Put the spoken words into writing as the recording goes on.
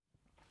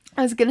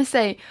I was gonna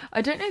say,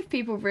 I don't know if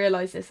people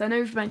realise this. I know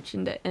we've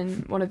mentioned it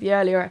in one of the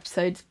earlier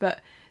episodes,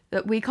 but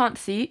that we can't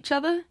see each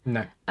other.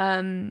 No.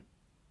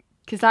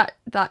 Because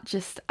that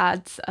just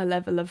adds a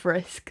level of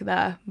risk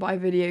there by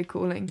video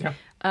calling. Yeah.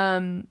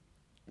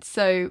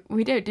 So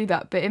we don't do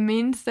that, but it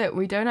means that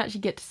we don't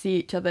actually get to see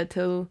each other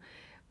till,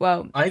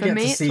 well, I for get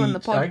me, to it's see. when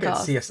the I get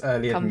to see podcast us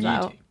earlier than comes you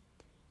out. do.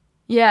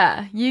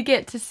 Yeah, you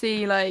get to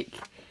see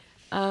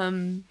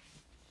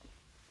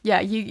yeah,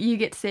 you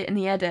get to see it in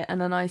the edit, and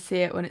then I see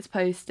it when it's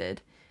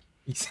posted.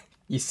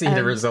 You see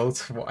the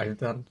result of what I've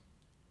done.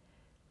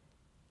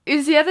 It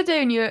was the other day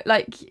when you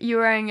were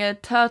wearing a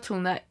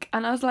turtleneck,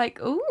 and I was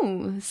like,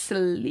 "Ooh,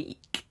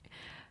 sleek."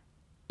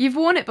 You've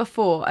worn it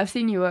before. I've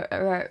seen you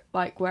wear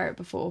it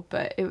before,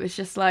 but it was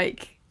just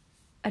like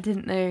I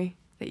didn't know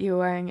that you were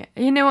wearing it.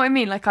 You know what I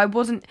mean? Like I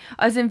was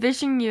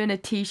envisioning you in a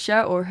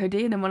t-shirt or a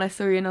hoodie, and then when I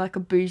saw you in like a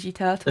bougie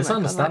turtleneck, It's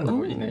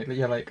understandable, like, you know.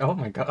 You're like, oh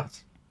my god,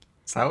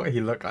 is that what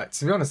he looked like?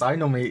 To be honest, I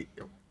normally,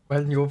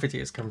 when your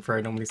videos come through,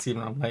 I normally see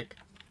them and I'm like,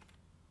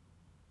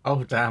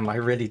 oh damn, I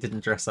really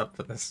didn't dress up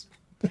for this.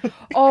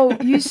 Oh,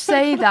 you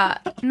say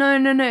that. No.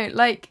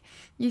 Like,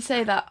 you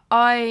say that.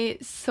 I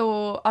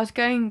was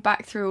going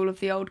back through all of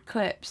the old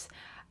clips,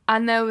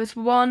 and there was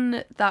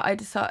one that I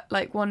decided,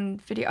 like, one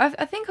video.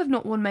 I think I've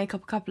not worn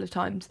makeup a couple of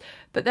times,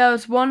 but there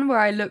was one where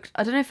I don't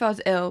know if I was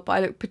ill, but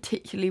I looked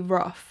particularly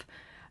rough.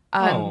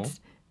 And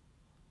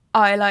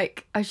I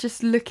was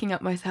just looking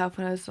at myself,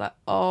 and I was like,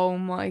 oh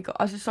my God.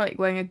 I was just, like,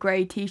 wearing a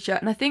grey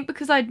t-shirt. And I think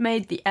because I'd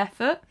made the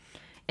effort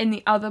in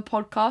the other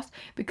podcast,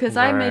 because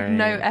I made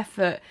no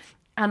effort,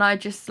 and I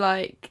just,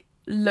 like,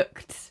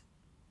 looked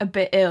a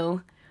bit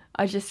ill.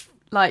 I just,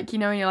 like, you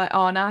know, when you're like,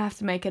 oh, now I have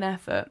to make an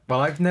effort. Well,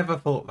 I've never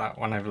thought that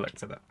when I've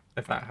looked at it,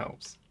 if that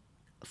helps.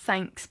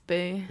 Thanks,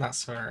 boo.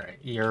 That's alright.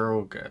 You're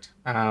all good.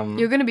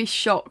 You're going to be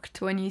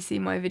shocked when you see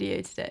my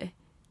video today.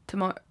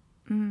 Tomorrow.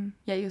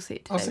 Yeah, you'll see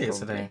it today. I'll see it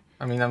today.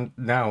 I mean, I'm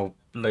now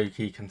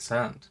low-key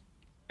concerned.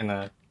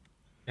 I'm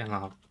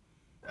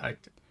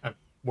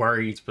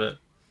worried, but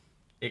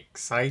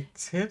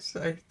excited,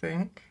 I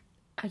think.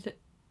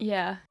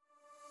 Yeah.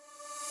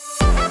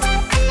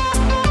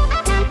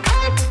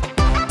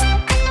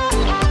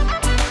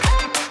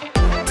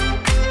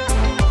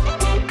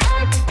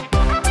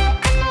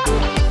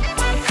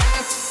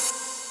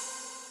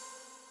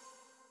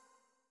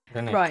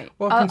 Right.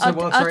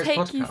 I'll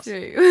take you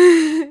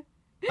through.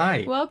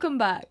 Hi. Welcome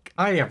back.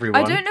 Hi, everyone.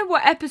 I don't know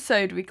what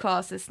episode we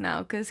class this now,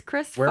 because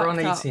Chris We're on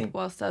fucked 18. up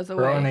whilst I was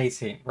away.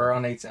 We're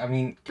on 18. I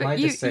mean, can I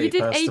just say, you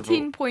did first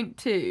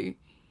 18.2.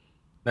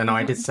 No,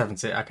 I did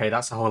 17. Okay,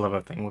 that's a whole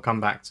other thing. We'll come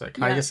back to it.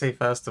 Can I just say,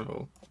 first of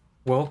all,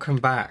 welcome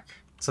back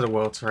to the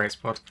World to Race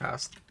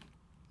podcast.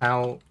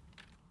 How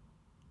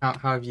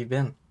have you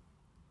been?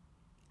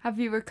 Have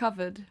you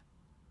recovered?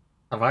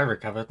 Have I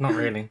recovered? Not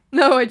really.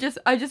 No, I just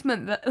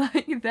meant that,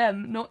 like,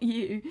 them, not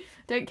you.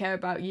 Don't care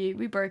about you.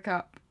 We broke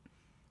up.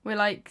 We're,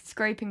 like,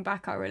 scraping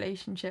back our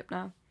relationship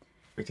now.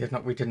 We did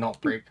not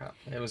break up.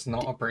 It was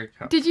not a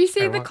breakup. Did you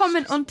see the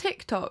comment on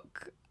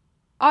TikTok?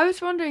 I was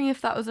wondering if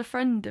that was a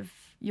friend of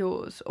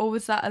yours, or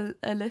was that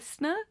a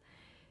listener?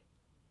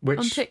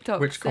 On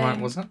TikTok. Which comment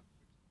was it?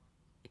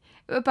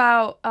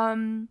 About,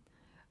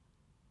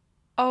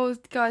 oh,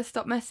 guys,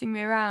 stop messing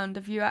me around.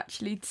 Have you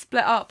actually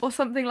split up or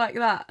something like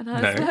that? And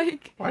I was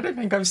like, I don't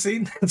think I've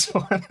seen that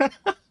one.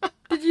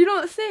 Did you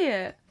not see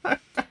it?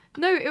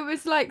 No, it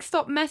was like,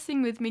 stop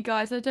messing with me,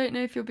 guys. I don't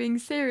know if you're being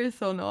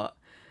serious or not.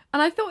 And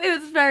I thought it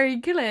was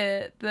very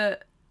clear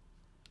that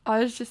I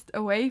was just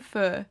away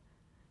for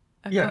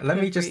let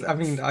me just, weeks. I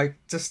mean, I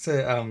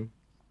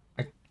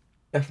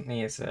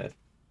definitely is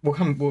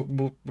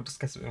we'll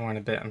discuss it more in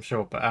a bit, I'm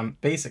sure.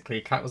 But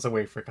basically, Kat was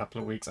away for a couple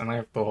of weeks, and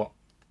I thought,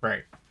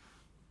 right,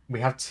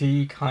 we have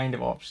two kind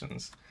of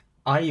options.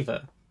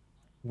 Either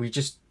we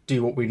just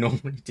do what we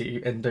normally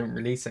do and don't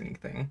release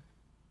anything,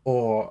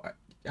 or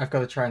I've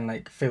got to try and,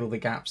 like, fill the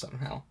gap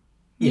somehow.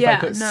 If I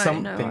put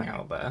something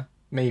out there,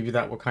 maybe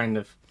that will kind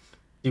of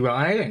do well.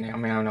 I don't know. I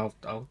mean,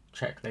 I'll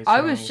check later.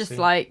 I was just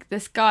like,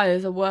 this guy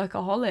is a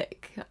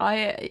workaholic.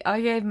 I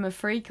gave him a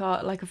free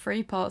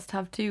pass to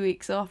have 2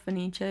 weeks off, and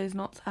he chose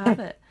not to have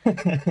it.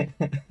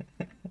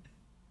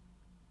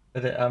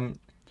 But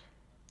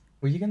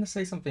were you going to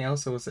say something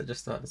else, or was it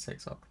just about the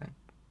TikTok thing?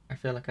 I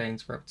feel like I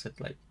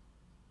interrupted, like,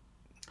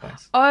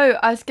 twice. Oh,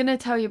 I was going to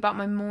tell you about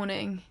my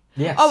morning.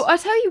 Yes. Oh, I'll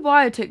tell you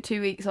why I took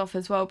 2 weeks off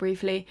as well,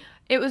 briefly.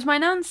 It was my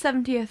nan's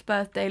 70th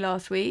birthday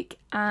last week,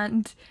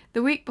 and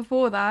the week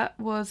before that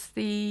was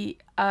the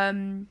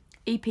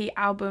EP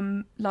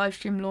album live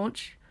stream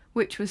launch,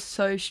 which was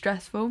so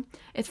stressful.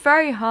 It's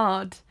very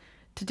hard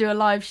to do a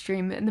live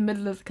stream in the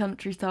middle of the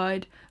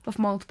countryside with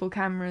multiple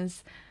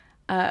cameras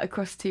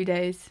across 2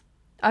 days.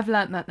 I've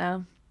learnt that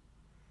now.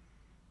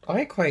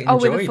 I quite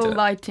enjoyed it. With a full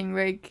lighting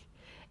rig.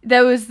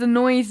 There was the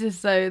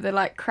noises, though, the,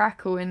 like,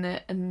 crackle in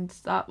it, and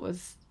that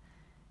was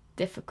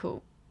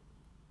difficult.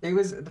 It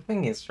was, the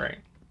thing is, right,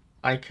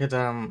 I could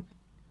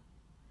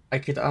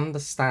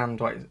understand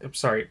why.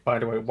 Sorry, by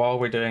the way, while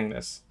we're doing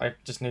this, I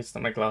just noticed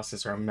that my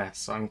glasses are a mess,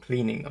 so I'm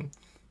cleaning them.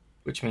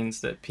 which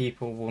means that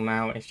people will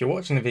now, if you're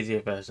watching the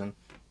video version,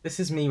 this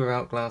is me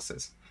without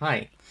glasses.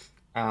 Hi.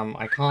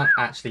 I can't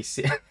actually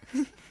see.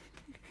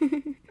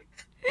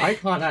 I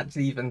can't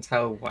actually even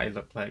tell what I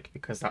look like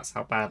because that's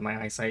how bad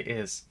my eyesight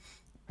is.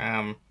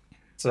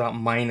 It's about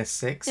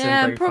 -6 in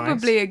Yeah, both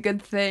probably eyes. a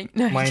good thing.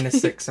 No,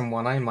 -6 in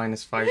one eye,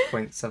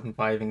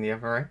 -5.75 in the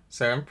other eye.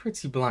 So I'm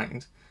pretty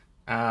blind.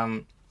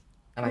 And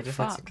I just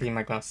had to fuck. clean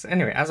my glasses.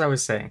 Anyway, as I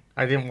was saying,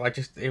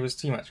 it was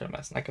too much of a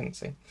mess and I couldn't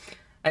see.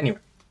 Anyway,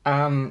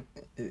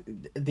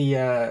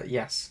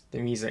 the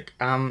music.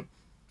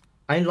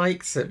 I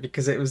liked it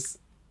because it was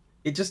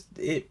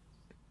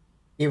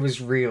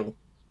real,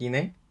 you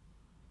know?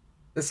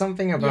 There's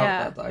something about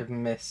Yeah. that I've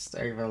missed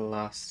over the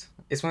last.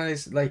 It's one of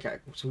those like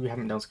so we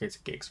haven't been able to go to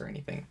gigs or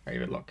anything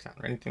over lockdown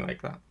or anything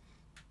like that,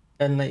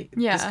 and like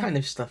this Yeah. kind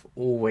of stuff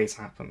always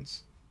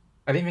happens.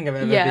 I don't think I've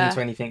ever been Yeah.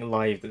 to anything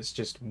live that's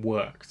just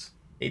worked.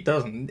 It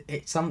doesn't.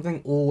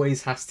 Something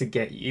always has to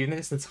get you, even if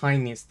it's the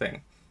tiniest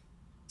thing.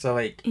 So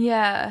like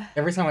Yeah.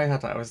 every time I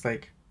had that, I was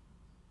like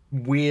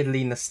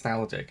weirdly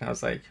nostalgic. I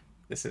was like,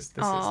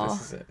 Aw.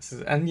 this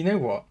is, and you know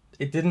what?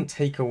 It didn't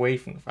take away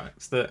from the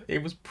fact that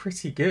it was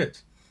pretty good.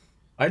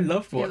 I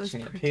loved It was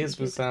watching it. pretty Piers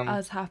good. was I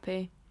was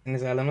happy in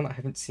his element. I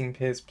haven't seen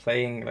Piers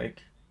playing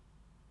like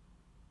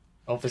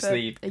for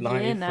obviously a year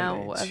live for now or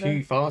like,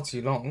 whatever. far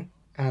too long,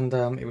 and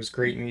it was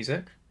great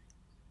music,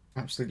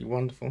 absolutely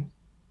wonderful.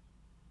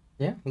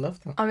 Yeah, I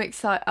love that. I'm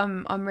excited.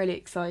 I'm really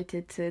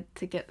excited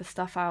to get the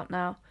stuff out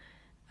now.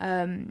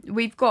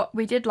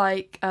 We did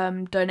like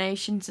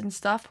donations and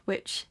stuff,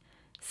 which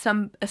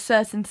a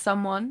certain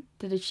someone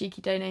did a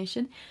cheeky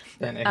donation.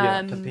 Don't know who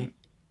that could Um, be.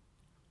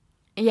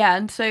 yeah,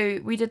 and so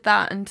we did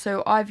that, and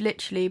so I've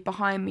literally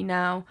behind me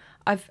now.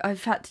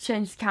 I've had to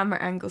change the camera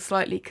angle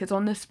slightly because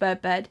on the spare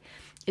bed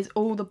is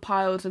all the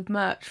piles of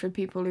merch for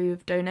people who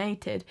have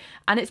donated,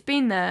 and it's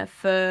been there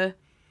for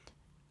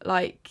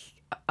like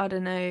I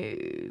don't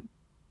know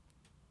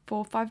 4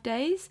 or 5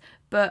 days,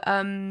 but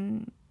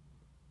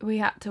we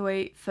had to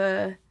wait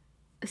for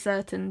a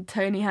certain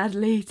Tony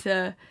Hadley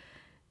to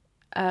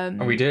Are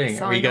we doing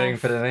it? Are we sign going off.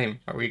 for the name?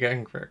 Are we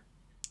going for it?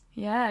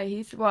 Yeah,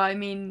 he's well. I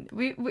mean,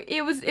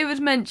 it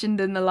was mentioned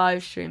in the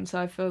live stream, so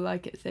I feel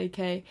like it's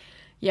okay.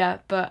 Yeah,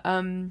 but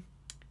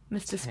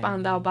Mr.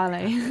 Spandau Tony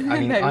Ballet. Hadley. I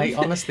mean, No, I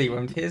honestly,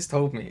 when Piers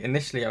told me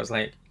initially, I was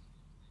like,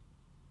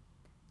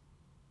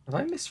 have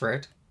I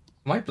misread?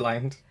 Am I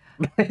blind?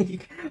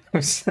 Like,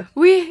 I'm so,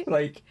 we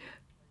like,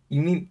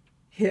 you mean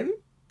him?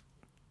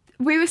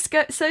 we were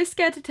so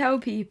scared to tell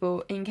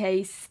people in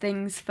case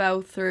things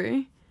fell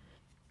through.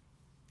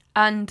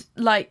 And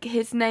like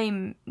his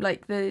name,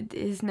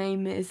 his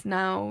name is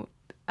now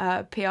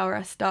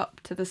PRS'd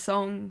up to the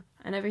song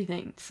and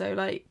everything. So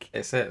like,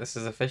 It's it. This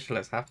is official.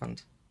 It's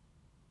happened.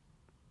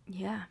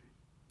 yeah,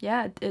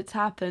 yeah, it's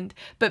happened.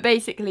 But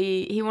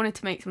basically, he wanted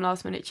to make some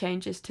last minute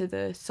changes to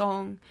the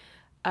song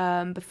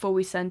before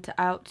we sent it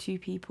out to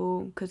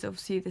people because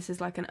obviously this is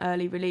like an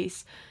early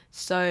release.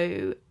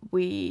 So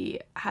we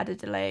had a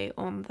delay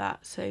on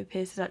that. So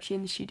Piers is actually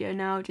in the studio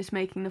now, just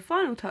making the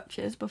final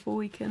touches before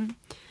we can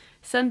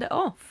send it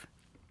off.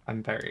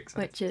 I'm very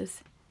excited.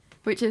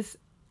 Which is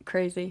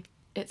crazy.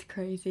 It's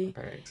crazy.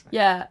 Very excited.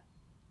 Yeah.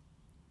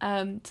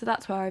 So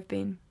that's where I've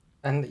been.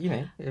 And you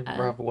know, a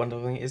rather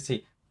wonderful thing it is too.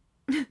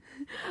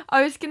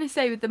 I was gonna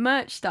say with the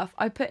merch stuff,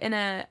 I put in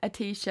a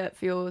t-shirt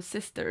for your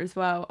sister as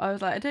well. I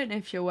was like, I don't know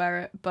if she'll wear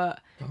it, but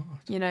God.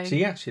 you know,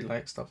 She actually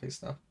likes stuffy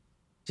stuff.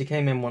 She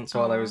came in once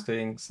while I was Aw.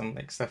 doing some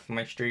like stuff for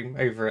my stream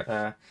over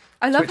at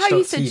I love how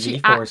you said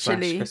she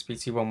actually.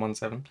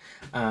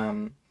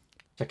 twitch.tv/crispy2117.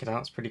 Check it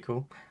out, it's pretty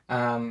cool.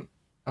 And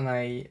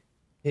I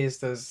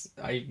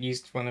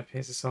used one of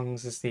Pierce's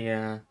songs as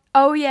the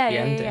Oh yeah, yeah,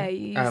 ending. yeah.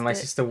 You used My it.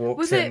 sister walked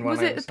Was in it when was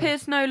I it the was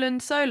Pierce Nolan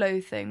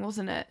solo thing,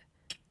 wasn't it?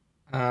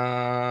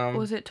 Or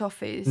was it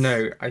Toffee's?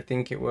 No, I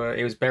think it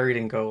was Buried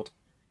in Gold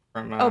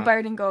from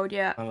Buried in Gold.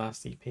 Yeah. my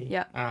last EP.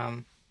 Yeah.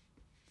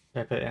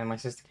 I put it in. My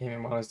sister came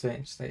in while I was doing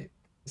it. She's like,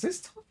 "Is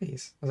this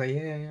Toffees?" I was like,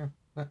 "Yeah, yeah."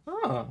 Like,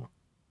 oh,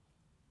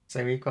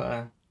 so we've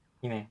got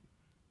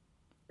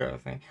got a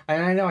thing.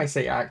 And I know I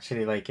say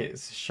actually like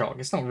it's a shock.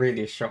 It's not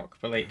really a shock,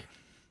 but like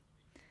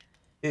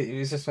it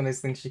was just one of those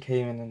things. She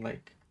came in and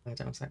like I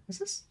was like, "Is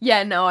this?"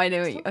 Yeah. No, I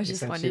know. I was Toffees?"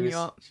 just And winding you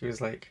up. She was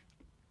like,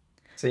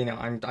 "So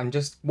I'm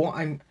just what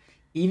I'm."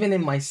 Even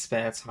in my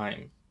spare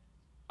time,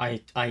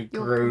 I You're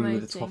grow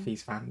the promoting.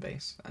 Toffees fan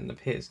base and the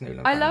Piers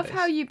Nolan I fan love base.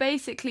 how you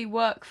basically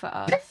work for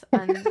us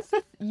and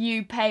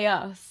you pay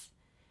us.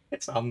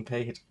 It's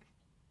unpaid.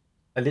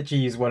 I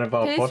literally use one of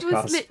our Piers was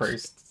podcast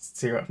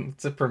posts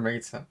to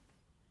promote it.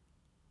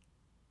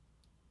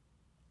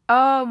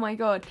 Oh my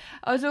god.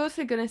 I was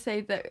also gonna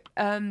say that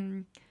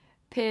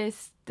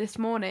Piers this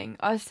morning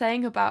I was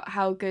saying about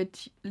how good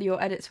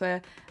your edits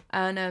were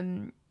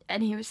and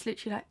he was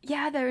literally like,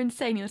 yeah, they're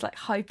insane. He was like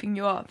hyping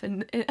you up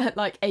and at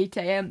like 8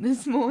 a.m.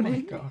 this Oh my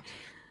morning. god.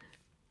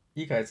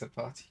 You guys are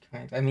party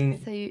kind. I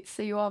mean,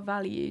 So you are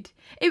valued.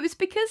 It was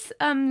because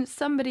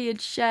somebody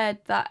had shared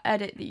that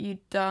edit that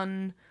you'd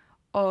done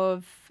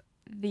of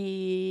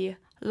the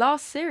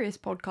last serious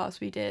podcast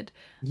we did.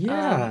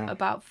 Yeah.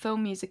 About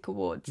film music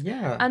awards.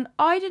 Yeah. And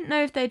I didn't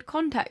know if they'd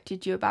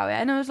contacted you about it.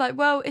 And I was like,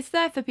 well, it's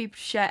there for people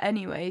to share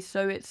anyway,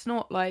 so it's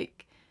not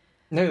like...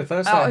 No, the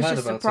first I I was heard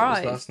just about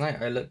surprised. it was last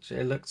night. I looked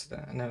at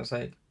it and I was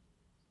like,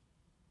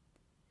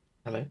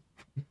 hello.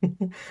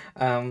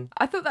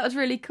 I thought that was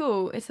really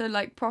cool. It's a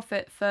like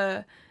profit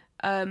for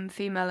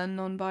female and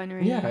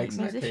non-binary Yeah,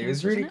 exactly. musicians. It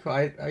was really isn't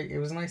it? cool. It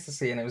was nice to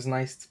see, and it was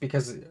nice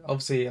because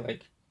obviously,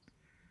 like,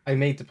 I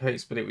made the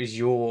post, but it was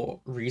your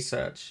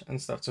research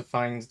and stuff to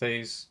find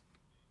those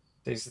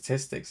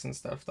statistics and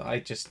stuff that I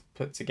just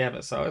put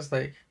together. So I was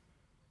like,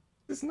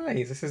 "This is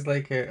nice. This is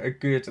like a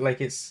good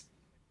like it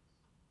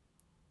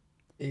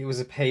was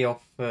a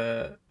payoff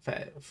for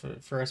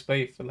us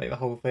both for like the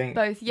whole thing.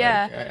 Both,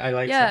 yeah. Like, I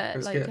liked it. Yeah, It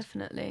was like good.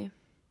 definitely.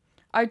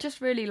 I just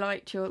really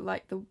liked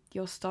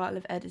your style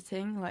of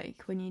editing,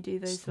 like when you do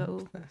those Stop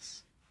little...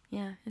 this.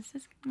 Yeah, it's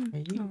just...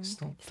 You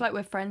stop. It's like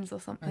we're friends or I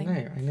something.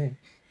 know.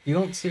 You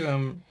want to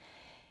do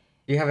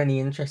you have any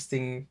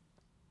interesting,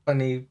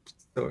 funny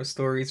sort of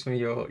stories from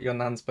your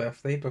nan's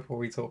birthday before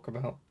we talk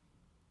about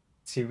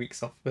 2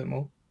 weeks off a bit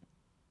more?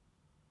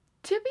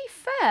 To be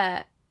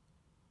fair,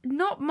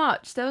 not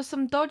much. There was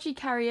some dodgy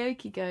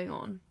karaoke going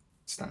on.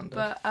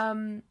 Standard.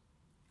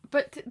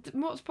 But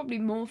what's probably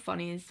more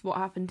funny is what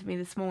happened to me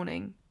this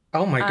morning.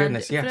 Oh my and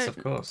goodness, if I yes, don't-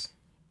 of course.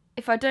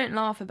 If I don't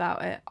laugh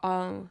about it,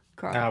 I'll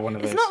cry. One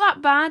of It's those. not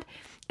that bad.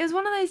 It was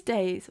one of those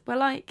days where,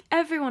 like,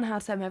 everyone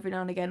has them every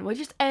now and again, where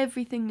just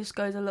everything just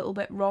goes a little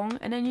bit wrong,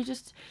 and then you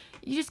just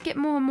get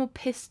more and more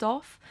pissed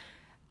off.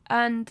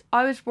 And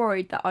I was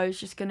worried that I was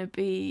just gonna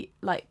be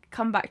like,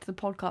 come back to the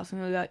podcast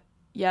and be like,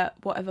 yeah,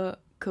 whatever,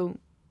 cool,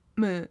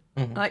 meh.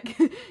 Mhm. Like,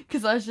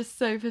 because I was just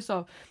so pissed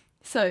off.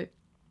 So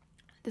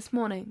this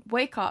morning,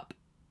 wake up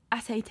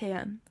at 8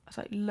 a.m. I was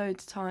like,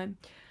 loads of time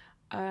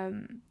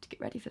to get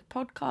ready for the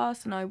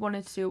podcast, and I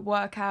wanted to do a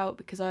workout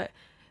because I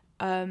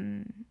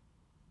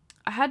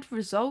had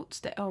results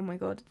day. Oh my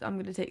god, I'm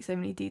going to take so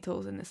many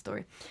details in this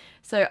story.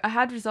 So I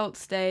had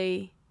results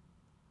day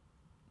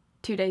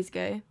 2 days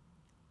ago,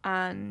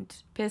 and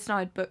Pierce and I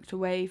had booked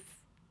away.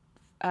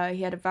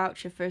 He had a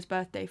voucher for his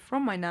birthday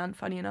from my nan,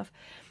 funny enough,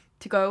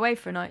 to go away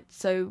for a night.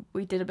 So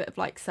we did a bit of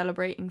like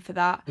celebrating for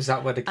that. Is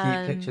that where the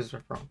cute pictures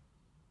were from?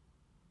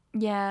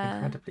 Yeah,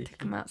 Incredibly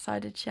took him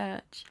outside a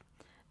church.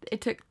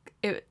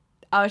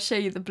 I'll show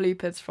you the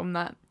bloopers from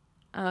that.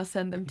 I'll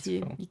send them to you.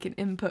 Beautiful. You can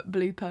input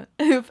blooper.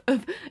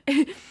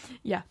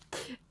 Yeah.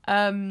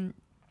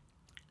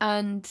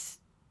 And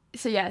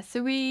so yeah,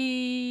 so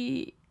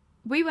we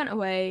went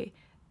away,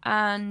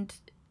 and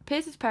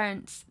Pierce's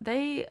parents,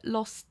 they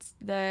lost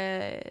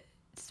their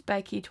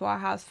spare key to our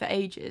house for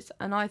ages,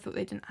 and I thought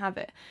they didn't have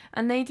it.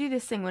 And they do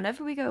this thing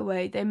whenever we go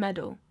away, they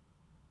meddle.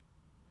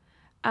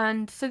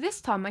 And so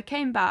this time I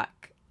came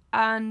back,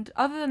 and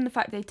other than the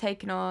fact they'd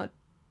taken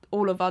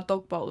all of our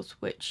dog bowls,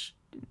 which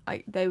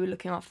they were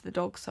looking after the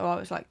dogs, so I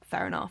was like,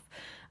 fair enough,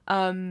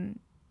 and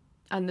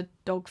the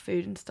dog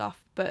food and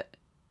stuff. But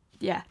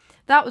yeah,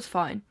 that was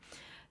fine.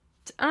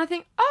 And I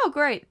think, oh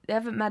great, they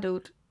haven't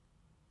meddled.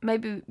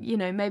 Maybe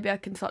I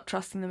can start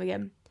trusting them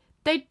again.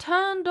 They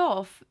turned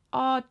off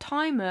our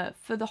timer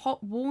for the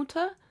hot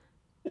water.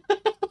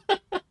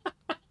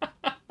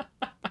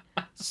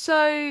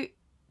 So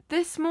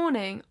this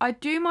morning, I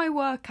do my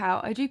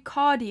workout, I do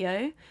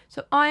cardio,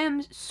 so I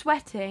am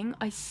sweating,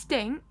 I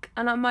stink,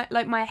 and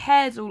my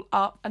hair's all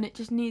up, and it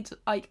just needs,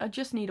 I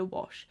just need a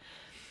wash.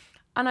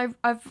 And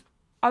I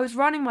was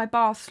running my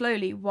bath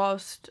slowly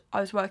whilst I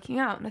was working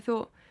out, and I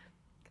thought,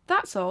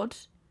 that's odd,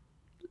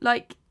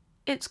 like,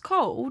 it's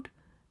cold,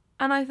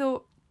 and I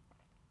thought,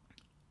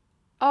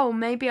 oh,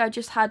 maybe I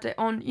just had it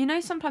on,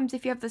 sometimes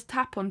if you have this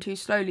tap on too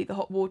slowly, the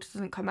hot water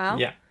doesn't come out.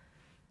 Yeah.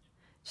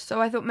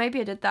 So I thought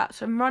maybe I did that.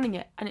 So I'm running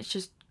it, and it's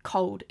just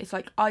cold. It's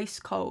like ice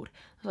cold.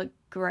 I was like,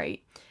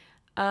 great.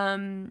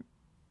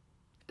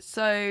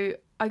 So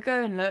I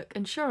go and look,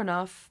 and sure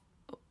enough,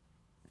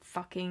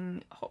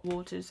 fucking hot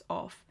water's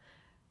off.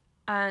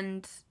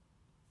 And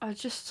I was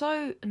just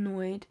so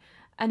annoyed.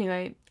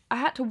 Anyway, I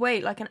had to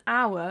wait like an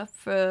hour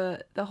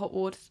for the hot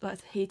water to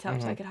heat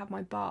up so I could have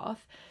my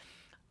bath.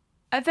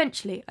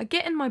 Eventually, I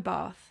get in my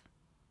bath,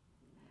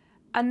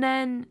 and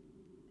then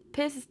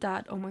Pierce's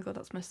dad, oh my god,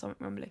 that's my stomach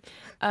rumbling.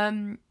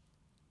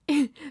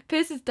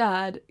 Pierce's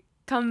dad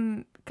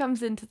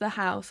comes into the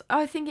house.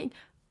 I was thinking,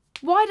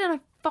 why didn't I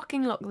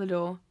fucking lock the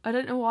door? I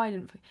don't know why I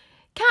didn't.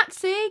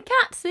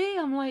 Catsy!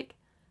 I'm like,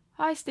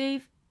 hi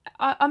Steve,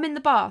 I'm in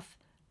the bath.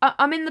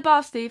 I'm in the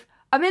bath, Steve.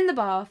 I'm in the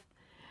bath.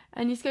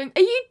 And he's going,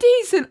 are you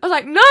decent? I was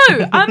like,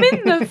 no, I'm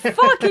in the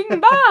fucking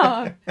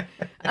bath.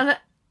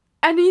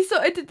 And he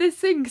sort of did this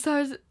thing,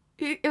 because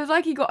it was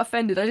like he got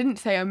offended. I didn't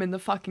say I'm in the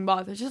fucking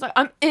bath. It's just like,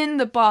 I'm in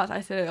the bath.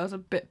 I said it. I was a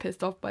bit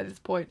pissed off by this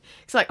point.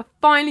 It's like, I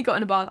finally got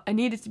in the bath. I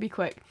needed to be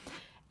quick.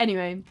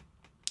 Anyway,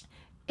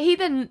 he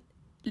then,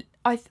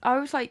 I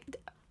was like,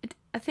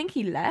 I think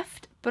he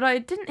left, but I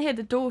didn't hear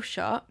the door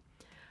shut.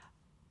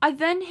 I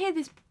then hear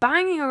this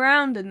banging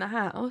around in the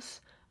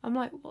house. I'm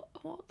like,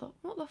 what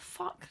the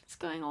fuck is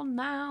going on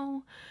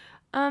now?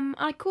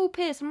 I call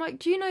Pierce. I'm like,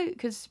 do you know,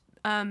 because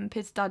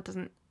Piers' dad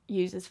doesn't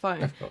use his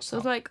phone. Of course So I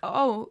was not. like,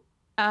 oh,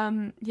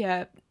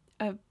 yeah,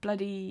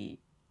 bloody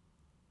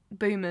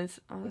boomers.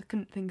 Oh, I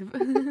couldn't think of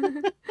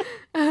it.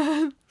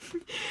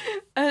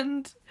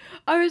 And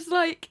I was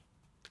like,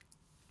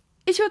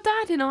 is your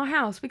dad in our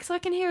house? Because I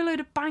can hear a load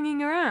of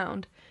banging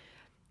around.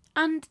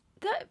 And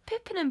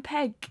Pippin and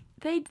Peg,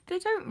 they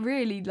don't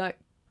really, like,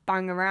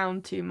 bang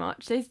around too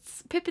much.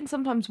 Pippin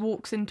sometimes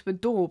walks into a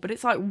door, but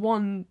it's like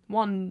one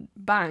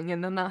bang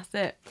and then that's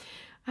it.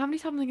 How many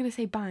times am I going to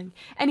say bang?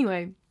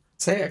 Anyway.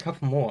 Say it a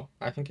couple more.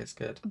 I think it's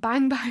good.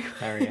 Bang, bang.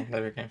 There we go.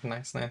 There we go.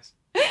 Nice.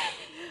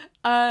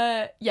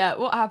 Yeah,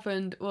 what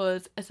happened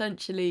was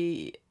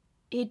essentially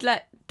he'd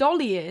let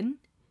Dolly in,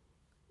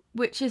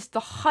 which is the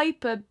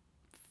hyper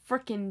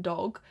freaking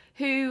dog,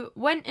 who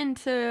went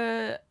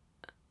into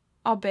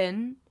our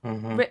bin,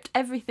 ripped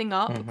everything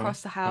up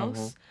across the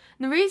house.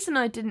 And the reason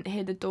I didn't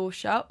hear the door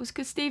shut was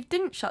because Steve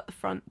didn't shut the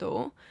front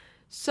door.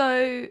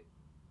 So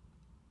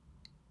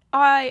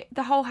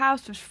the whole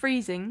house was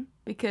freezing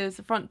because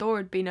the front door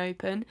had been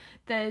open.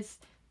 There's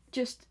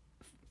just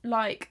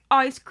like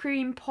ice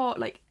cream pot,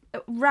 like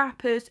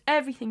wrappers,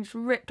 everything's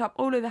ripped up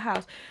all over the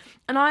house.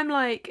 And I'm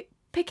like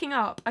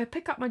I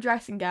pick up my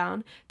dressing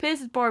gown. Piers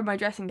has borrowed my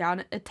dressing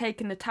gown, had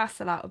taken the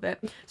tassel out of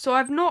it. So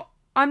I'm not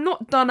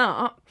done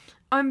up.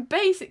 I'm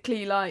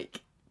basically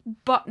like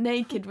butt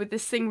naked with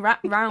this thing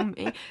wrapped around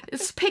me.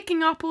 It's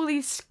picking up all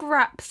these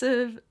scraps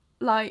of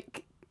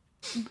like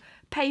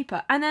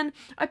paper, and then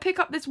I pick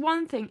up this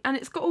one thing and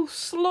it's got all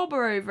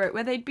slobber over it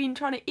where they'd been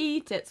trying to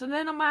eat it, so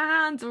then my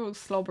hands are all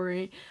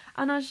slobbery,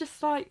 and I was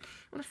just like,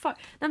 what the fuck.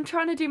 And I'm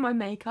trying to do my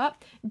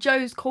makeup.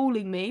 Joe's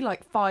calling me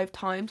like 5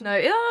 times. No,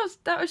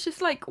 that was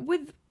just like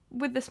with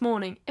this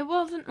morning, it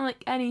wasn't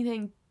like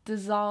anything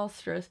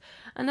disastrous.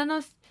 And then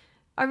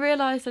I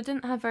realised I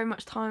didn't have very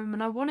much time,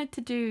 and I wanted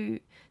to do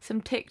some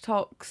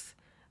TikToks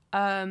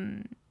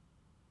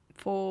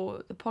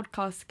for the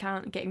podcast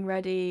account, getting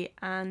ready.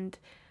 And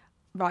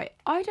right,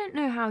 I don't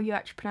know how you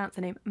actually pronounce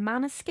the name.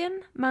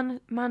 Maneskin?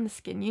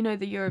 Maneskin, you know,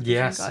 the Eurovision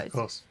guys. Yes, of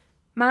course.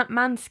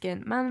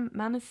 Maneskin.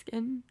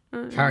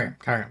 Carry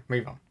on,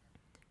 move on.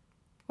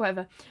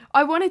 Whatever.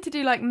 I wanted to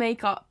do like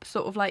makeup,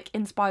 sort of like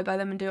inspired by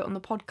them, and do it on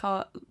the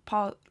podcast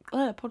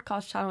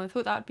channel. I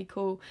thought that would be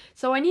cool.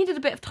 So I needed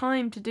a bit of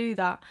time to do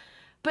that.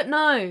 But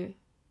no,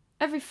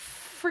 every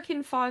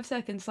freaking 5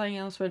 seconds something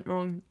else went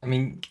wrong. I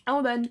mean,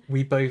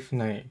 we both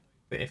know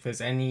that if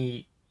there's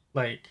any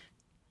like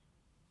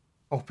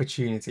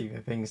opportunity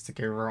for things to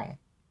go wrong,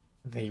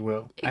 they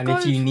will. And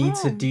if you need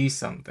to do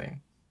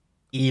something,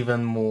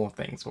 even more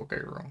things will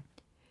go wrong.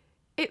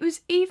 It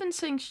was even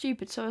something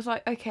stupid. So I was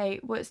like, okay,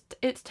 well,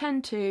 it's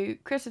 10 to.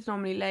 Chris is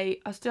normally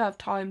late. I still have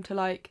time to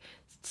like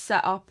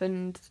set up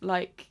and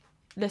like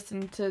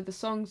listen to the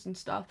songs and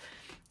stuff.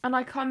 And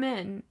I come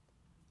in,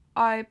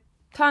 I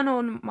turn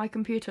on my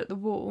computer at the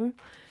wall,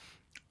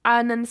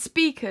 and then the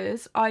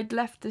speakers, I'd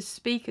left the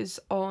speakers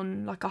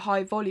on like a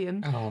high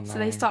volume. Oh, no. So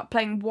they start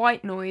playing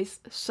white noise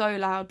so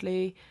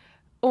loudly,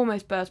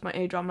 almost burst my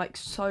eardrum, like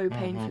so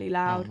painfully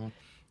loud.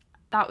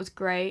 That was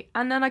great.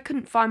 And then I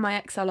couldn't find my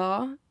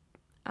XLR.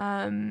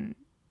 That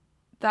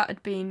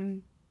had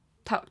been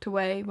tucked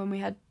away when we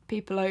had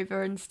people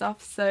over and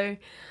stuff. So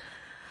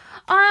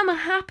I am a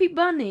happy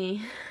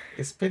bunny.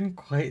 It's been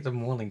quite the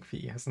morning for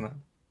you, hasn't it?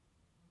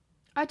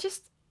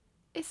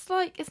 It's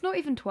like, it's not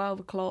even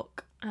 12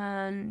 o'clock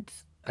and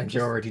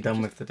you're already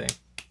done with the day.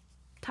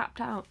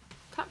 Tapped out.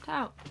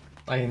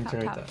 I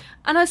enjoyed that.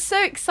 And I was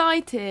so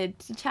excited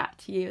to chat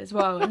to you as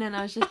well, and then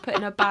I was just put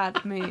in a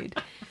bad mood.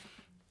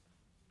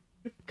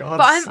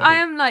 God's but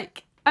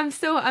I'm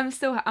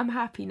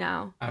happy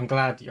now. I'm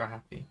glad you're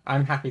happy.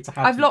 I'm happy to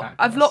have you back.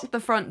 I've locked the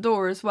front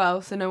door as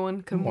well, so no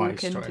one can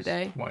walk in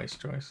today. Wise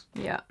choice.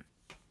 Yeah.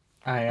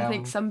 I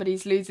think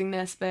somebody's losing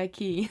their spare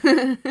key.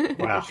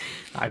 Well,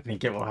 I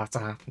think it will have to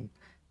happen.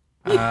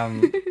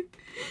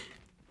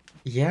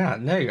 Yeah,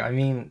 no, I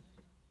mean,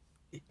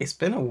 it's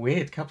been a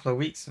weird couple of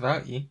weeks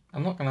without you.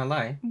 I'm not gonna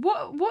lie.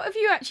 What have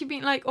you actually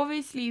been like?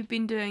 Obviously, you've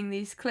been doing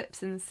these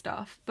clips and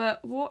stuff,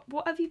 but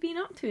what have you been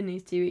up to in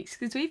these 2 weeks?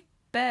 Because we've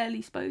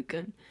barely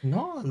spoken.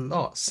 Not a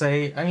lot. So,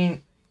 I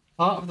mean,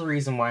 part of the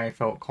reason why I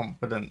felt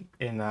confident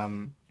in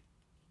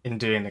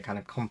doing the kind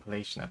of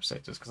compilation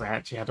episodes was because I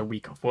actually had a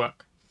week off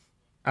work.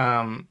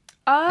 And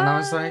I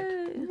was like,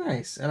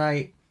 nice. And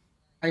I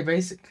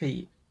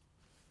basically,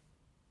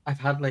 I've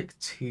had like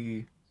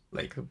 2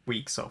 like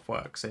weeks off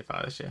work so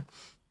far this year.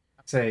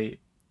 So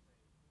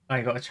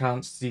I got a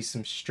chance to do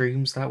some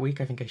streams that week.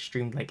 I think I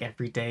streamed like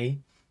every day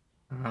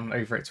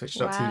over at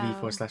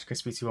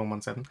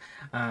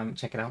twitch.tv/crispy2117.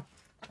 Check it out.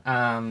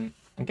 I'm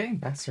getting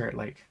better at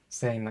like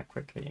saying that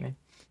quickly, you know.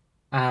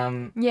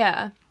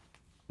 Yeah.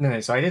 No,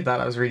 so I did that.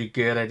 That was really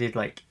good. I did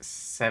like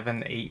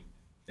 7-8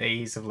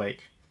 days of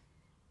like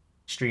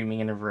streaming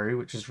in a row,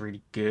 which is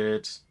really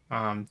good.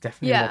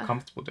 Definitely more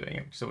comfortable doing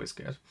it, which is always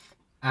good.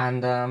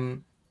 And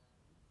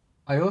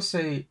I looked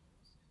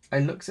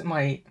at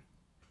my,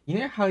 you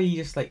know how you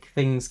just like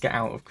things get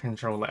out of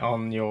control like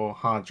on your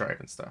hard drive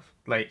and stuff,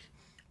 like,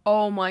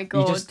 oh my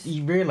god,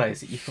 you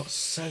realize that you've got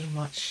so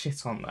much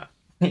shit on there,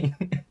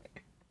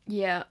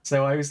 Yeah.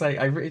 So I was like,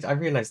 I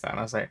realized that, and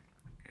I was like,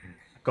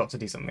 I've got to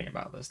do something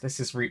about this. This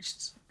has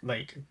reached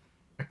like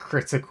a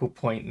critical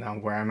point now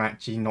where I'm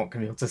actually not going to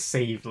be able to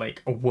save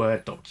like a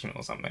Word document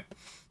or something.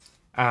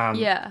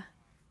 Yeah.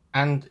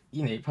 And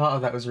part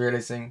of that was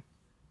realizing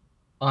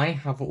I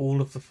have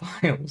all of the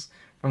files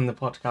from the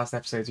podcast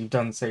episodes we've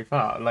done so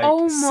far, like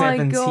Oh my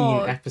 17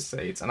 God.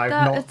 episodes, and I've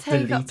That would not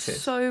take up deleted.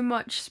 so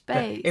much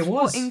space. It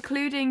What, was.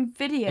 including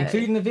video?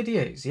 Including the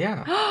videos,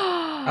 yeah.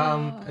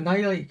 And I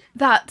like.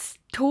 That's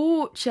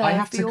torture. I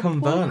have for to your poor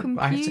convert.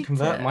 I have to computer.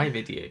 convert my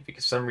video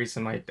because for some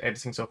reason my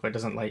editing software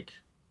doesn't like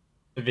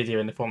the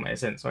video in the format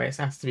it's in, so it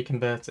has to be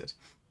converted.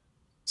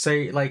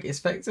 So like,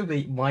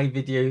 effectively, my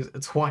videos are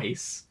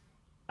twice,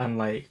 and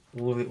like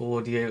all the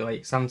audio.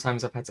 Like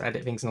sometimes I've had to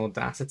edit things in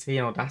Audacity,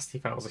 and Audacity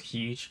files are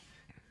huge.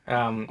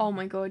 Oh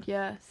my God,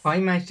 yes. I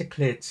managed to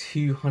clear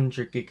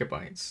 200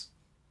 gigabytes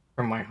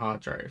from my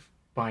hard drive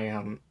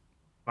by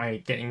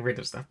getting rid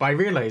of stuff. But I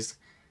realized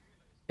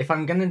if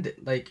I'm gonna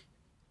like,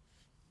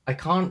 I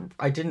can't.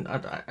 I didn't.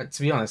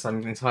 To be honest,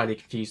 I'm entirely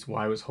confused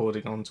why I was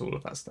holding on to all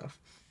of that stuff.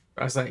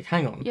 But I was like,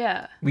 hang on.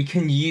 Yeah. We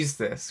can use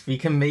this. We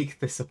can make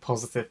this a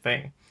positive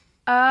thing.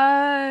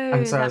 Oh,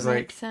 And so I that was makes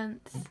like,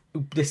 sense.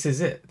 This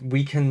is it.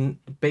 We can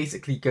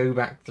basically go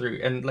back through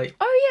and like.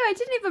 Oh yeah, I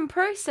didn't even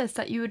process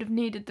that you would have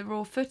needed the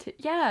raw footage.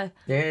 Yeah.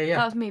 Yeah.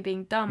 That was me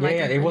being dumb. Yeah. I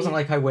didn't It wasn't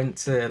really... like I went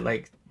to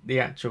like the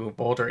actual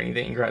board or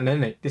anything.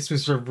 No. This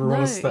was the raw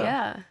No, stuff.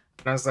 yeah.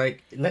 And I was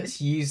like,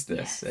 let's use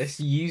this. Yes. Let's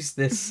use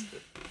this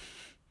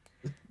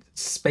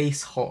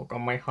space hog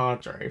on my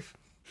hard drive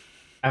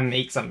and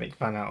make something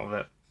fun out of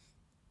it.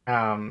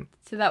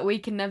 So that we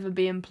can never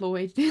be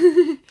employed.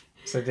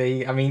 So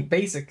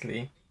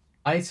basically,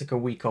 I took a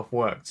week off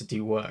work to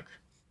do work.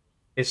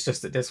 It's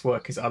just that this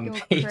work is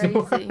unpaid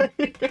You're crazy. work.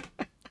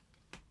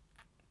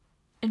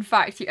 In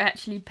fact, you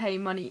actually pay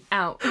money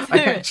out. I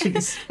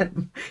actually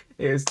said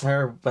it was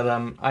terrible, but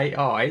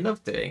I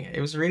love doing it.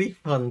 It was really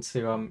fun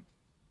to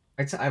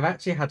I've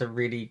actually had a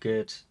really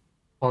good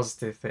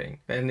positive thing,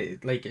 and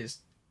it's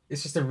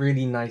just a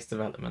really nice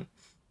development.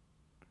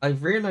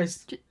 I've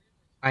realized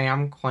I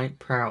am quite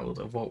proud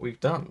of what we've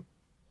done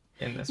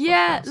in this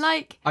Yeah, podcast.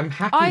 like I'm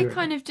happy. I with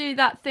kind it. of do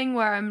that thing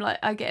where I'm like,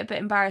 I get a bit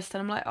embarrassed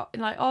and I'm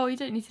like, oh, you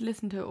don't need to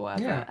listen to it or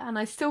whatever. Yeah. And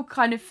I still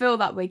kind of feel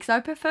that way because I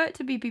prefer it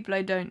to be people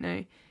I don't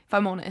know, if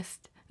I'm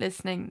honest,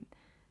 listening,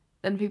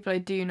 than people I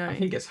do know. I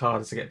think it's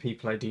harder to get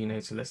people I do know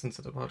to listen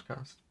to the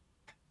podcast.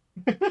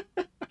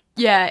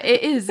 Yeah,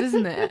 it is,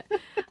 isn't it?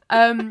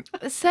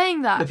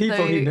 Saying that, The people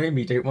though, who know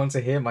me don't want to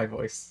hear my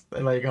voice.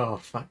 They're like, oh,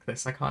 fuck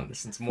this, I can't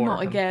listen to more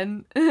not of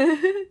them.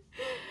 again.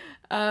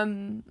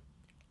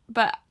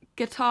 But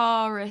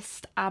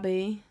guitarist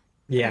Abby.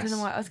 Yes. I don't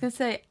know why I was gonna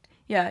say.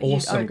 Yeah,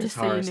 Awesome just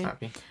so guitarist, you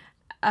Abby.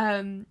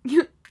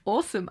 know.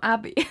 Awesome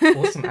Abby.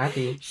 Awesome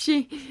Abby.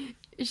 She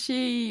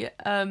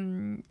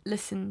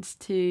listens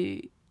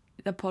to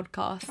the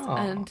podcast. Aw.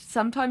 And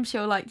sometimes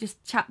she'll like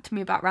just chat to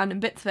me about random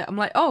bits of it. I'm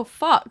like, oh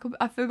fuck,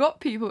 I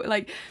forgot people,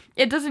 like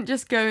it doesn't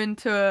just go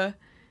into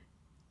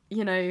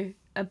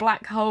a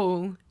black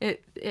hole.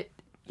 It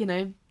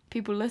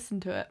people listen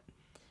to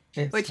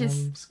it, which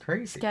is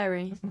crazy,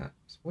 scary, isn't it?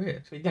 It's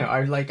weird.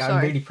 I'm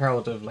Sorry. really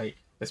proud of like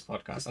this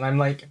podcast, and I'm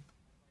like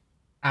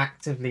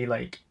actively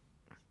like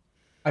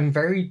I'm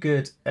very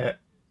good at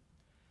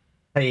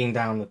playing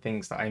down the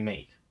things that I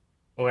make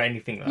or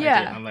anything that I do. Yeah.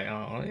 And I'm like,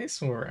 oh,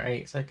 it's all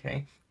right, it's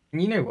okay.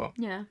 And you know what?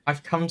 Yeah.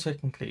 I've come to a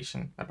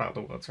conclusion about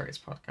the World Race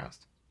podcast.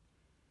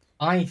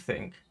 I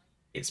think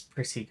it's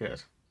pretty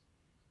good.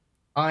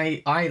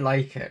 I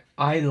like it.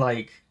 I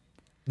like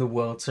the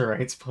World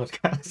Race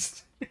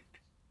podcast.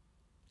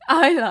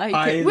 I like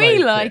I it. We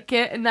like like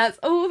it, and that's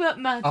all that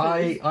matters.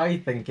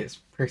 I think it's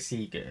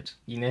pretty good.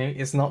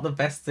 It's not the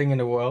best thing in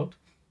the world,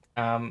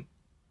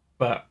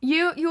 but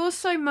You're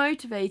so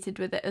motivated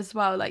with it as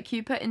well. Like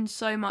you put in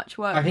so much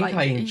work. I think like,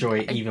 I enjoy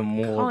it I even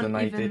more can't than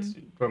I even-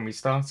 did when we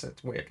started.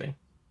 Weirdly,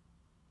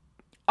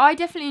 I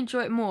definitely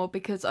enjoy it more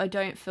because I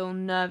don't feel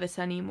nervous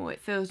anymore. It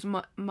feels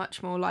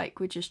much more like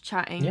we're just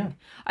chatting. Yeah.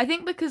 I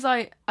think because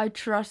I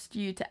trust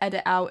you to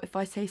edit out if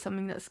I say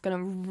something that's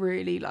gonna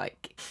really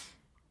like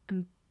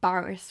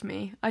embarrass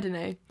me. I don't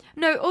know.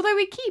 No, although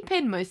we keep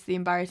in most of the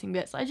embarrassing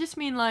bits. I just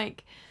mean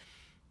like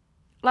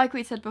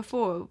we said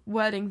before,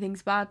 wording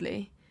things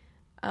badly.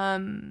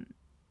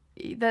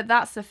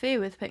 That's the fear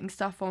with putting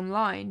stuff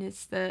online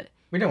is that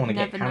we don't want to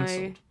you get never know.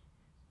 cancelled.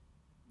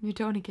 You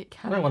don't want to get I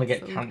cancelled. don't want to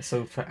get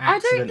cancelled for I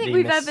accidentally don't think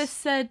we've ever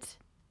said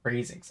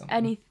phrasing something.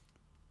 I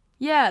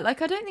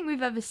don't think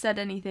we've ever said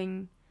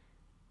anything.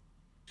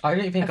 I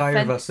don't think either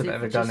of us have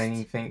offensive, ever done just-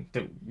 anything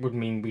that would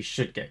mean we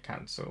should get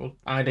cancelled.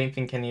 I don't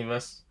think any of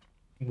us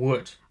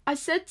would. I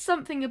said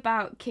something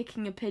about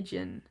kicking a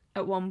pigeon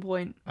at one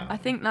point. Oh. I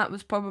think that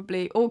was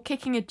probably, or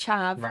kicking a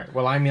chav. Right.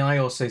 Well, I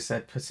also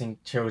said putting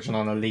children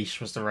on a leash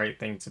was the right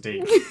thing to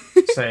do.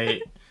 So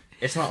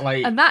it's not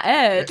like. And that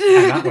aired.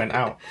 And that went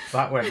out.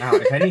 That went out.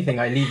 If anything,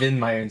 I leave in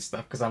my own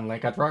stuff because I'm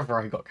like, I'd rather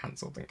I got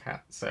cancelled than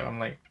cat. So I'm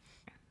like.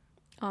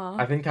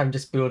 I think I'm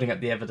just building up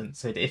the evidence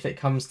so that if it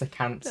comes to That's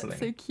cancelling,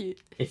 so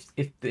cute.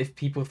 if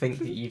people think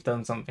that you've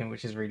done something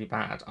which is really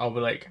bad, I'll be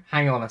like,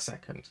 hang on a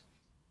second.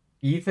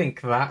 You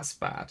think that's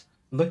bad?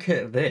 Look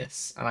at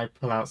this. And I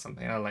pull out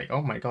something and I'm like,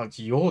 oh my god,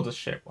 you're the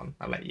shit one.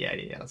 I'm like, yeah,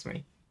 that's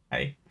me.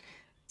 Hey.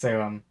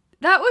 So,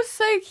 That was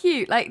so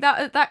cute. Like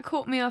that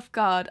caught me off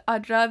guard.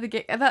 I'd rather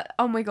get that.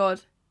 Oh my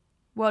god,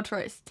 World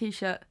Rights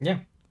T-shirt. yeah.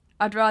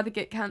 I'd rather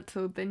get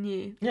cancelled than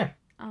you. Yeah.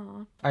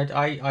 Oh,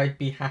 I'd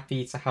be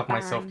happy to have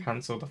myself Bang.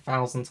 cancelled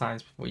 1,000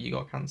 times before you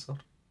got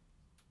cancelled.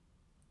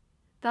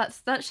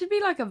 that should be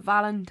like a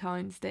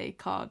Valentine's Day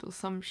card or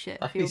some shit.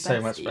 That'd for be your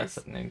so much besties.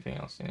 better than anything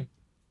else, you know.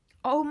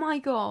 Oh my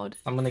god.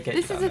 I'm gonna get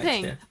This you is that the next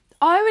thing. year.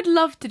 I would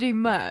love to do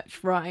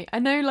merch, right? I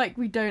know, like,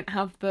 we don't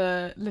have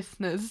the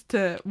listeners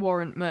to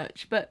warrant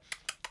merch, but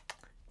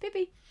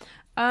Bibby.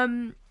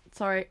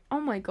 Sorry. Oh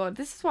my god,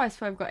 this is why I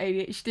swear I've got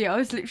ADHD. I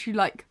was literally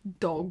like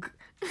dog.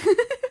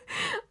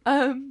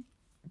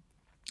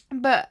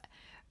 But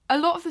a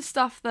lot of the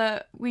stuff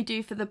that we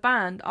do for the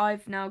band,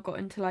 I've now got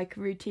into like a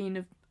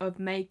routine of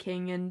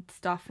making and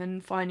stuff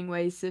and finding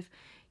ways of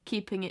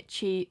keeping it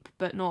cheap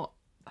but not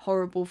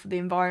horrible for the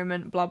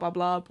environment, blah blah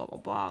blah blah blah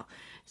blah.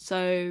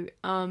 So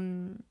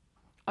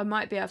I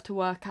might be able to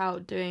work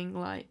out doing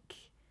like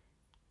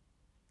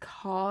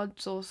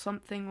cards or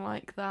something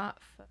like that.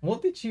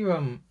 What did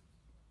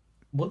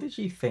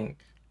you think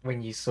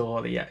when you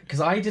saw the?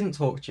 Because I didn't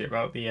talk to you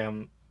about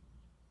the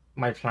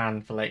my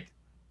plan for like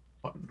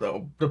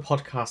the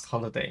podcast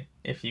holiday,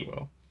 if you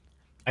will.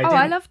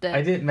 I loved it.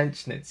 I didn't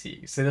mention it to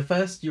you. So the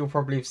first you'll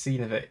probably have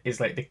seen of it is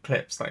like the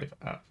clips that I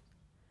put up.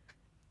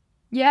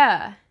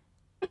 Yeah.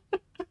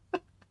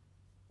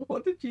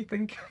 What did you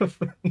think of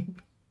them?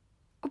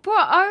 But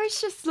I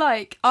was just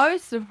like, I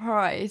was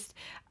surprised,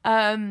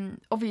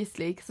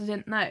 obviously, because I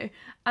didn't know.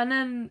 And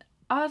then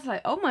I was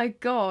like, oh my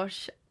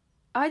gosh,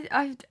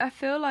 I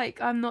feel like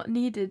I'm not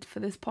needed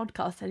for this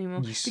podcast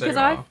anymore. You so because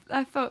are.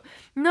 I thought,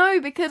 no,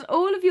 because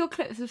all of your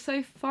clips are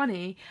so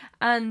funny.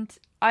 And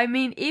I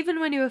mean, even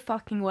when you were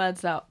fucking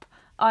words up,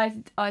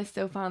 I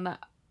still found that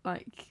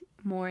like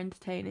more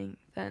entertaining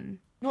than...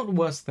 Not the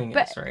worst thing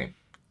But- is, right?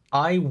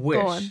 I on.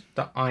 wish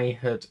that I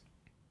had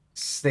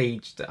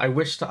staged it. I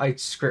wish that I'd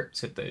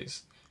scripted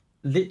those.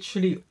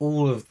 Literally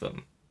all of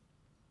them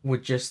were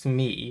just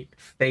me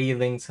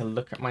failing to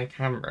look at my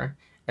camera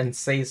and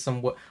say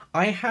some word.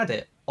 I had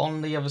it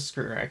on the other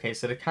screen. Okay,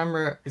 so the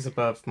camera is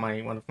above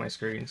one of my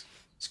screens.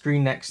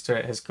 Screen next to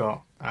it has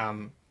got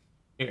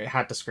it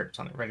had the script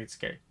on it ready to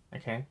go.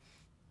 Okay.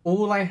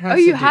 All I had Oh,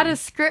 to you do, had a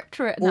script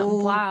written up.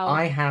 all Wow.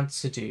 I had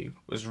to do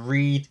was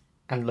read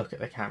and look at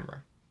the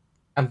camera.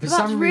 And for But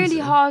that's some really reason,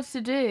 hard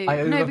to do.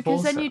 I No, because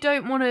overthought then it. you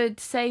don't want to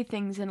say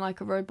things in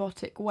like a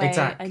robotic way.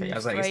 Exactly. And I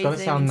was like, it's got to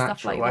phrasing sound and stuff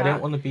natural. like I don't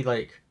that. want to be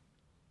like,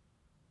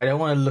 I don't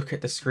want to look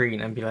at the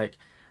screen and be like,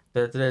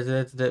 da, da,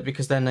 da, da, da,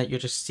 because then like, you're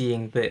just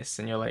seeing this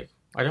and you're like,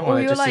 I don't Or want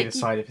to you're just see like- the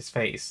side of his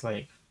face.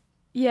 Like,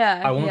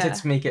 Yeah. I wanted yeah.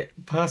 to make it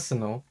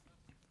personal,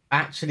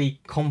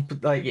 actually,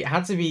 like it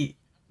had to be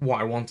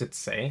what I wanted to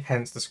say,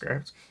 hence the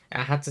script. It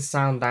had to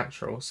sound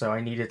natural, so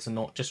I needed to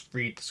not just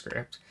read the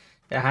script.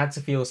 It had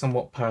to feel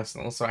somewhat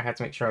personal, so I had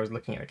to make sure I was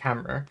looking at the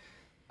camera.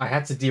 I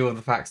had to deal with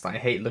the facts that I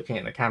hate looking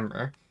at the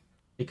camera,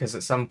 because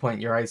at some point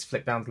your eyes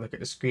flick down to look at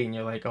the screen,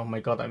 you're like, oh my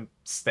god, I'm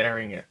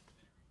staring at...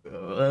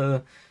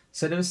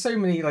 So there was so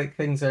many like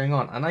things going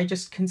on, and I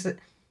just consider...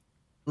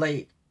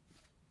 Like,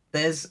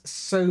 there's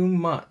so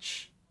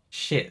much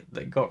shit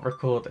that got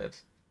recorded.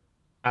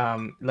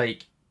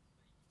 Like...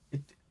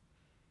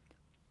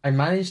 I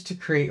managed to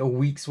create a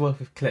week's worth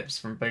of clips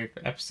from both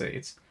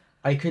episodes.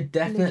 I could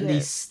definitely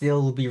Legit.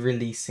 still be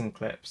releasing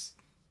clips.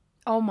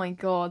 Oh my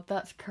god,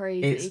 that's It's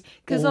crazy.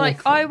 Because like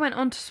awful. I went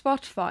onto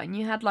Spotify and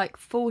you had like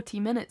 40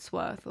 minutes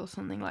worth or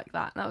something like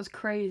that. That was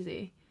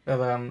crazy. But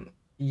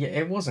yeah,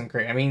 it wasn't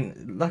great. I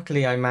mean,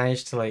 luckily I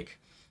managed to like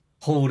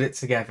hold it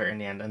together in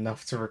the end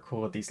enough to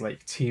record these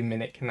like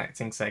 2-minute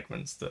connecting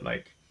segments that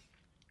like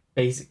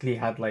basically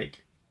had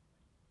like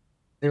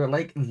they were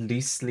like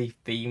loosely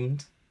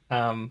themed.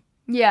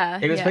 Yeah.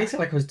 It was yeah.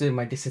 basically like I was doing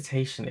my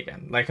dissertation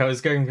again. Like I was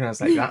going through and I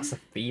was like, that's a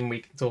theme we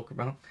can talk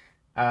about.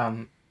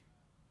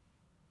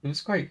 It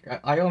was quite.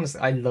 I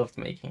honestly, I loved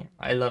making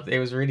it. It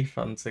was really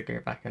fun to go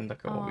back and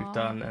look at what we've Aw.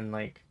 done and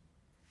like,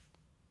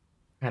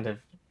 kind of,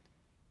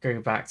 go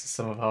back to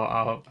some of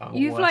our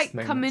You've worst like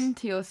moments. come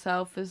into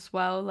yourself as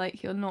well.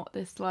 Like you're not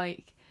this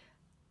like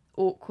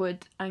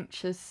awkward,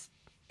 anxious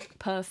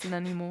person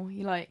anymore.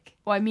 You like.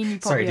 Well, I mean, you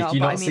probably Sorry, did are. you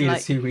but not I mean, see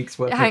like, the 2 weeks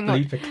worth of hang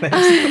on. blooper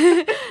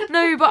clips?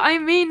 No, but I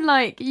mean,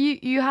 like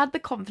you had the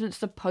confidence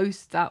to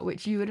post that,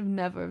 which you would have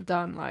never have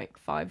done like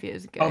 5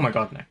 years ago. Oh my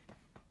god, no.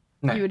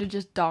 No. You would have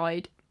just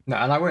died. No,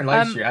 and I won't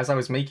lie to you. As I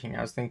was making it,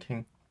 I was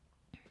thinking,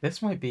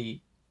 this might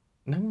be.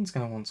 No one's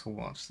gonna want to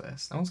watch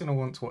this. No one's gonna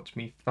want to watch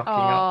me fucking up.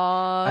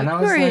 Aw, And I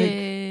was like,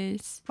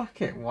 Chris.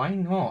 Fuck it, why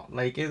not?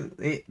 Like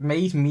it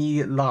made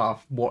me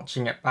laugh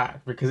watching it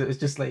back because it was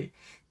just like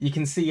you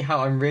can see how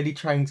I'm really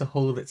trying to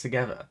hold it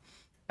together,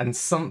 and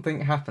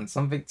something happens,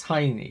 something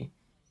tiny,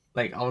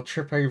 like I'll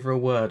trip over a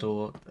word,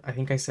 or I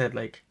think I said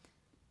like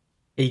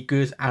a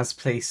good as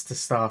place to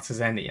start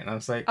as any, and I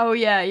was like, Oh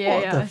yeah, yeah,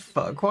 what yeah. the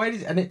fuck? Why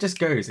did? And it just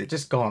goes. It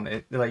just gone.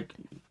 It like.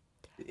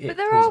 But It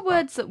there falls are apart.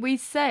 words that we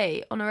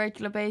say on a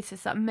regular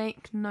basis that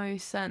make no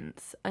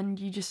sense, and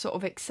you just sort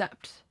of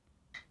accept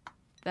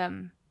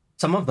them.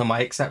 Some of them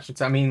I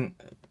accepted. I mean,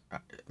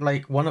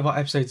 like one of our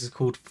episodes is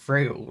called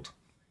 "Frailed,"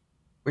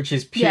 which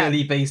is Yeah.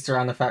 purely based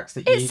around the facts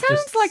that It you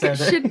sounds just like it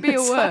said should be a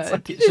sounds word.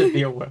 like it should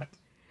be a word.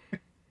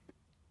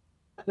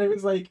 And it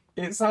was like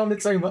it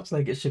sounded so much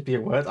like it should be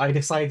a word. I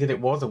decided it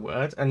was a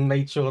word and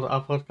made sure that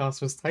our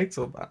podcast was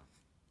titled that.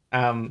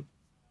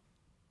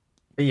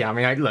 But yeah, I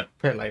mean, look,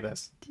 put it like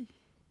this: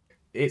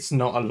 it's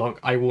not a long.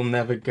 I will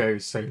never go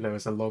solo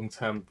as a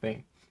long-term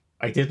thing.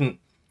 I didn't,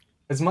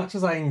 as much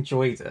as I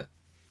enjoyed it.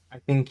 I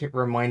think it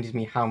reminded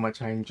me how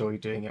much I enjoy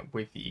doing it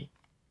with you.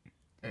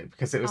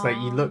 Because it was like,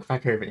 you Aw. look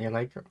back over it and you're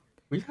like,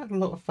 we've had a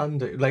lot of fun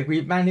doing. Like,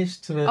 we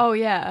managed to. Oh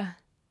yeah.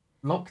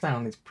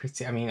 Lockdown is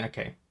pretty. I mean,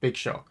 okay, big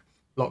shock.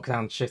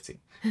 Lockdown's shitty.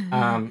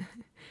 And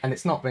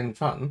it's not been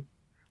fun.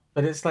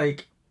 But it's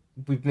like,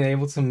 we've been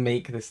able to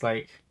make this,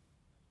 like.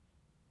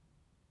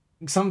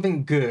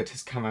 Something good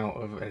has come out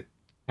of a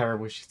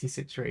terrible, shitty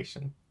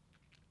situation.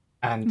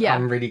 And Yeah.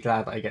 I'm really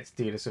glad that I get to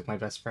do this with my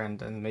best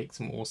friend and make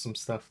some awesome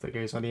stuff that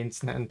goes on the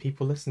internet and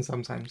people listen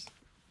sometimes.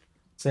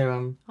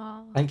 So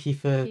Aw, thank you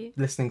for cute.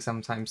 listening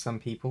sometimes, some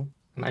people,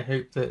 and I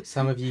hope that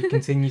some of you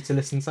continue to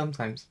listen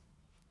sometimes.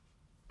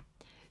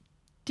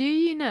 Do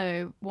you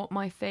know what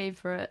my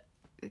favourite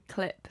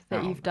clip that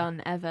Oh, you've no.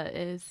 done ever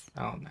is?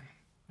 Oh no.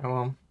 Oh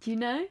well. Do you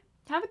know?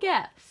 Have a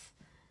guess.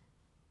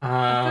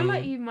 I feel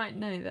like Um, you might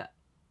know that.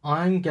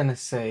 I'm gonna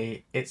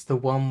say it's the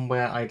one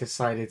where I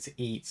decided to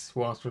eat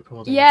whilst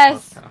recording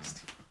Yes! the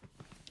podcast.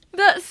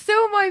 That's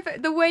still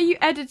the way you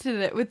edited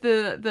it with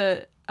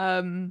the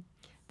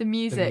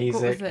music. What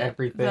was music, it?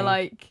 everything. The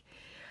like.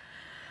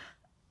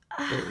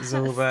 It was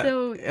all that.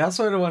 Still, That's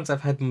one of the ones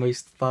I've had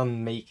most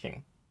fun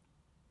making.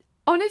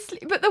 honestly,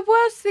 but the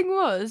worst thing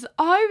was,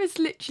 I was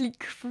literally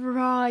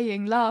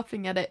crying,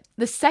 laughing at it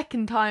the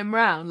second time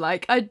round.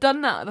 Like, I'd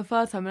done that the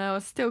first time and I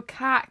was still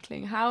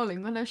cackling,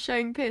 howling when I was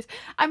showing Pierce.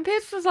 And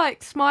Pierce was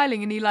like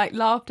smiling and he like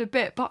laughed a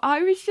bit, but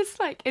I was just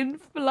like in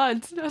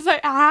floods. And I was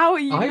like, how are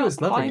you I not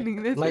was loving finding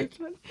it. this? Like,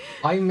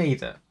 I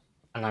made it,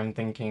 and I'm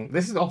thinking,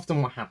 this is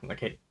often what happened.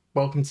 Okay,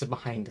 welcome to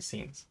behind the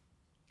scenes.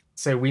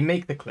 So we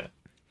make the clip,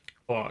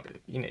 or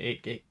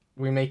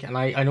we make it, and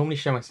I normally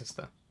show my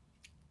sister.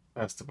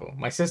 First of all,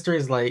 my sister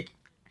is like,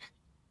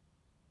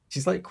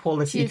 she's like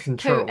quality She's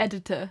control.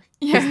 co-editor.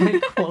 She's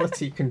like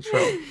quality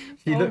control.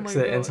 She Oh looks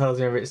my at it and God. tells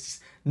me everything. It's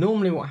just,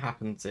 normally what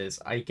happens is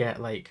I get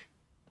like,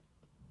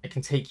 I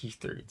can take you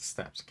through the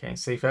steps. Okay,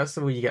 so first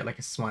of all, you get like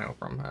a smile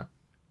from her.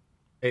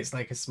 It's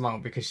like a smile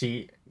because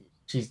she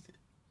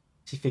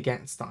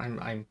forgets that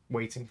I'm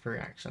waiting for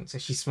reaction. So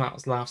she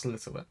smiles, laughs a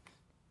little bit,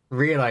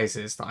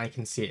 realizes that I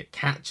can see it,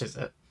 catches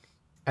it,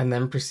 and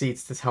then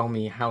proceeds to tell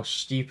me how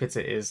stupid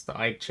it is that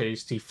I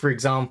chose to, for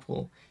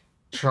example,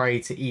 try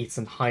to eat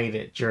and hide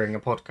it during a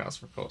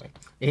podcast recording.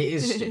 It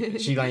is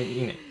stupid. She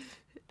like,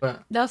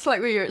 but That's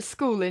like when you're at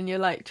school and you're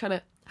like trying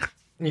to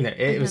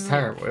it was then, like,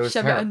 terrible. It was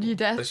shove it terrible. under your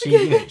desk.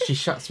 But she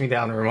shuts me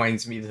down and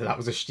reminds me that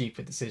was a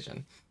stupid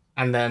decision.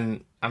 And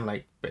then I'm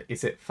like, but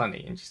is it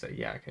funny? And she's like,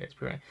 yeah, okay, it's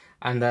pretty funny.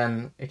 And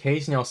then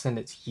occasionally I'll send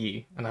it to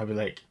you, and I'll be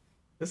like,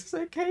 this is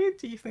okay?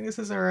 Do you think this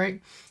is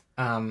alright?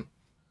 And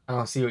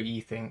I'll see what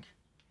you think.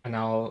 And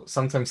I'll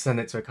sometimes send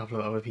it to a couple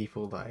of other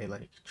people that I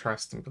like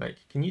trust and be like,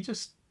 can you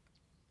just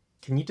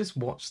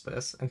watch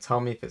this and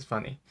tell me if it's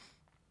funny?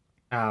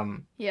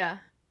 Yeah.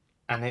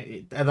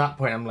 And at that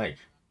point I'm like,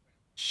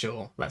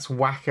 sure, let's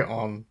whack it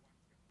on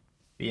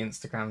the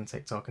Instagram and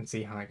TikTok and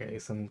see how it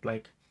goes. And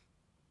like,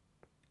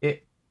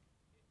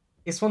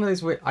 it's one of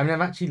those weird. I mean,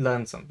 I've actually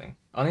learned something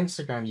on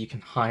Instagram. You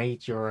can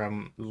hide your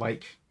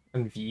like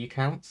and view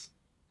counts.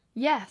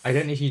 Yes. I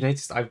don't know if you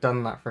noticed. I've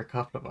done that for a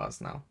couple of hours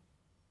now,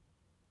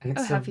 and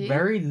it's a have you?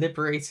 very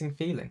liberating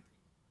feeling.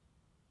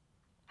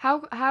 How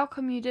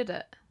come you did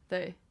it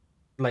though?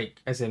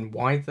 Like, as in,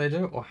 why did I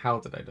do it, or how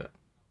did I do it?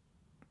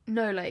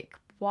 No, like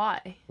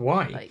why?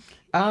 Why? Like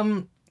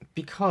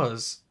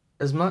Because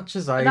as much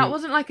as I that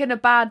wasn't like in a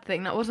bad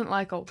thing. That wasn't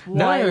like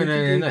why would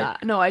you do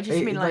that? No, I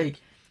just mean like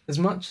as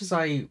much as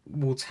I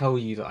will tell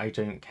you that I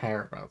don't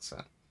care about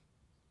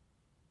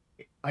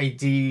it,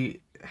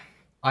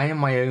 I am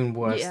my own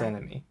worst Yeah.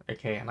 enemy,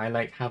 okay? And I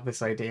like have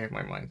this idea in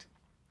my mind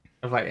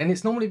of like, and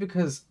it's normally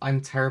because I'm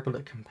terrible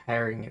at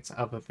comparing it to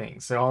other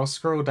things. So I'll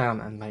scroll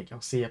down and like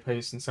I'll see a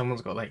post and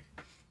someone's got like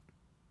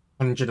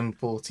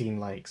 114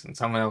 likes and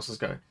someone else has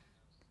got,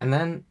 and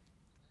then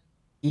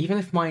even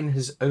if mine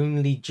has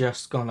only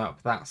just gone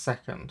up that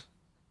second,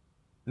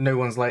 no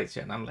one's liked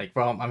it, and I'm like,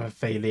 well, I'm a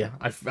failure.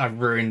 I've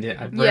ruined it.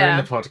 I've ruined Yeah.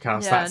 the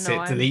podcast. Yeah, That's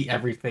no, it. Delete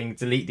everything.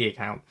 Delete the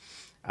account.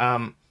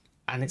 And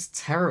it's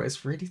terrible.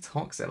 It's really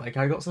toxic. Like,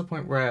 I got to the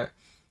point where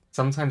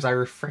sometimes I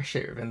refresh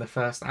it within the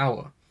first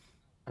hour,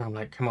 and I'm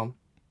like, come on,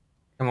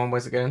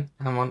 where's it going?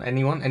 Come on,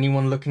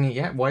 anyone looking at it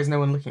yet? Why is no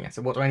one looking at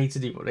it? What do I need to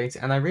do? What do I need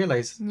to... And I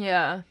realized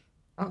yeah.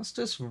 that's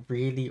just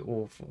really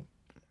awful.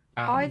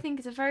 I think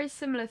it's a very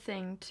similar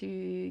thing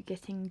to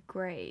getting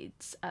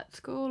grades at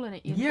school and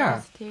at Yeah,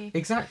 university.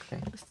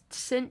 exactly.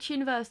 Since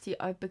university,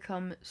 I've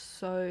become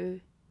so,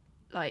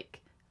 like,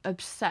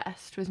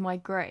 obsessed with my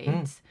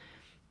grades.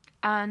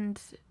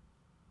 And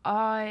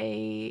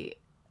I,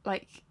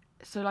 like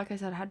I said,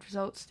 I had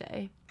results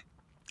day.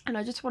 And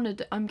I just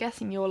wanted, I'm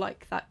guessing you're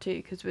like that too,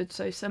 because we're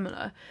so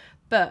similar.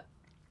 But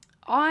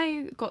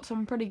I got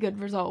some pretty good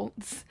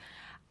results.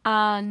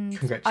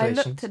 And I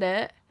looked at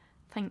it.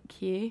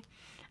 Thank you.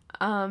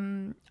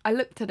 I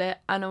looked at it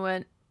and I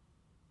went,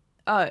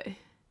 oh.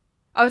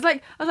 I was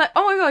like, oh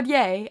my god,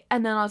 yay.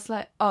 And then I was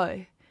like,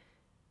 oh.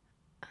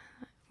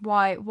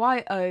 Why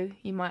oh,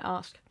 you might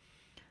ask.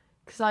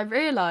 Because I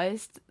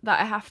realised that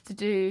I have to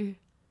do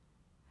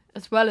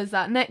as well as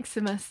that next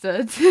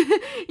semester.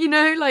 You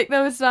know, like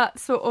there was that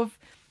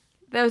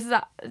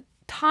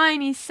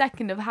tiny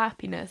second of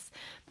happiness.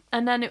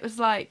 And then it was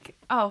like,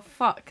 oh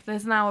fuck,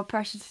 there's now a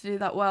pressure to do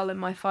that well in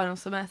my final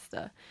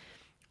semester.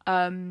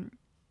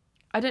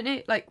 I don't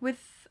know, like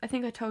I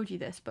think I told you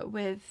this, but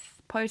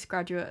with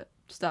postgraduate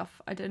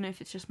stuff, I don't know if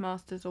it's just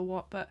masters or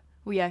what, but,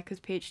 well, yeah, because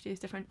PhD is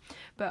different.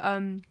 But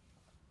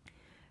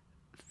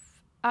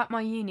at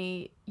my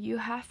uni, you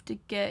have to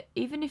get,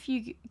 even if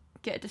you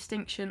get a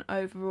distinction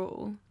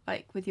overall,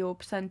 like with your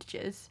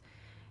percentages,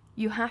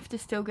 you have to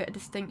still get a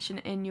distinction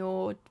in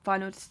your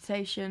final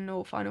dissertation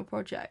or final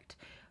project.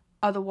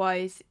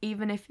 Otherwise,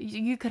 even if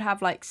you could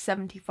have like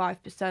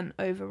 75%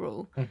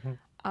 overall,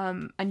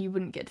 and you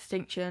wouldn't get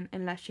distinction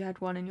unless you had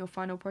one in your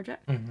final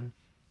project.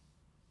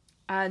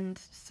 And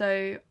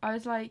so I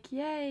was like,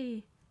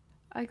 yay,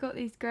 I got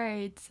these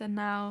grades, and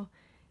now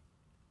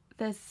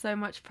there's so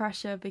much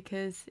pressure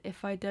because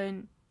if I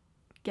don't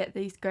get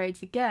these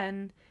grades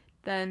again,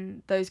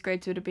 then those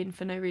grades would have been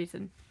for no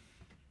reason.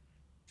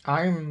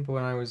 I remember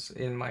when I was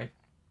in my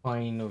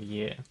final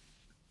year.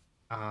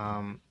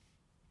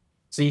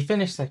 So you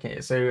finished second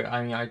year. So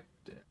I mean,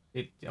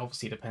 it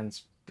obviously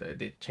depends.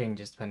 It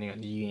changes depending on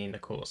the uni and the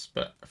course.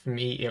 But for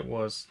me, it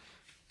was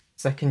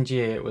second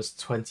year. It was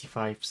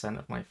 25%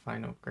 of my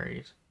final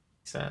grade.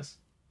 He says,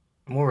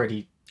 I'm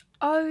already.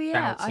 Oh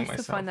yeah, I still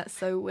myself. Find that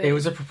so weird. It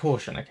was a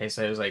proportion. Okay,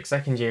 so it was like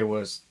second year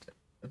was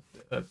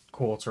a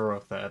quarter or a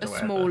third, or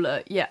whatever.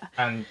 Smaller, yeah.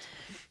 And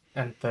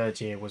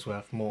third year was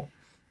worth more.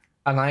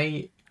 And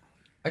I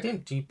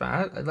didn't do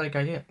bad. Like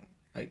I didn't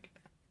like.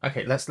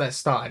 Okay, let's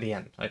start at the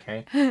end.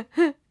 Okay.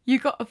 You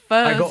got a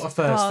first. I got a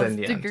first in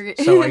the degree.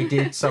 end, so I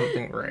did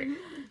something right.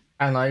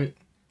 And I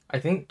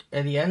think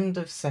at the end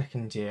of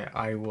second year,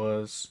 I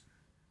was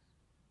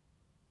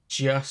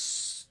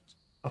just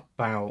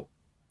about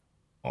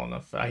on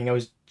a. I think I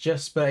was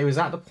just, but it was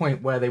at the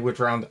point where they would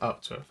round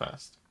up to a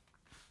first.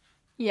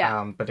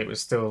 Yeah. But it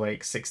was still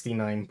like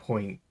 69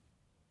 point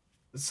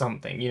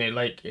something. You know,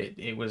 like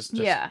it was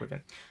just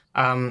within.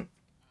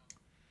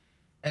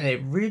 And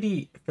it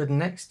really, for the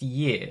next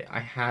year,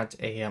 I had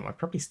I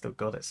probably still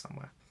got it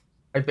somewhere.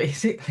 I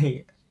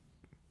basically,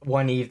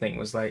 one evening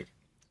was like,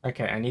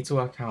 okay, I need to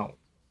work out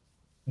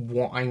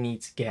what I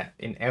need to get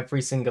in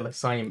every single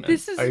assignment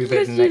over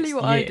the next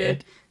year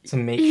to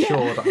make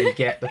sure that I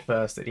get the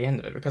first at the end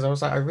of it. Because I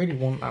was like, I really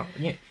want that.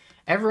 Yeah,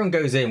 everyone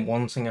goes in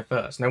wanting a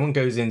first. No one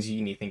goes into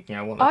uni thinking,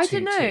 I want a 2-2. I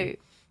don't know.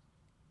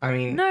 I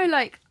mean... No,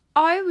 like,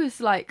 I was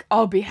like,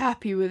 I'll be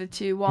happy with a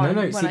 2-1 when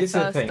I first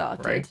started.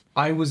 Right?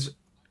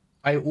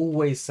 I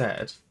always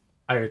said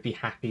I would be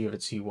happy with a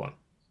 2-1.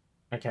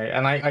 Okay,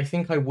 and I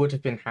think I would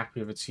have been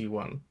happy with a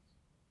 2-1.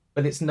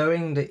 But it's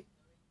knowing that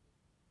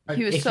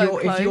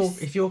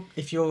if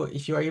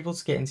you're able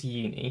to get into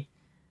uni,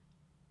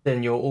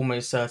 then you're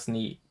almost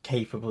certainly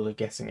capable of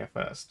getting a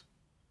first.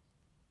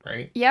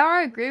 Right? Yeah,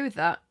 I agree with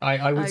that.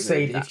 I would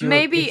say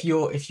if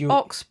you're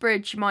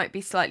Oxbridge might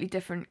be slightly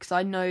different because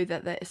I know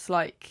that it's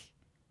like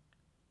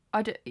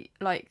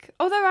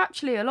although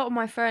actually a lot of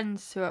my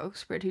friends who are at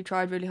Oxford who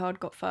tried really hard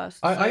got first.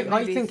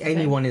 I think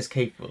anyone is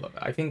capable of it.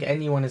 I think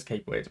anyone is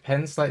capable. It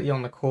depends slightly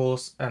on the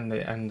course and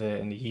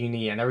the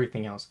uni and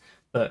everything else.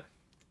 But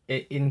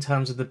in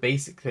terms of the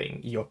basic thing,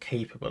 you're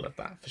capable of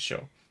that for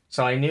sure.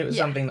 So I knew it was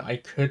something that I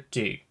could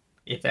do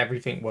if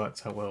everything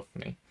worked out well for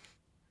me.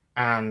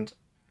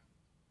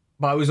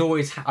 But I was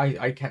always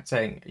I kept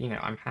saying, you know,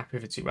 I'm happy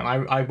with a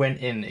 2-1. I went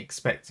in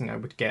expecting I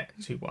would get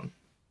 2-1.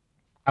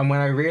 And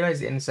when I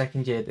realised in the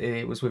second year that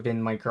it was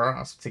within my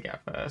grasp to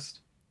get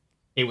first,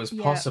 it was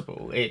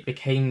possible. It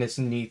became this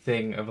new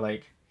thing of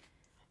like...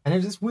 And it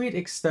was this weird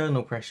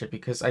external pressure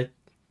because I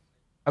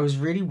was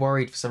really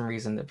worried for some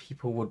reason that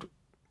people would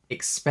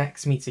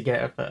expect me to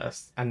get a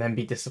first and then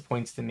be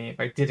disappointed in me if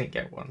I didn't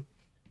get one.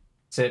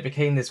 So it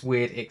became this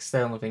weird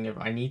external thing of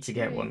I need to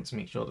get one to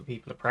make sure that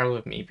people are proud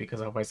of me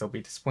because otherwise they'll be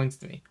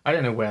disappointed in me. I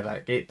don't know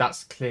where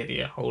that's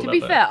clearly a whole other... To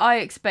be fair, I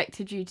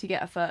expected you to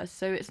get a first,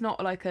 so it's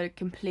not like a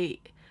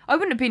complete... I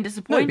wouldn't have been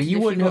disappointed. No, but you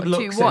wouldn't have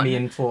looked at me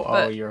and thought,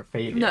 "Oh, you're a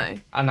failure." No,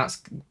 and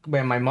that's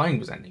where my mind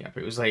was ending up.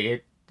 It was like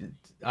it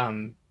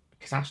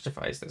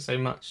catastrophized it so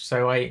much.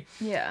 So I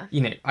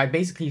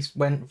basically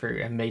went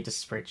through and made a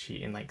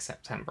spreadsheet in like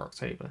September,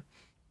 October.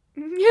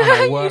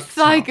 You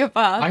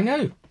psychopath. I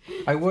know.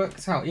 I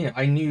worked out,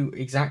 I knew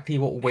exactly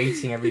what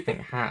weighting everything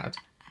had.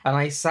 And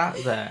I sat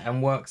there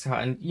and worked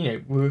out, and,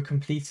 we were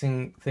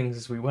completing things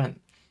as we went.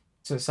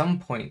 So at some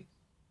point,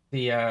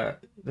 the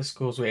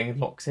scores were getting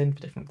locked in for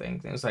different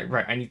things. And it was like,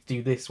 right, I need to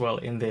do this well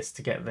in this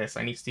to get this.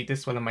 I need to do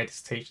this well in my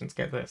dissertation to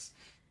get this.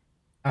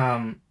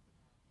 And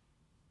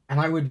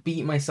I would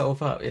beat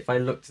myself up if I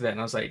looked at it and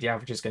I was like, the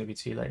average is going to be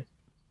too low.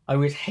 I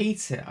would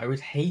hate it. I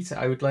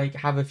would like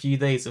have a few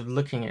days of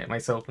looking at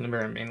myself in the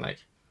mirror and being like,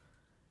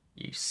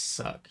 you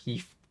suck.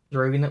 You've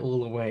thrown it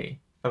all away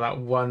for that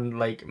one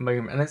like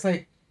moment. And it's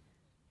like,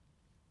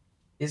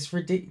 it's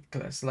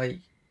ridiculous. Like,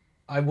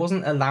 I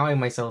wasn't allowing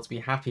myself to be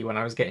happy when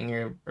I was getting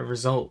a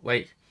result.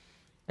 Like,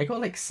 I got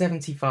like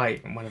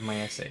 75 in one of my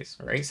essays,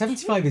 right?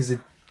 75 is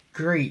a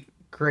great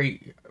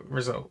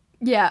result.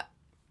 Yeah.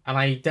 And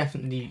I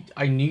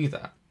knew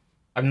that.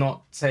 I'm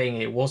not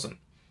saying it wasn't.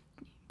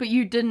 But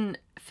you didn't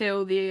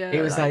feel the...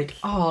 it was like,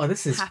 oh,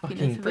 this is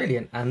fucking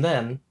brilliant. And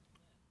then,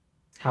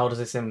 how does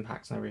this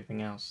impact on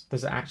everything else?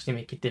 Does it actually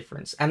make a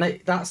difference?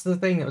 And that's the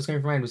thing that was going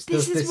through my mind was,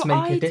 does this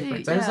make a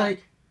difference? I was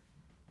like,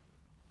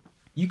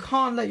 you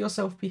can't let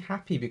yourself be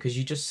happy because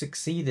you just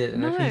succeeded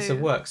in a piece of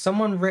work.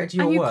 Someone read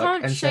your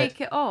work and said,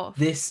 shake it off.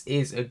 This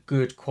is a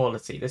good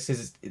quality.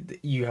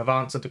 You have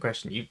answered the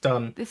question. You've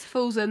done... This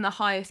falls in the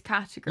highest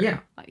category. Yeah.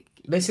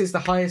 This is the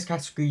highest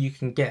category you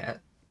can get,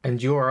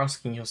 and you're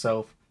asking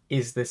yourself,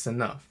 is this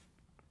enough?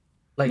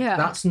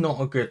 That's not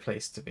a good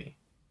place to be.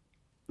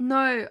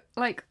 No,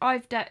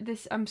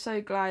 I'm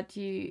so glad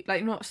you...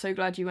 not so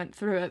glad you went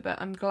through it, but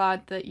I'm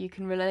glad that you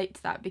can relate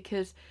to that,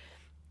 because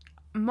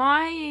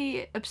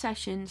my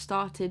obsession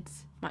started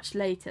much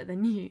later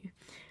than you.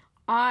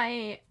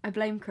 I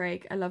blame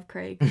Craig. I love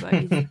Craig, but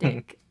he's a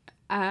dick.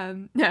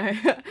 No,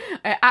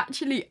 I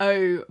actually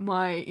owe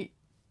my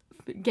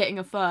getting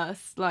a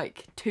first,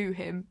 to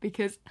him,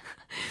 because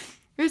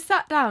we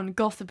sat down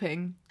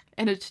gossiping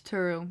in a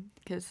tutorial,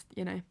 because,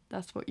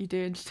 that's what you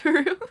do in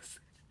tutorials.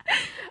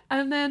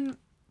 And then,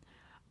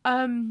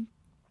 I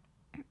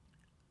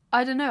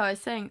don't know, I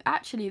was saying,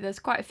 actually, there's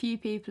quite a few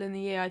people in the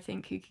year I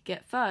think who could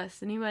get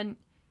first. And he went,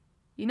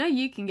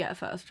 you can get a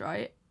first,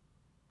 right?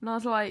 And I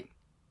was like,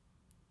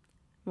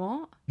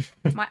 what?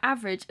 My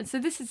average. And so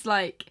this is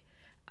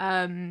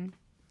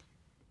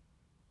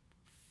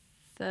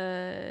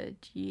third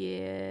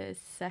year,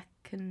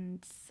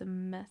 second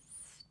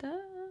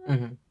semester.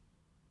 Mm-hmm.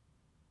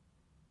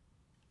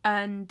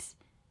 And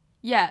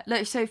yeah,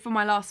 so for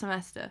my last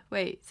semester,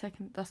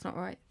 second, that's not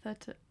right.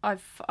 Third,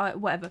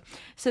 whatever.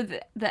 So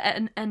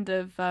the end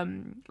of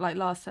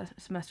last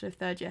semester of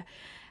third year,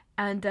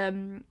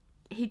 and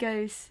he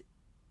goes,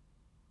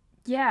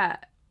 yeah,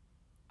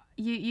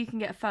 you can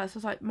get a first. I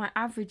was like, my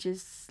average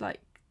is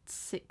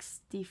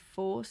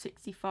 64,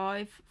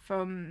 65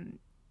 from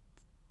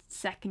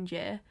second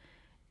year,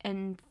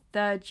 and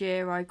third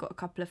year I got a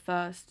couple of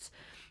firsts,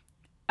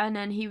 and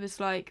then he was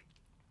like,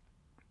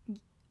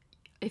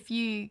 if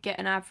you get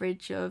an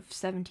average of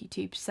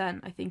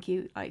 72%, I think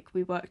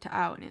we worked it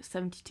out, and it's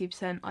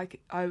 72%,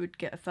 I would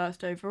get a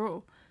first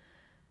overall.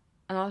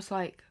 And I was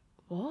like,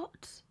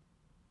 what?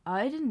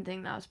 I didn't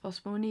think that was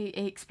possible. And he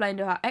explained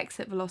about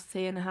exit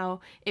velocity and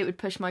how it would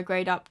push my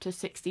grade up to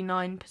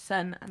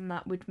 69%, and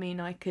that would mean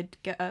I could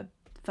get a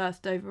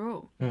first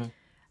overall. Mm.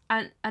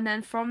 And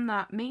then from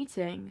that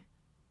meeting,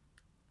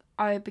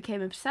 I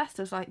became obsessed.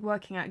 I was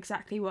working out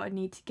exactly what I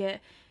need to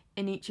get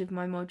in each of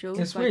my modules.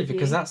 It's weird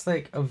because that's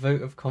a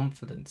vote of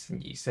confidence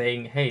in you,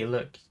 saying, hey,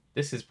 look,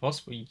 this is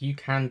possible, you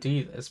can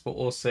do this, but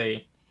also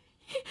he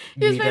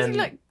was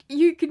basically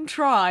you can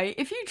try.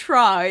 If you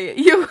try,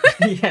 you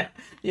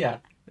yeah.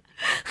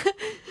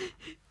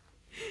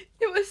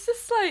 It was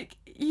just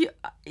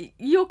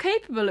you're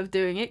capable of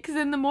doing it, because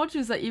in the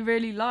modules that you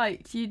really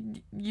liked,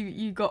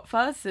 you got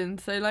first in,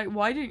 so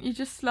why don't you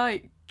just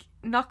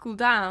knuckle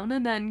down?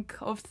 And then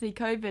obviously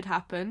COVID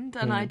happened,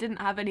 and I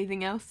didn't have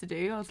anything else to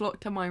do. I was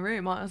locked in my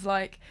room. I was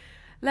like,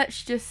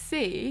 let's just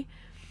see.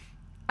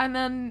 And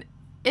then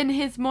in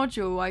his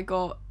module I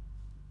got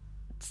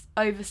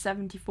over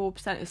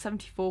 74%. It was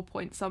 74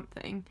 point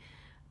something,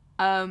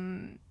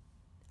 and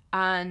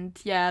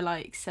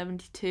yeah,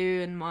 72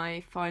 in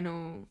my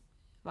final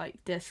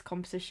disc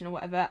composition or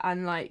whatever,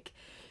 and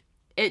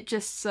it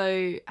just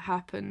so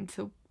happened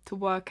to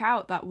work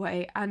out that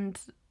way. And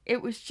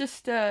it was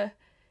just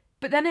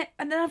but then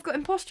I've got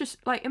imposter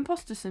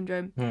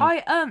syndrome.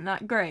 I earned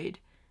that grade,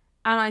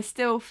 and I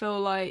still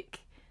feel I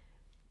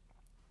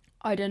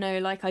don't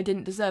know, I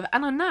didn't deserve it.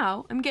 And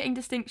I'm getting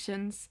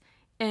distinctions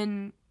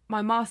in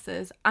my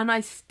masters, and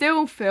I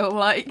still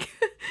feel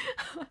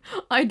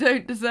I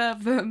don't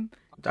deserve them.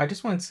 I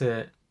just wanted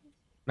to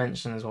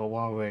mention as well,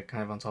 while we're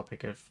kind of on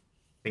topic of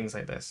things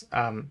like this,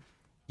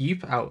 you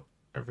put out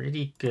a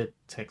really good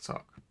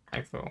TikTok,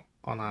 I thought,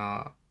 on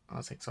our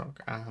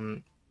TikTok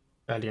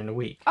earlier in the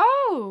week.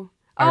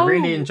 I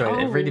really enjoyed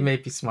it. It really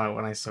made me smile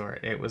when I saw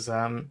it. It was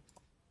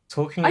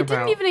talking about... I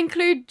didn't even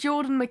include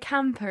Jordan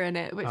McCamper in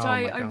it, which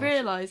I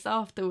realised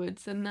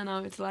afterwards, and then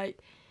I was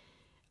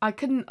I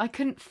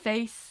couldn't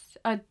face...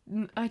 I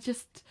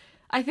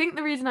I think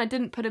the reason I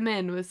didn't put him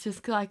in was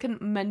just because I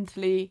couldn't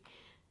mentally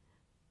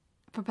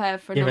prepare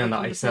for Given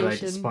another that I said I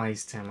conversation.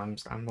 despised him,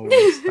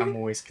 I'm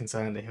always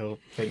concerned that he'll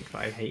think that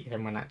I hate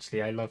him when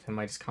actually I love him.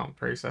 I just can't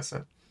process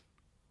it.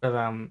 But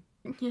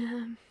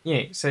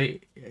Yeah. so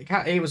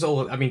it was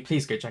all. I mean,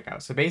 please go check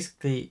out. So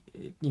basically,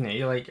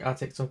 like our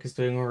TikTok is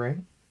doing alright.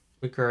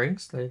 We're growing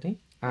slowly.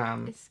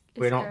 It's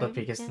We're not the growing,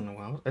 biggest yeah. in the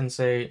world, and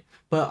so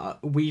but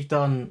we've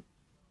done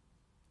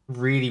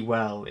really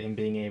well in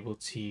being able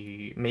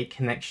to make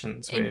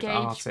connections with Engage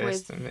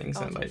artists with and things,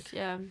 and like artists,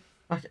 yeah.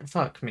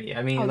 fuck me.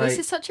 I mean, Oh, like this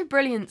is such a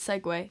brilliant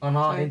segue. on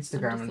our Sorry, I'm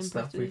Instagram just and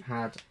stuff,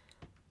 impressed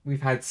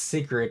we've had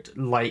Sigrid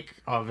like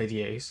our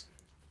videos.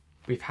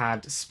 We've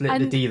had Split the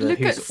And Dealer,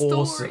 look at who's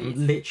awesome, stories.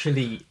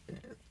 literally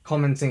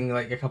commenting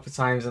like a couple of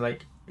times and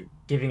like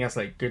giving us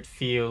like good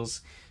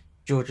feels.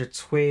 Georgia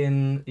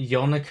Twin,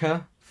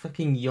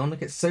 fucking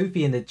Yonica,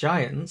 Sophie and the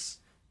Giants.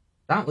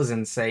 That was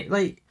insane.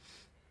 Like,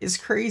 it's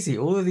crazy.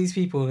 All of these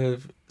people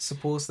have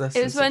supported us.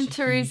 It was in when such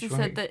a huge Teresa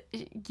way. said that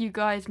you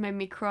guys made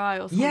me cry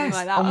or something Yes.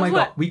 like that. Oh I my was god,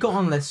 like, we got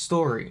on their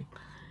story.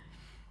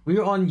 We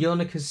were on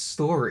Yonica's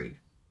story.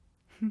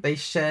 They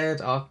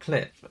shared our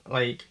clip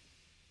like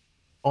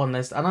on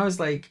this, and I was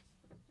like,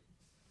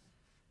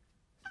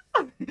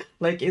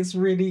 like it's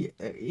really.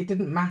 It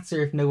didn't matter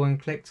if no one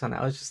clicked on it.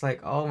 I was just like,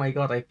 oh my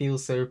god, I feel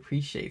so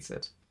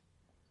appreciated.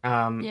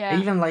 Yeah.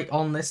 Even like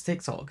on this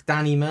TikTok,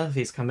 Danny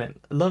Murphy's come in.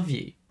 Love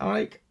you. I'm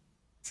like,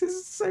 this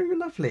is so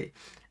lovely,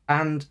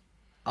 and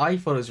I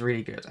thought it was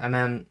really good. And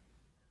then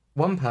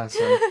one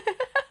person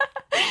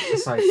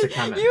decided to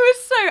come in. You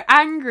were so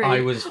angry.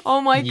 I was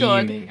oh my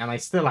god. fuming, and I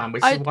still am,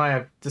 which I- is why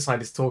I've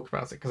decided to talk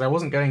about it, because I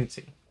wasn't going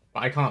to,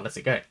 but I can't let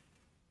it go.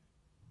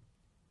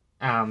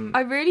 I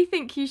really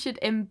think you should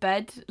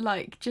embed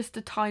like just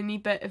a tiny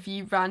bit of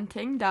you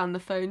ranting down the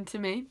phone to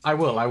me. I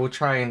will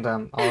try and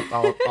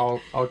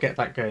I'll get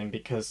that going,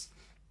 because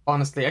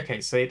honestly, okay,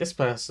 so this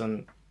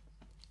person,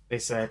 they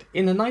said,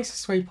 in the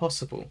nicest way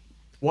possible,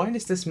 why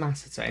does this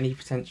matter to any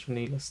potential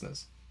new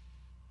listeners?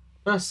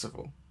 First of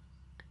all,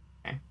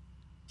 okay,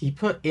 he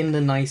put in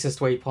the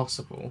nicest way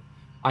possible.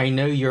 I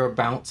know you're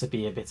about to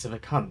be a bit of a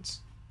cunt.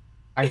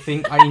 I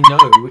think I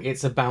know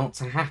it's about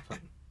to happen.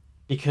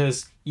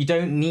 Because you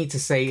don't need to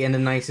say in the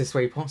nicest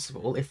way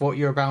possible if what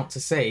you're about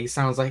to say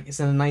sounds like it's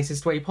in the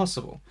nicest way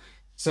possible.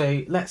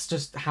 So let's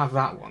just have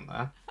that one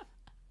there.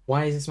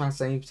 Why is this matter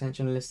to any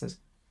potential listeners?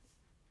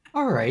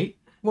 Alright,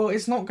 well,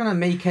 it's not going to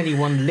make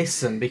anyone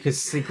listen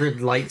because Sigrid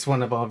liked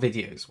one of our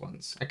videos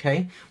once,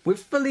 okay? We're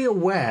fully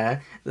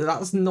aware that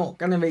that's not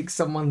going to make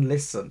someone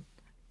listen.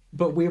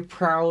 But we're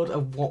proud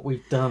of what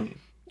we've done.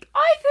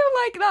 I feel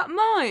like that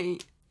might.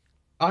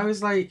 I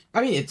was like,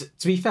 I mean,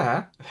 to be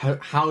fair,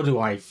 how do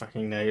I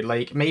fucking know?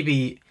 Like,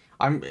 maybe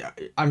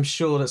I'm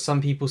sure that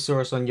some people saw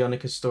us on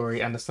Yonica's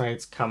story and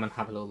decided to come and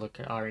have a little look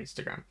at our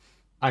Instagram.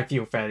 I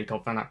feel fairly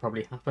confident that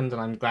probably happened,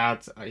 and I'm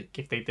glad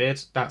if they did.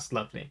 That's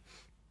lovely.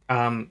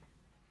 But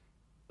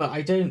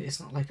I don't. It's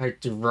not like I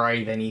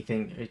derive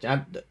anything.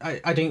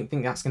 I don't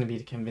think that's going to be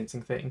the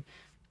convincing thing.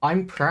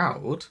 I'm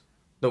proud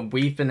that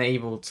we've been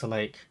able to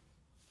like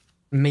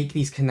make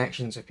these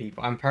connections with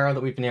people. I'm proud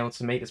that we've been able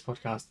to make this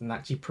podcast and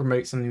actually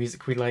promote some of the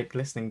music we like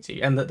listening to,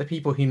 and that the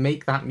people who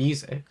make that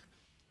music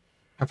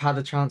have had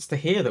a chance to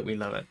hear that we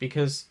love it,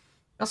 because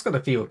that's got to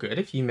feel good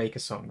if you make a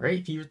song,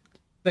 right?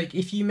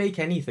 If you make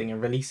anything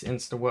and release it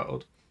into the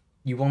world,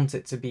 you want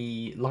it to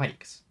be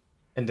liked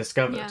and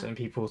discovered and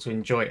people to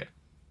enjoy it.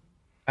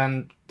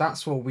 And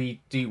that's what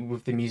we do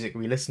with the music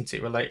we listen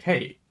to. We're like,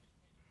 hey,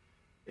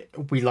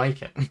 we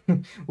like it.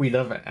 We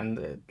love it,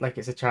 and like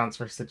it's a chance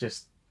for us to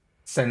just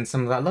send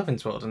some of that love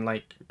into the world. And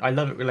like, I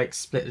love it with like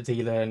Split the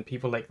Dealer and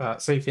people like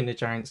that, Sophie and the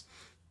Giants,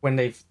 when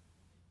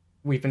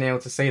we've been able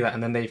to say that,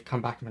 and then they've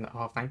come back and been like,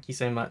 oh, thank you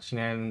so much,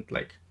 and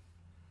like,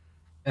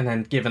 and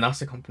then given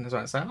us a compliment as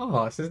well. It's like,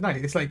 oh, this is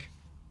nice. It's like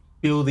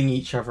building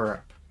each other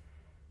up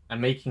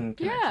and making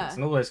connections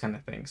and all those kind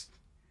of things.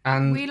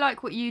 And we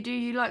like what you do,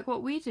 you like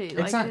what we do.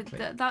 Like, exactly.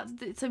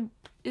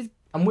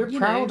 And we're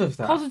proud of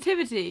that.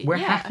 Positivity. We're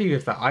happy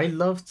with that. I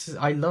love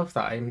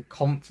that. I'm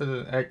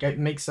confident. It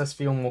makes us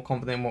feel more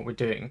confident in what we're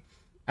doing.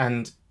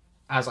 And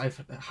as I've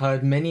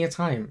heard many a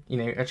time,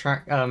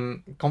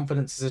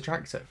 confidence is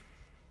attractive.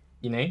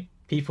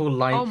 People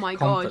like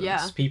confidence.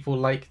 Yeah. People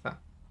like that.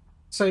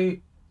 So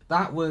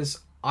that was,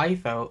 I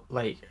felt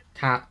like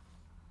Kat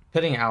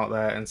putting it out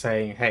there and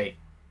saying, hey,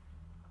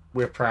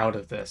 we're proud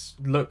of this.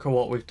 Look at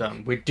what we've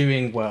done. We're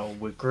doing well.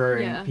 We're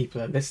growing. Yeah.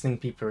 People are listening.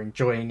 People are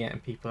enjoying it,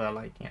 and people are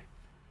liking it.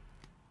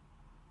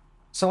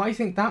 So I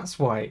think that's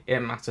why it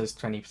matters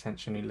to any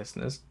potential new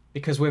listeners,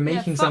 because we're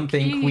making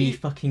something we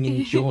fucking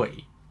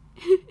enjoy.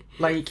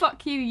 Like,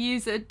 fuck you,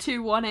 user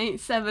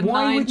 21879.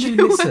 Why would you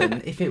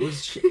listen if it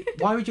was?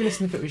 Why would you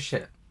listen if it was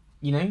shit?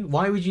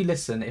 Why would you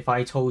listen if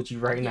I told you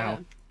right now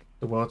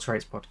the World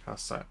Trades podcast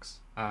sucks?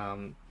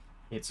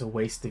 It's a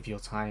waste of your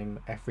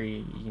time.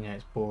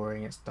 It's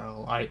boring. It's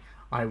dull.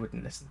 I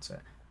wouldn't listen to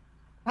it.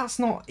 That's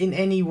not in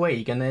any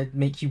way gonna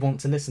make you want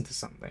to listen to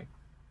something.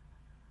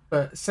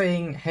 But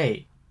saying,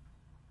 hey,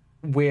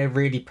 we're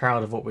really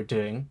proud of what we're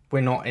doing.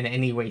 We're not in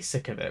any way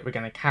sick of it. We're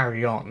going to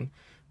carry on.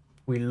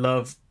 We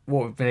love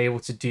what we've been able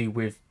to do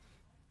with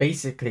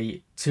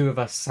basically two of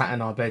us sat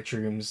in our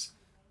bedrooms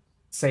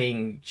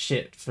saying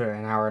shit for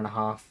an hour and a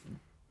half,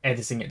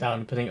 editing it down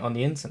and putting it on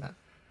the internet.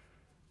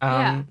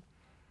 Yeah.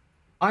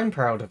 I'm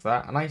proud of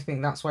that, and I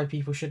think that's why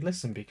people should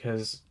listen,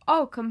 because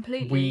Oh,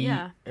 completely. we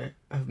Yeah.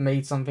 have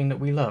made something that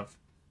we love.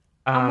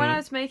 And when I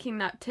was making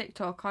that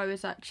TikTok, I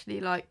was actually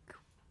like,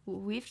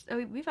 we've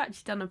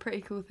actually done a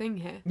pretty cool thing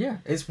here. Yeah,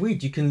 it's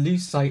weird. You can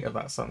lose sight of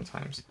that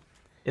sometimes.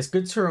 It's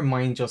good to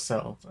remind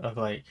yourself of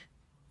like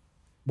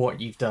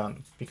what you've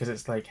done, because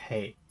it's like,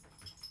 hey,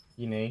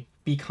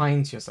 be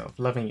kind to yourself,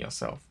 loving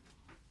yourself.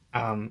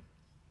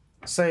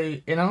 So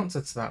in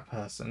answer to that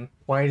person,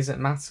 why does it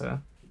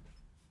matter?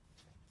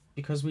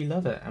 Because we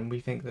love it and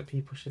we think that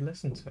people should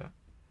listen to it.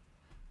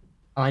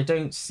 I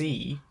don't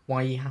see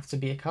why you have to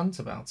be a cunt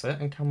about it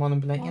and come on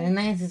and be like,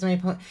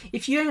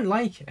 if you don't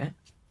like it,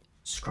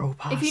 scroll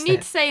past it. If you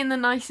need to say in the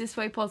nicest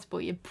way possible,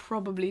 you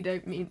probably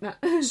don't mean that.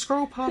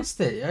 Scroll past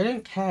it. I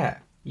don't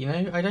care.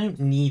 I don't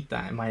need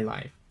that in my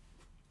life.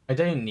 I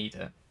don't need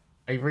it.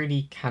 I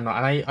really cannot.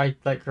 And I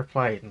like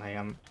replied, and I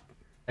don't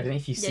know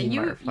if you see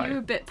my reply. You were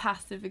a bit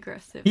passive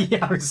aggressive.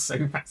 Yeah, I was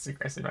so passive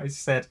aggressive. I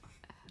said,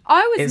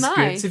 I was it's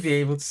nice. good to be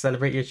able to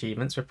celebrate your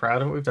achievements. We're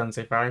proud of what we've done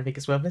so far and think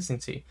it's worth listening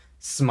to.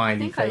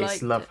 Smiley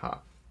face, love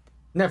heart.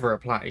 Never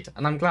replied,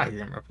 and I'm glad he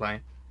didn't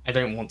reply. I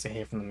don't want to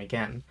hear from them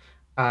again.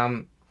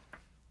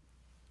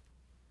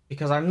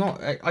 Because I'm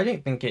not. I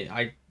don't think it.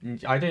 I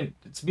don't.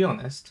 To be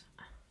honest,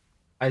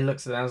 I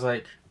looked at it. I was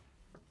like,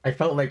 I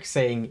felt like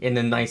saying in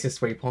the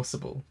nicest way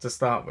possible to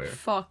start with.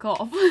 Fuck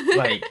off.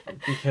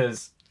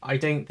 Because I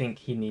don't think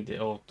he needed,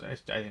 or I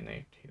don't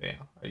know who they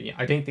are.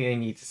 I don't think they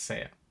need to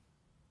say it.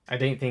 I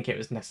don't think it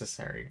was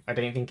necessary. I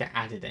don't think it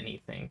added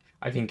anything.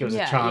 I think it was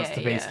a chance to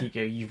basically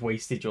go, you've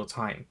wasted your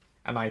time.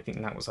 And I think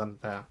that was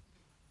unfair.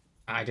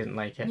 I didn't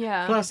like it.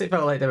 Yeah. Plus, it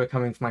felt like they were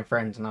coming for my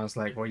friend, and I was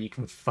like, well, you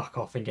can fuck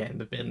off and get in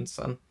the bin,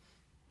 son.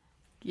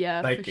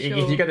 Yeah, like, for sure.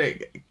 if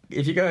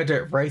you're gonna do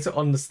it, write it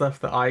on the stuff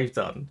that I've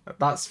done.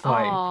 That's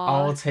fine. Aww.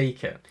 I'll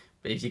take it.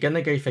 But if you're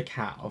gonna go for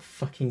Cat, I'll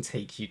fucking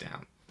take you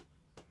down.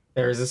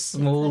 There is a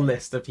small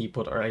list of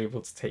people that are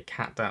able to take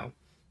Cat down.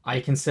 I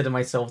consider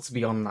myself to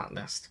be on that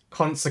list.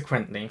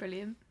 Consequently,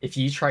 Brilliant. If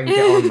you try and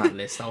get on that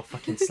list, I'll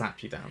fucking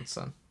slap you down,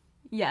 son.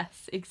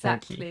 Yes,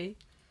 exactly.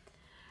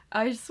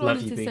 I just Love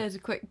wanted you, to boo. say as a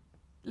quick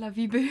love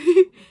you, boo.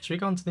 Should we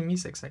go on to the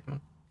music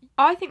segment?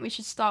 I think we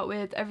should start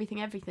with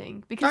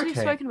Everything, because we've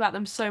spoken about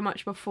them so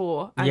much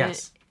before. And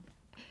yes.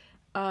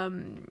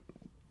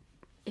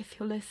 If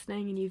you're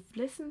listening and you've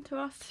listened to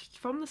us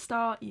from the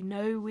start, you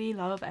know we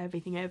love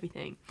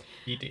Everything.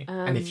 You do.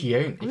 And if you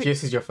don't, if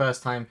this is your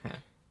first time here,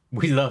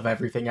 we love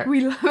everything.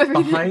 We love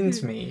everything.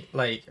 Behind me,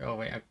 like, oh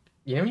wait,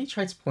 when you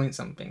try to point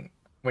something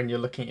when you're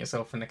looking at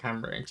yourself in the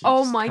camera, and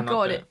oh my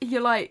god, you're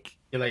like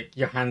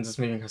your hands is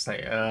moving. I was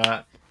like,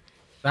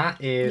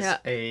 that is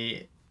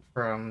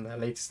from their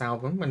latest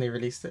album when they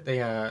released it.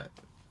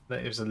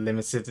 It was a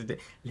limited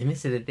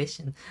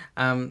edition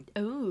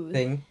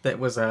thing that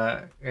was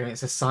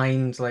it's a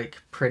signed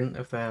like print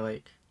of their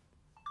like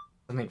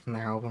something from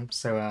their album.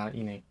 So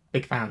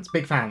big fans.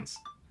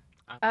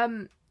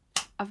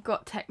 I've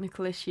got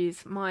technical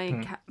issues.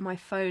 My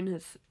phone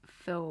has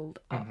filled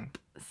up,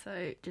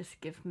 so just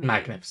give me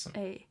magnificent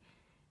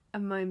a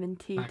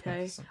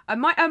momentito. I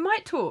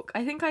might talk.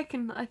 I think I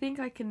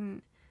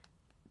can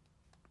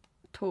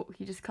talk.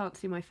 You just can't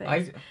see my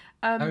face.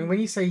 I mean, when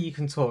you say you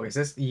can talk,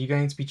 are you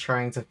going to be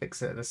trying to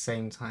fix it at the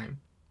same time?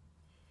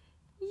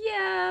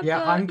 Yeah. Yeah,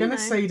 but, I'm gonna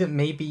say that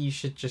maybe you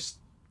should just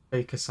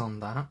focus on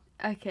that.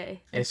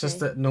 Okay. It's just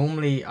that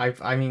normally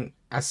I mean,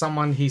 as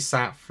someone who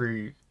sat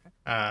through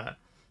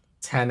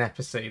 10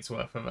 episodes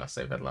worth of us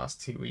over the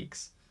last 2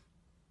 weeks,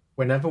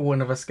 whenever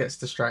one of us gets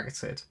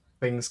distracted,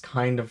 things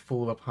kind of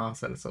fall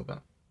apart a little bit.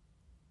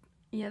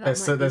 Yeah,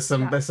 there's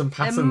some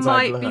patterns there I've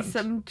might learned. be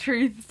some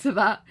truth to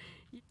that.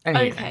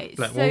 Anyway, okay,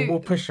 look, so we'll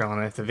push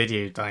on. If the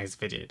video dies,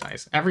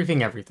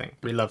 everything.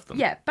 We love them.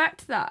 Yeah, back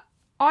to that.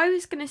 I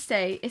was gonna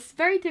say it's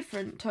very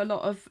different to a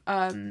lot of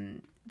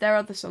their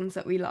other songs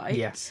that we like.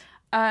 Yes.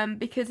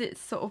 Because it's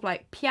sort of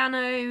like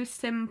piano,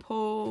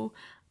 simple,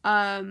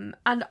 and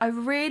I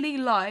really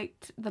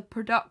liked the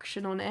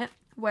production on it,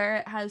 where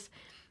it has,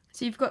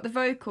 so you've got the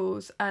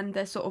vocals and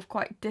they're sort of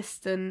quite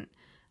distant,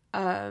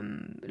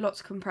 lots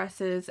of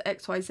compressors,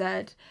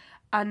 XYZ,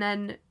 and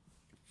then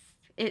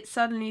it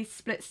suddenly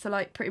splits to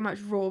like pretty much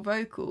raw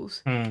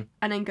vocals, and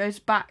then goes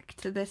back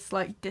to this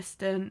like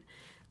distant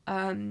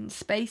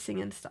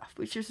spacing and stuff,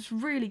 which is just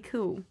really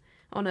cool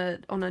on a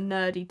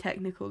nerdy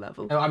technical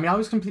level. I mean, I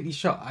was completely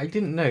shocked. I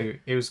didn't know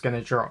it was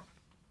gonna drop.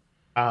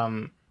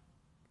 And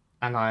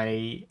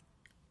I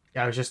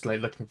was just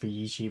like looking for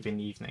YouTube in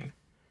the evening,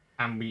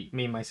 and me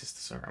and my sister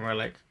saw it, and we're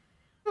like,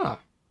 oh,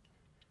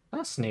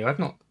 that's new. I've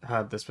not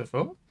heard this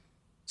before.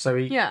 So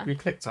we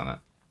clicked on it.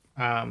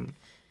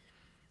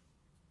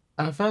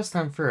 And the first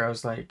time through, I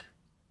was like,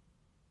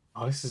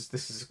 oh, this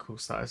is a cool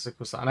start.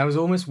 And I was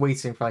almost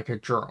waiting for like a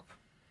drop,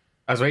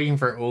 I was waiting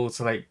for it all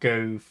to like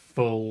go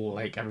full,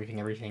 like Everything,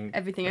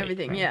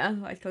 thing. yeah,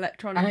 like And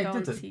electronic it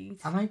didn't.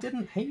 dances. And I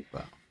didn't hate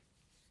that.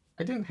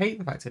 I didn't hate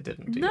the fact it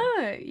didn't do that.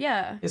 No,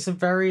 yeah, It's a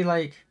very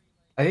like,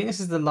 I think this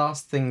is the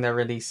last thing they're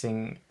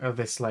releasing of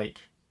this like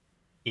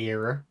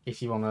era,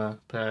 if you want to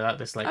put it like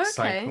this like okay,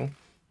 cycle.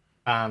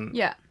 Um,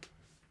 yeah,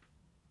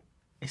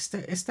 it's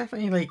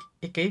definitely like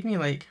it gave me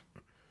like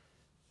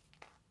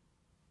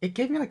I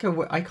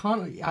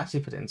can't actually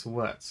put it into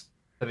words,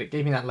 but it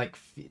gave me that like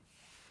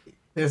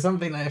there's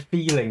something like a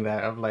feeling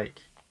there of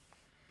like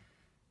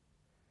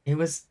it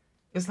was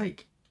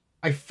like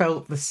I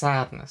felt the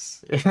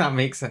sadness, if that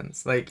makes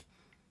sense. Like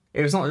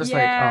it was not just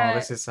like, oh, yeah,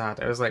 this is sad.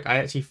 It was like I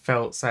actually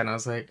felt sad and I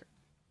was like,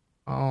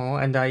 oh,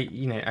 and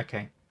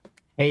okay.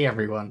 Hey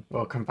everyone,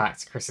 welcome back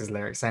to Chris's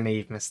lyrics. I know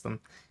you've missed them.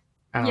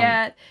 Um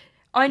yeah.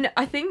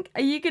 I think,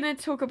 are you gonna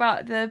talk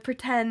about the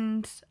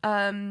pretend,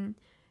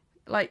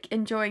 like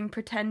enjoying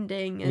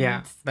pretending yeah,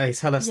 and they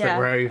tell us that yeah,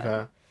 we're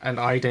over and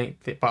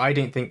but I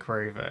don't think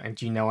we're over and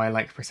you know I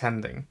like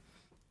pretending.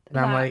 And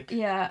I'm that, like,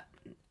 yeah,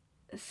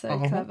 so oh,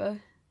 clever.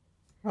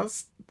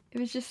 that's It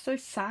was just so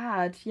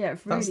sad. Yeah,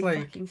 that's really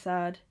like fucking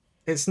sad.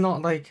 it's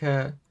not like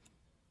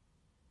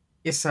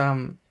it's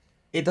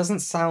it doesn't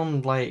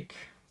sound like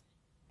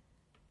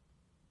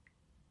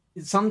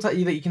sometimes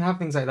you can have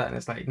things like that and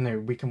it's like, no,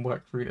 we can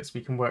work through this,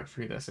 we can work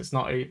through this, it's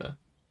not over,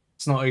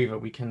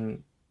 we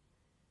can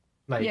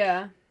like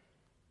Yeah,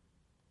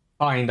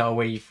 find our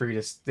way through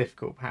this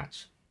difficult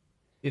patch.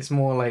 It's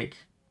more like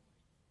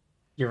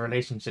your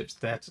relationship's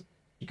dead,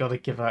 you gotta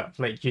give up,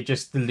 like you're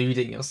just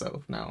deluding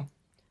yourself now.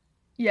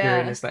 You're in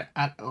yeah, this like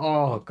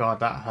oh god,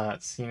 that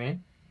hurts, you know,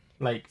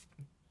 like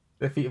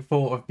the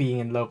thought of being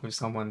in love with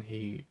someone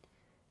who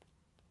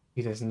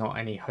there's not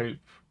any hope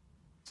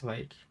to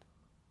like.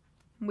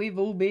 we've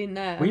all been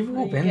there. We've Where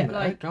all you been get there,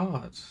 like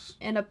god.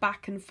 in a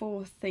back and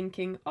forth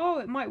thinking, oh,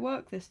 it might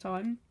work this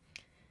time.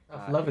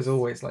 Love is It's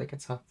always like a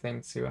tough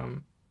thing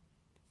to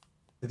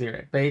do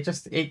it, but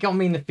it got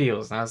me in the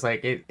feels, and I was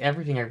like,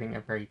 everything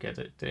are very good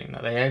at doing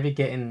that. They either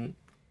get in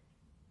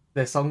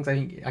the songs. I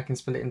think I can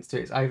split it into two.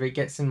 It's either it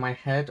gets in my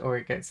head or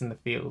it gets in the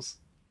feels.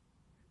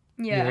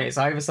 You know, yeah, it's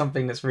either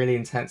something that's really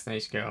intense and you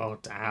just go, oh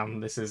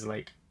damn, this is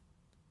like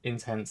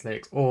intense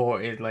lyrics,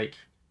 or it like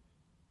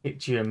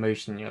hits you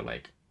emotion. You're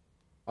like,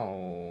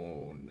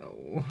 oh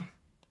no.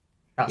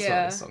 That's what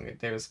yeah. this song.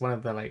 There was one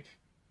of the like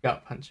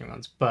gut punching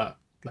ones, but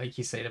like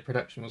you say, the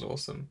production was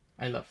awesome.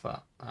 I love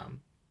that.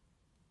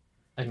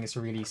 I think it's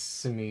really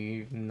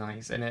smooth,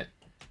 nice, and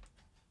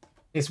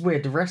it's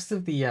weird. The rest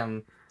of the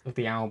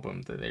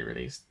album that they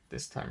released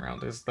this time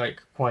around is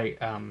like quite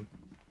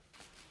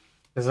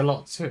there's a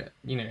lot to it.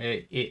 You know,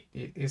 it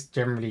is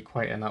generally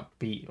quite an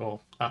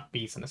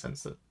upbeat in the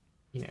sense that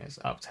you know it's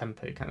up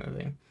tempo kind of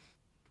thing.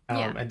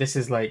 Yeah. And this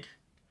is like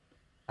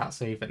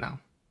that's over now.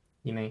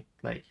 You know,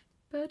 like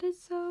But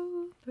it's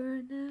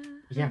over now.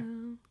 yeah,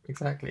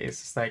 exactly. It's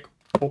just like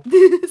oh,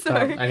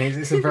 Sorry. and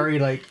it's a very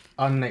like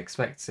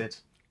unexpected.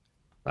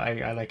 But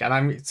I like, and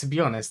I'm to be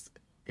honest,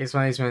 it's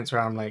one of those moments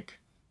where I'm like,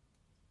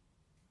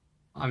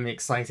 I'm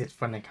excited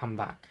for when they come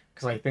back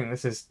because I think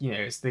this is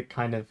it's the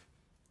kind of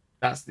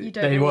You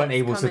don't they know weren't what's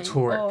able to coming.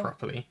 tour it Oh,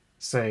 properly,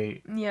 so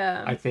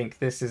yeah. I think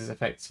this is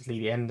effectively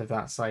the end of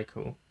that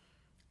cycle,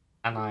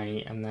 and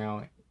I am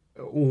now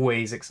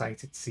always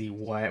excited to see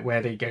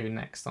where they go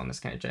next on this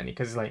kind of journey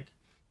because like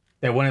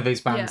they're one of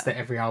those bands Yeah. that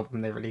every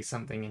album they release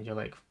something and you're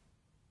like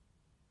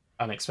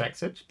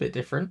unexpected, bit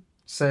different.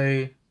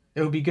 So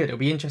it'll be good. It'll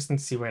be interesting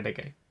to see where they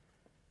go.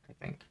 I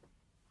think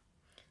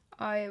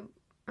I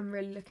am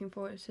really looking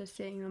forward to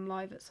seeing them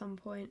live at some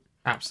point.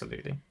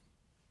 absolutely.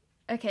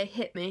 Okay,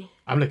 hit me.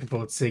 I'm looking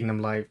forward to seeing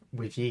them live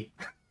with you.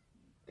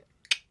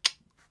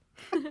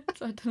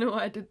 So I don't know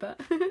why I did that.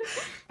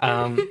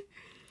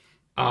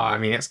 I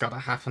mean, it's got to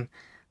happen.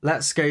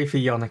 Let's go for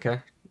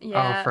Yonica. Yeah,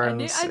 Our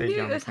friends I at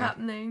knew it was Yonica.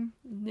 happening.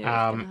 Knew it was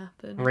gonna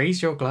happen.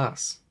 Raise your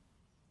glass.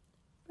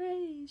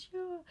 Raise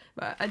your.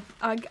 Right,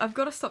 I've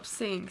got to stop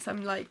singing because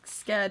I'm like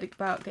scared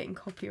about getting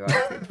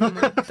copyrighted for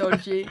my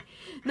dodgy.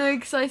 No,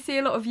 because I see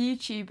a lot of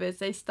YouTubers.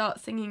 They start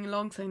singing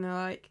along, so they're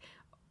like,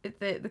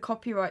 the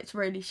copyright's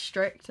really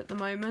strict at the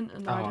moment,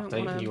 and I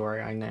don't want you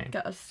worry. I know. to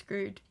get us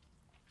screwed.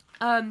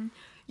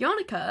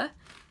 Yonica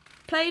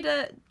played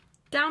a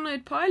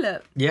Download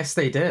Pilot Yes,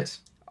 they did.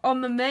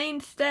 on the main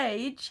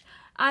stage,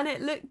 and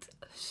it looked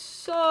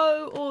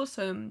so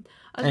awesome.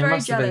 I was It very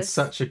must have been jealous.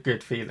 such a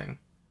good feeling.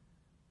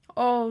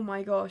 Oh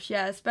my gosh,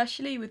 yeah,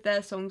 especially with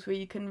their songs where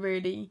you can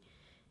really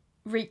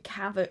wreak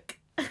havoc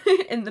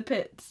in the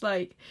pits.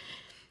 Like,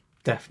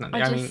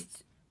 Definitely. I mean,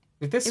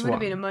 with this it would have one,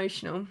 been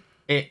emotional.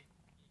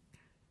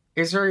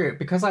 it's very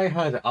because I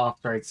heard it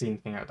after I'd seen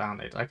the thing out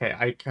download. Okay,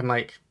 I can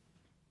like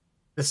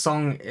the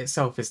song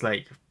itself is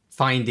like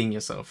finding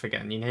yourself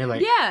again. You know,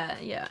 like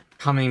Yeah.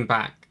 coming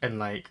back and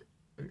like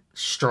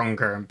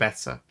stronger and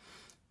better.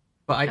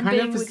 But I And kind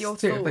being of with your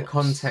understood the thoughts.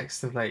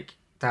 context of like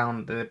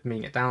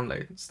being at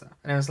download and stuff,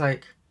 and I was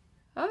like,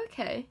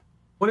 Okay.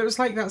 well, it was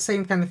like that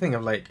same kind of thing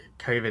of like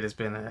COVID has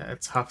been a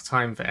tough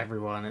time for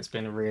everyone. It's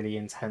been a really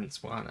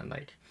intense one, and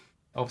like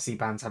obviously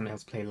bands haven't been able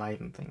to play live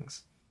and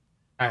things.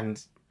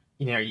 And,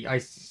 you know, I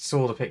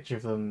saw the picture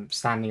of them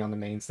standing on the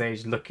main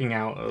stage, looking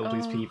out at all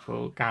these Oh.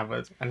 people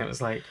gathered, and it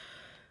was like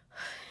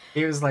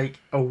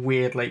a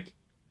weird, like,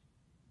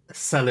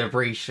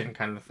 celebration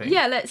kind of thing.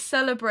 Yeah, let's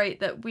celebrate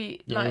that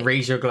we You know, like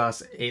raise your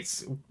glass.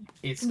 It's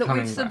that coming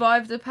we've back.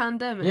 survived the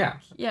pandemic. Yeah.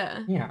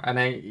 Yeah. Yeah,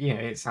 and you know,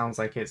 it sounds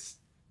like it's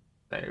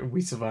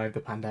we survived the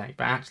pandemic,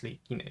 but actually,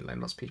 you know, like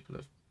lots of people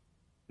have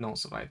not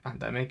survived the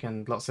pandemic,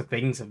 and lots of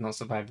things have not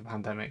survived the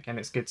pandemic, and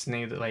it's good to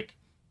know that like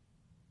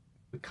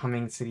we're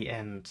coming to the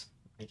end,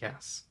 I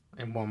guess,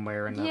 in one way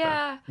or another.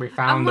 Yeah. We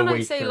found And the when way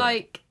I say through.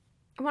 like,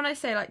 when I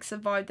say like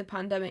survived the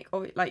pandemic,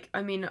 or like,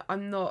 I mean,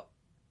 I'm not.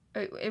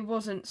 It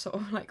wasn't sort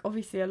of like,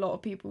 obviously a lot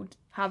of people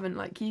haven't,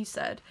 like you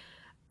said,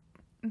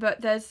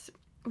 but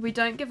we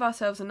don't give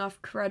ourselves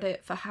enough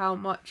credit for how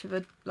much of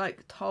a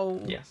like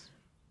toll Yes.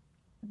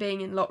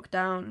 being in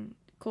lockdown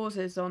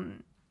causes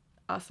on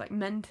us, like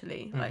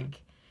mentally. Mhm.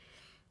 Like,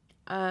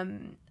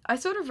 I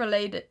sort of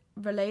relate.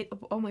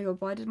 Oh my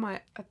god, why did I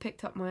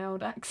picked up my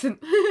old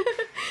accent?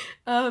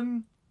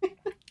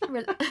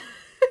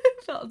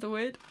 That was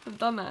weird. I've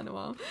done that in a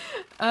while.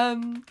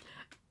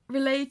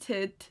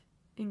 Related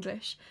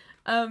English.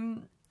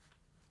 English,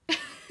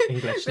 never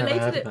heard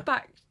Related of it it.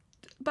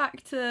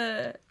 back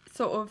to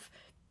sort of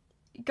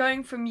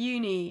going from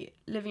uni,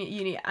 living at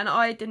uni, and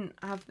I didn't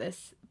have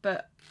this,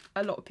 but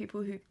a lot of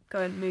people who go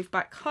and move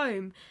back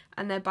home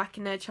and they're back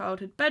in their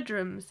childhood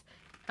bedrooms,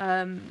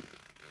 and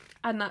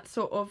that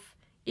sort of,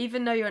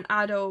 even though you're an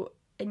adult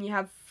and you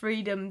have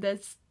freedom,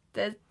 there's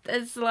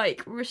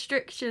like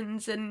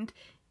restrictions and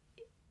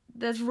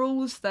there's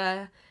rules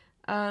there,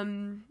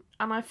 and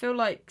I feel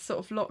like sort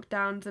of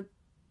lockdowns are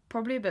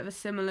probably a bit of a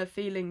similar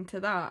feeling to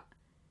that.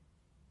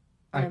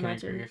 I I can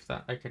imagine. agree with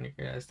that. I can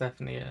agree. It's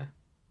definitely a.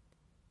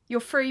 You're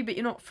free, but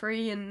you're not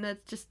free, and there's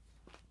just,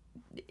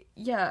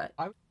 yeah.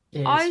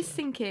 It I is- was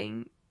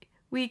thinking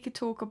we could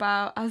talk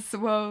about As the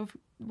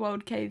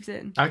World Caves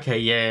In. Okay,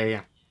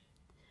 yeah.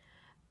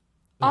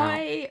 Now-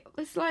 I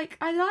was like,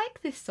 I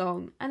like this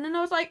song, and then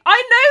I was like,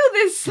 I know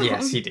this song.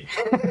 Yes, you do.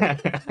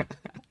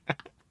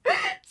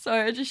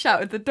 Sorry, I just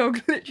shouted. The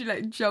dog literally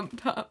like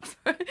jumped up.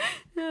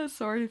 Yeah,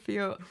 sorry for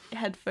your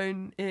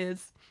headphone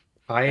ears.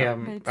 That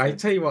made I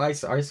sense. tell you what,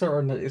 I saw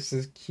on this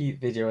cute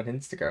video on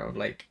Instagram of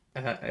like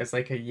it's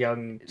like a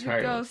young The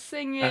girl child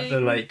singing. at the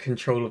like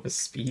control of a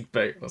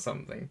speedboat or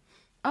something,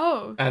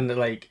 Oh. and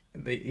like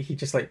he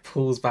just like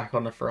pulls back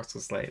on the throttle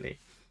slightly.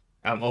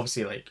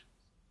 Obviously like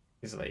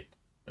he's like,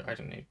 I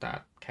don't know,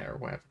 dad care or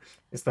whatever.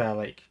 Is there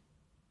like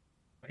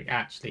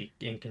actually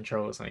in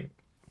control or something?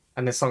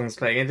 And the song's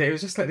playing, and it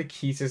was just like the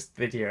cutest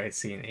video I'd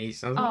seen in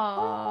ages. I was like,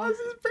 Aw. oh, this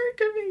is very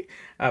good.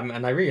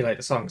 And I really like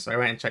the song, so I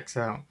went and checked it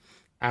out.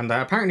 And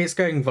apparently it's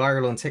going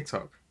viral on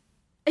TikTok.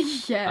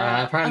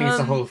 Yeah. Apparently it's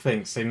a whole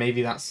thing, so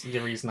maybe that's the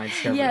reason I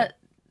discovered Yeah, it.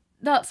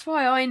 that's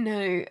why I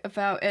know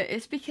about it.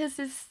 It's because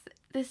this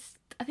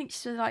I think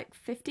she's like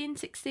 15,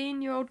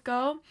 16-year-old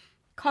girl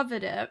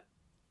covered it,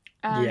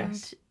 and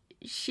Yes.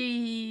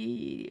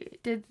 she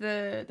did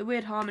the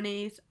weird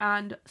harmonies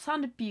and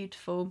sounded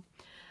beautiful.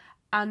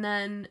 And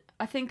then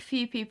I think a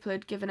few people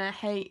had given her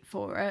hate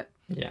for it.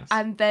 Yes.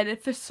 And then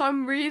for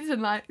some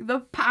reason, like the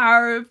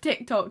power of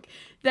TikTok,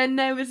 then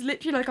there was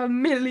literally like a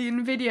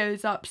million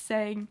videos up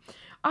saying,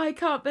 I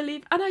can't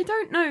believe, and I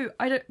don't know,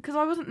 because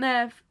I wasn't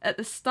there at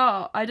the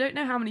start, I don't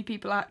know how many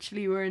people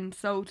actually were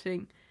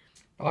insulting.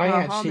 I her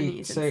actually,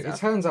 harmonies and so it stuff.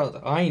 turns out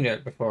that I know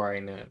it before I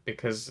knew it,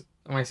 because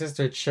my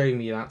sister had shown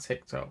me that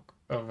TikTok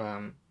of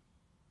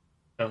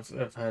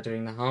her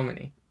doing the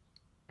harmony.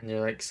 And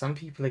you're like, some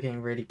people are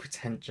getting really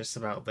pretentious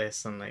about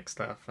this and like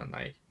stuff and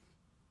like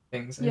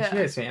things. And she Yeah.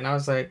 hits me, and I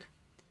was like,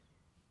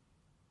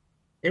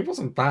 it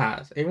wasn't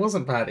bad. It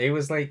wasn't bad. It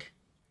was like,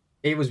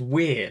 it was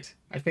weird.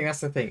 I think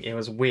that's the thing. It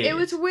was weird. It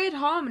was a weird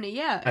harmony,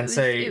 yeah. And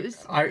it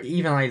was I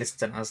listened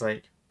to it and I was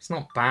like, it's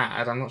not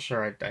bad. I'm not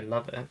sure I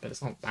love it, but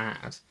it's not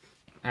bad.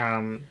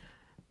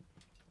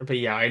 But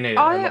yeah, I know.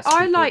 That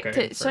I liked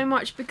it so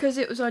much because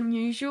it was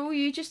unusual.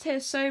 You just hear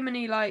so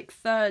many like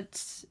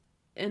thirds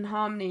in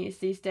harmonies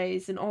these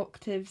days and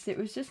octaves. It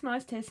was just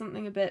nice to hear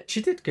something a bit.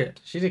 She did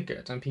good. She did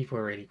good, and people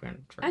were really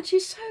going for it. And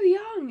she's so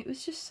young. It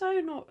was just so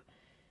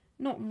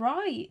not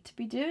right to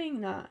be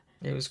doing that.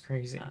 It was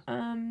crazy. But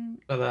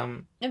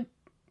Um,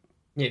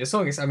 yeah, the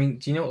song is. I mean,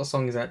 do you know what the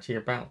song is actually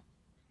about?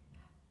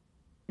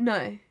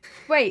 no.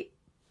 Wait.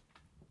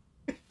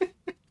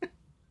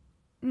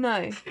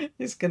 No.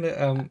 It's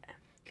gonna.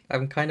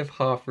 I'm kind of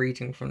half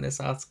reading from this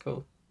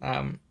article.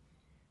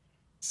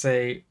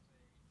 So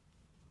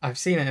I've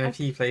seen it in a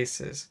few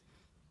places.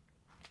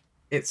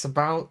 It's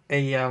about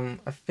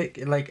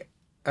like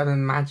an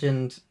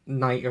imagined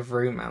night of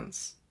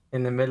romance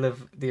in the middle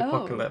of the Oh.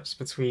 apocalypse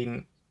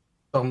between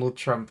Donald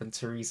Trump and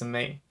Theresa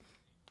May.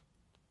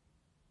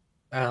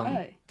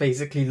 Oh.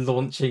 Basically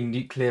launching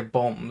nuclear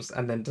bombs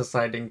and then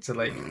deciding to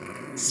like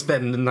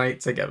spend the night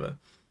together.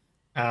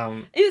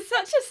 It's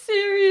such a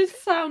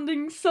serious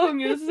sounding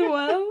song as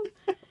well.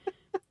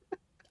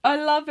 I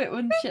love it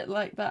when shit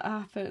like that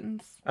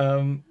happens.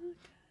 And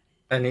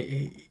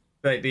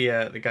like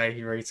the guy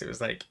who wrote it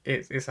was like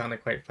it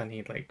sounded quite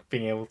funny, like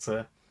being able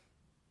to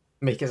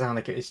make it sound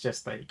like it's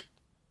just like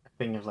a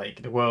thing of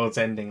like the world's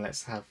ending,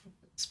 let's have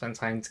spend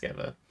time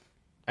together.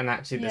 And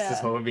actually there's this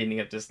Yeah. whole meaning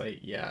of just like,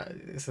 yeah,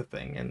 it's a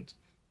thing. And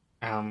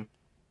um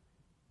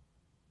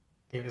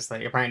it was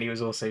like apparently it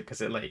was also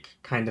because it like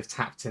kind of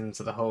tapped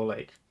into the whole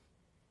like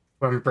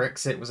when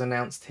Brexit was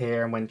announced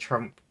here and when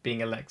Trump being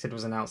elected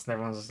was announced and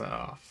everyone was like,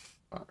 oh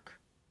fuck.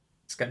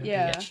 It's gonna be a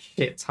Yeah.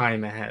 shit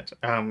time ahead.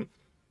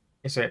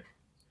 So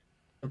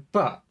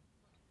but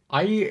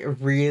I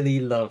really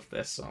love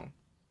this song.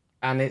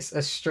 And it's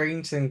a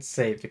strange thing to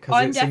say because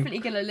I'm it's definitely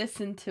gonna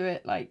listen to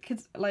it, like,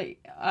 cause like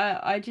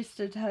I just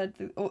had heard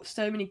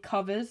so many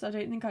covers. I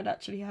don't think I'd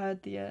actually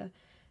heard the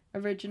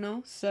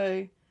original,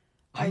 so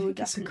I I will think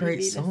it's a definitely great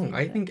be song. listening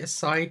I to it. think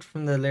aside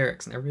from the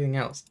lyrics and everything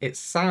else, it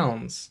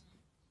sounds.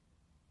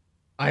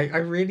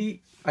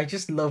 I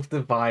just love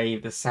the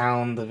vibe, the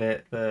sound of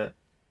it, the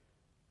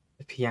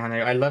piano.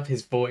 I love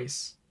his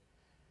voice,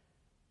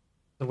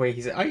 the way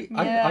he's. I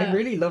Yeah,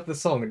 really love the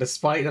song,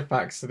 despite the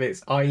fact that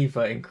it's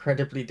either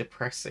incredibly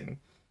depressing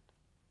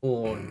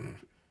or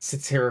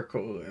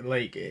satirical.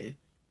 Like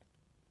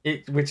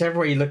it whichever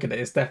way you look at it,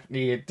 it's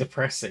definitely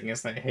depressing.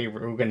 It's like, hey,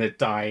 we're all gonna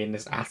die in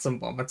this atom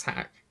bomb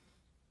attack.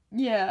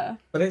 yeah,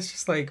 But it's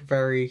just like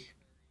very.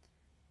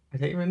 I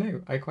don't even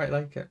know. I quite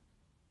like it.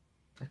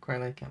 I quite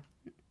like it.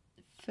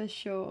 for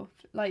sure.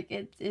 Like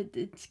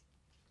it's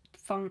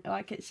fun.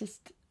 Like it's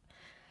just.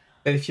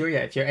 But if you're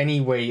any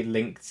way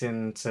linked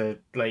into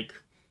like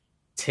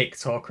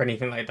TikTok or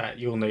anything like that,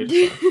 you'll know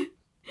the song.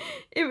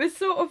 It was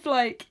sort of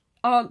like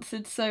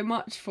answered so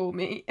much for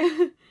me.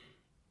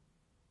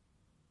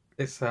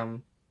 It's I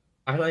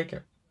like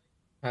it.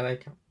 I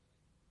like it.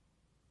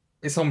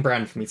 It's on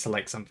brand for me to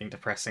like something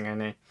depressing, I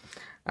know.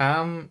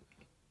 Um,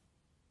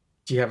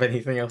 do you have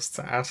anything else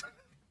to add?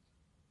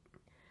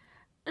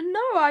 No,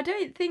 I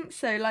don't think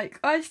so. Like,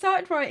 I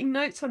started writing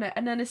notes on it,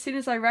 and then as soon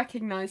as I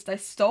recognised, I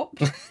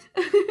stopped.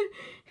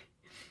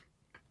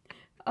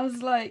 I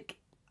was like,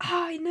 oh,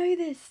 I know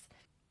this.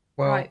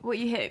 Well, Right, what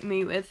you hitting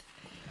me with?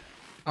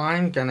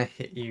 I'm gonna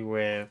hit you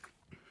with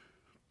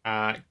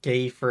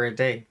Gay for a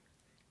Day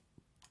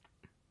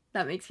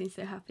That makes me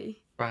so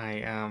happy.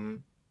 by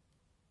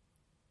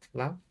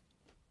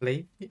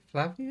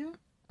Flavia?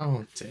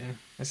 Oh dear,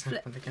 it's Fla-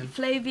 happened again.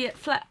 Flavia,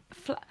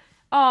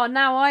 Oh,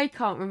 now I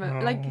can't remember.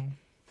 Oh. Like,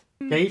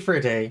 Gay for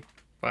a Day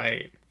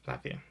by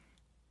Flavia.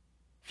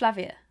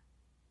 Flavia.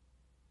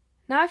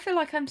 Now I feel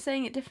like I'm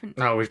saying it different.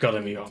 No, we've got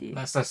to move on.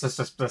 Let's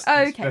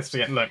Okay. let's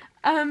forget. Look,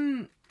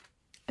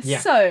 Yeah.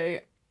 So,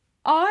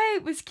 I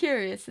was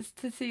curious as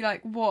to see,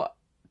 like, what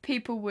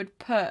people would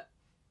put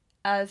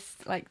as,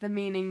 like, the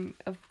meaning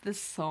of the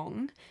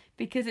song,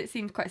 because it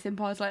seems quite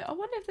simple. I was like, I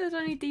wonder if there's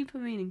any deeper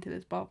meaning to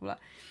this, blah, blah, blah.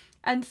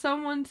 And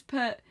someone's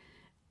put,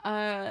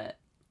 the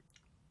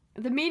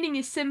meaning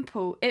is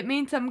simple. It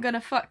means I'm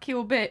gonna fuck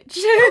your bitch.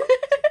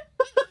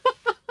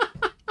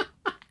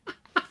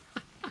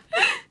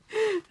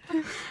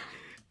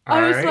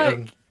 I was alright,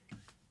 like,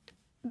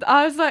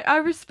 I was like, I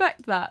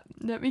respect that.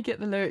 Let me get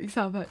the lyrics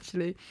up,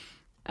 actually.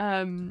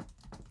 Have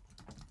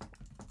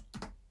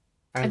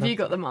you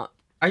got them up?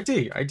 I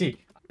do.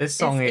 This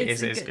song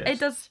is good. good. It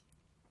does.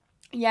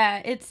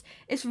 Yeah, it's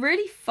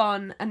really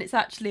fun, and it's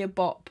actually a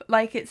bop.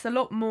 Like, it's a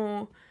lot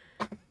more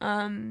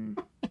Can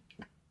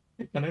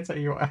I tell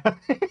you what?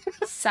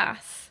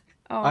 sass.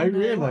 Oh, I no, what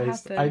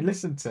realized I happened?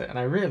 listened to it and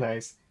I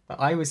realized that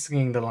I was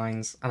singing the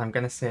lines, and I'm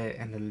gonna say it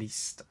in the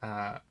least.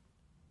 I'm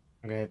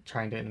gonna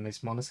try and do it in the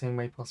most monotone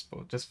way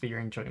possible, just for your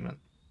enjoyment.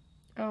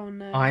 Oh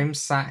no. I'm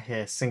sat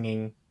here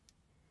singing,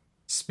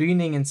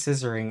 spooning and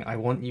scissoring. I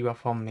want you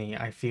up on me.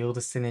 I feel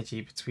the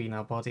synergy between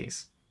our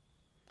bodies.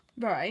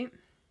 Right.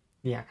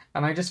 Yeah,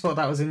 and I just thought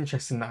that was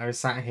interesting that I was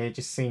sat here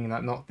just singing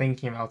that, not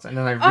thinking about it, and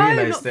then I Oh, not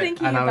realized it,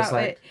 thinking and I was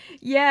about like, it.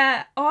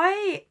 Yeah,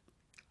 I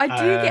do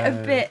get a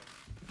Oh. bit.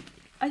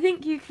 I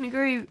think you can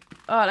agree.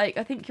 Like,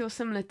 I think you're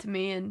similar to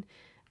me,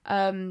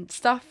 and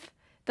stuff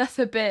that's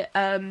a bit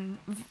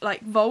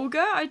like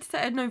vulgar. I'd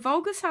say no.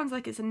 Vulgar sounds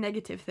like it's a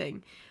negative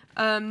thing.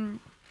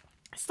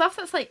 Stuff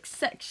that's like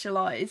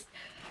sexualized.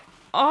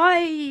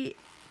 I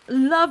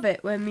love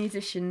it when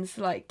musicians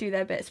like do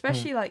their bit,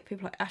 especially like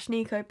people like Ash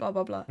Nico, blah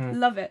blah blah.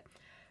 Love it.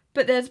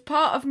 But there's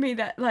part of me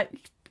that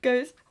like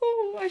goes,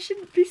 oh, I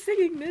shouldn't be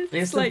singing this.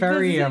 it's like, the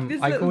very there's, like,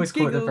 this I little always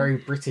call it the giggle. very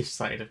British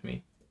side of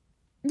me.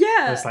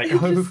 Yeah. It's like, it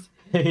oh, just-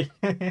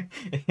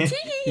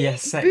 yeah,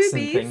 sex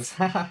and boobies. things.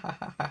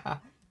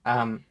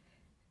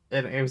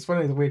 It was one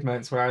of the weird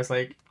moments where I was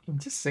like, I'm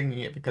just singing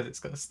it because it's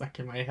got stuck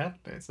in my head.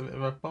 It's a bit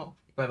of a pop,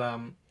 but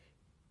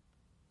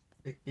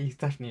he's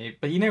definitely.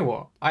 But you know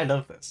what? I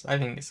love this. I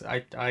think it's.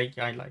 I like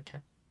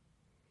it.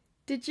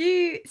 Did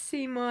you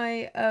see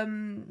my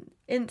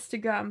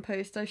Instagram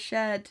post? I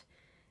shared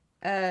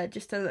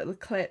just a little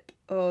clip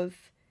of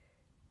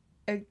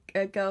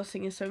a girl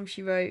singing a song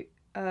she wrote.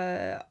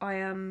 I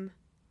am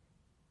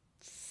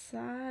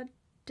sad,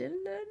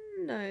 Dylan.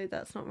 No,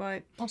 that's not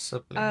right.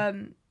 Possibly.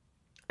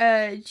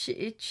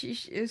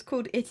 It was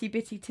called Itty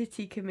Bitty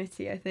Titty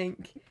Committee, I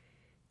think.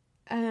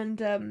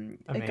 and a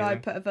guy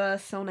Amazing. put a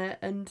verse on it,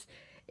 and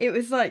it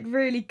was like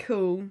really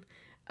cool,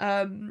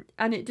 and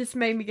it just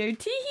made me go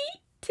tee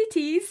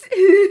titties.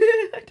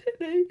 I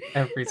don't know.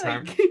 Every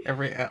time.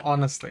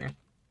 Honestly,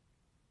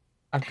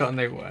 I've got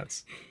no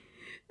words.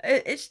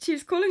 She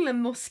was calling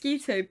them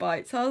mosquito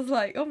bites. I was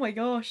like, oh my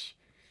gosh.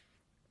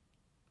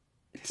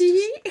 It's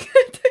Tee.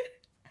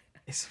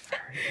 it's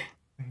very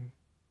odd.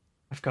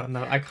 I've got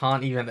no. I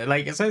can't even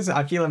like. It's always,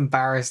 I feel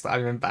embarrassed that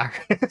I'm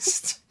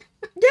embarrassed.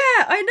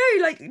 Yeah, I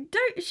know. Like,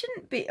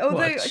 shouldn't be. What a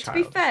Although to be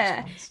childish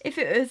fair, response. if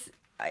it was,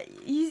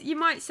 you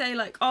might say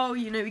like, oh,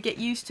 we get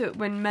used to it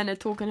when men are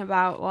talking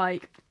about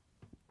like,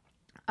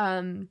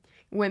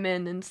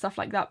 women and stuff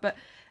like that. But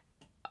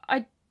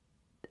I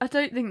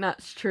don't think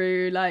that's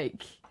true.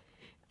 Like,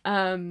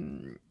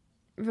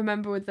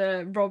 remember with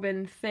the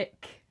Robin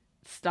Thicke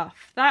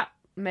stuff that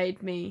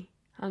made me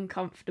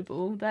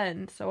uncomfortable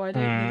then. So I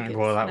don't think it's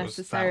Well,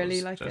 necessarily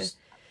was like just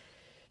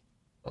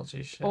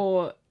dodgy shit.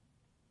 or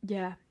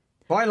yeah.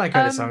 What I like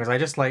about this song is I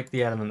just like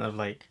the element of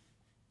like,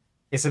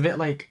 it's a bit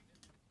like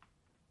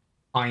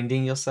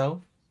finding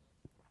yourself.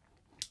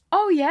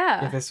 Oh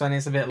yeah. With this one,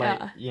 it's a bit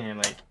like Yeah.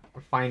 like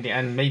finding,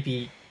 and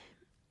maybe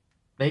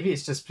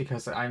it's just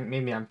because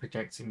I'm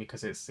projecting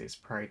because it's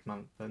Pride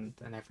Month and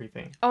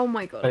everything. Oh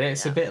my god. But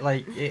it's yeah. a bit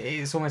like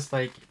it's almost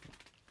like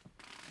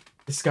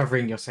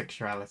discovering your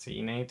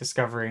sexuality.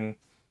 Discovering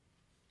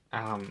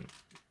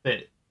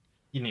that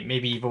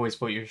maybe you've always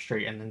thought you were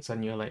straight, and then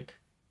suddenly you're like,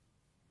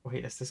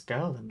 wait, there's this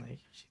girl, and like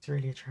she's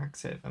really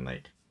attractive, and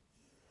like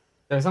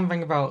there's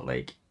something about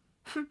like,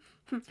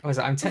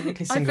 I'm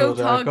technically I single,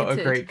 feel though I've got a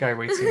targeted. great guy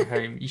waiting at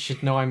home. You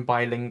should know I'm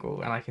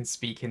bilingual and I can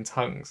speak in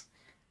tongues.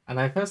 And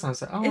at first I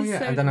was like, oh It's yeah,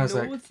 so and then I was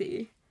like,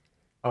 naughty.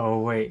 oh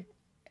wait,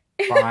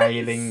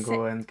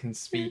 bilingual and can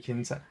speak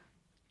in tongues.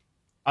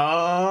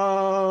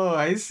 Oh,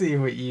 I see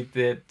what you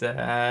did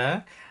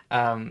there.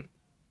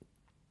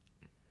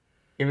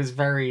 It was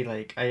very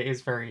like it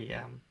was very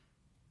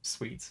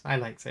sweet. I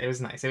liked it. It was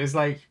nice. It was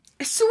like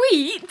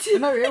Sweet.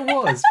 no, it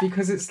was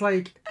because it's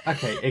like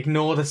okay,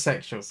 ignore the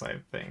sexual side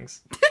of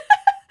things.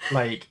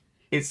 Like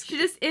it's She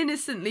just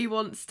innocently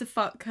wants to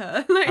fuck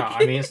her. Like, I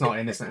mean, it's not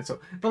innocent at all,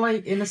 but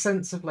like in a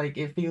sense of like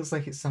it feels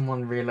like it's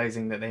someone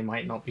realizing that they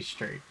might not be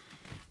straight.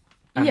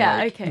 And, yeah.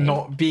 like, Okay.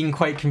 Not being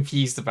quite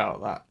confused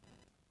about that,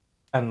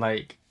 and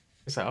like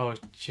it's like oh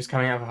she's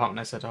coming out of her heart, and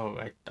I said oh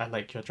I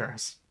like your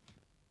dress,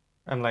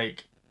 and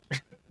like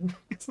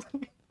it's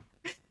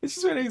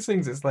just one of those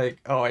things. It's like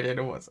oh I don't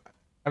know what's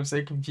I'm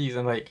so confused,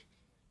 and like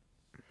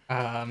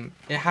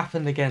it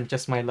happened again.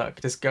 Just my luck.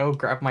 This girl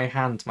grabbed my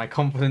hand. My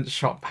confidence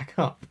shot back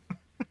up.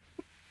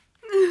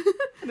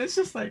 And it's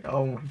just like,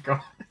 oh my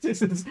god,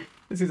 this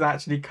is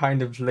actually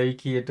kind of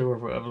low-key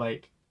adorable. Of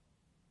like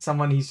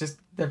someone who's just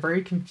they're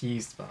very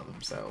confused about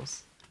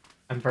themselves,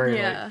 and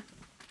very like,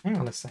 hang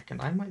on a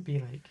second, I might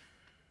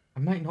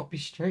not be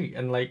straight,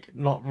 and like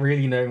not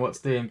really knowing what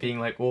to do and being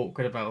like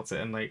awkward about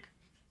it and like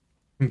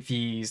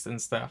confused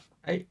and stuff.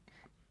 I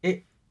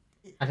don't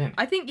know.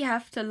 I think you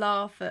have to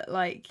laugh at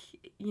like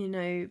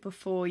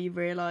before you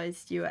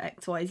realised you were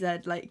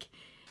XYZ. Like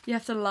you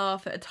have to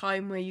laugh at a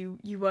time where you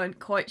weren't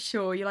quite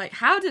sure. You're like,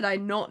 how did I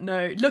not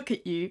know? Look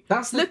at you.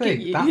 That's the Look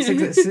thing. at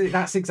you.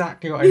 That's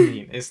exactly what I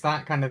mean. It's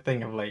that kind of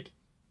thing of like,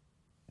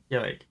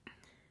 you're like,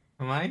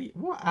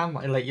 what am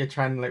I? Like you're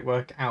trying to like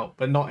work out,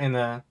 but not in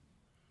a,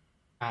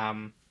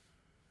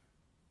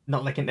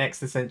 not like an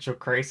existential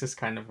crisis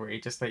kind of way.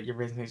 Just like you're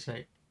reasonably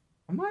like,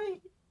 am I?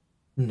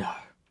 No.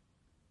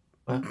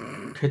 But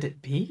could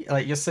it be?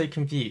 Like you're so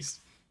confused.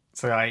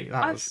 So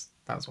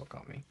that's what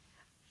got me.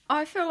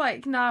 I feel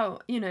like now,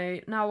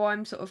 now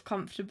I'm sort of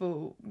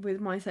comfortable with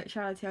my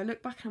sexuality. I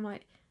look back and I'm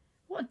like,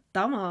 what a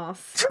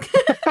dumbass.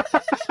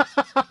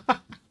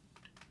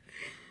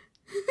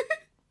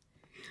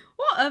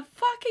 What a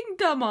fucking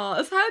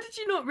dumbass. How did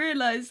you not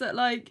realise that,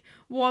 like,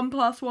 1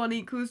 +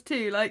 1 =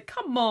 2? Like,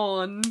 come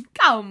on.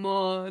 Come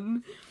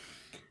on.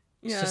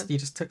 Yeah. You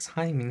just took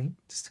time, you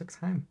just took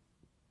time.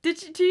 Do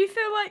you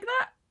feel like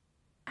that?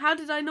 How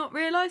did I not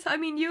realise? I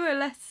mean, you were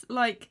less,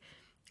 like,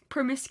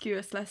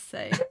 promiscuous, let's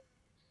say.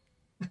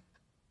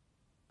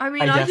 I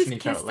mean, I just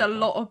kissed a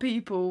lot of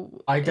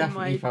people. I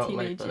definitely felt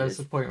teenage like that. There's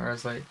a point where I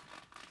was like,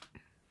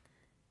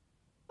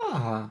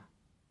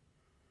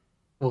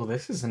 well,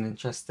 this is an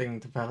interesting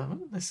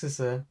development. This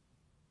is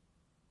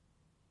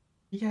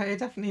yeah, it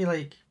definitely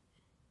like,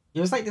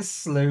 it was like this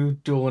slow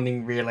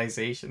dawning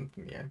realization for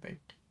me, I think.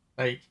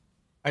 Like,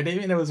 I didn't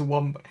even know there was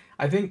one,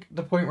 I think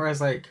the point where I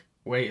was like,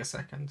 wait a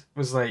second,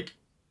 was like,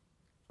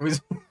 it was,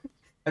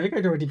 I think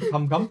I'd already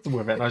become comfortable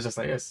with it, and I was just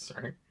like, yes,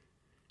 sorry.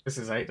 This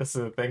is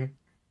the thing.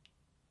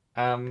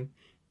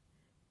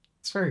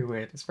 It's very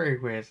weird. It's very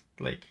weird.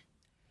 Like,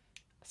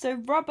 so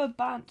Rubber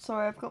Band.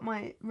 Sorry, I've got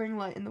my ring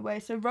light in the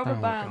way. So Rubber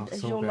Band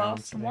is your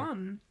last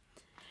one,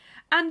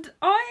 and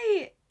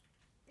I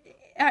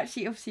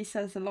actually obviously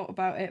says a lot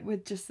about it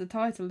with just the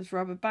title as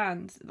Rubber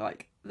Band.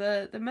 Like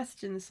the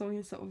message in the song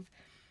is sort of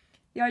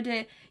The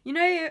idea,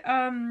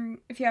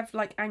 if you have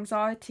like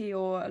anxiety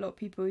or a lot of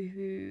people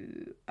who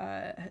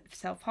have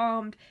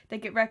self-harmed, they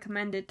get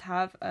recommended to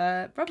have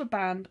a rubber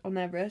band on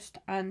their wrist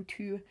and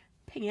to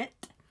ping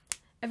it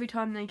every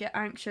time they get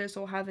anxious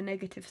or have a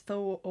negative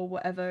thought or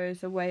whatever,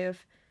 as a way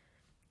of,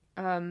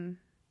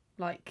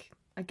 like,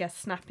 I guess,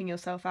 snapping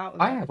yourself out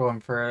of I it. had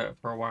one for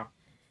a while.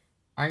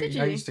 I Did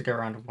you? used to go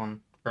around with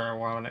one for a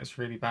while, and it was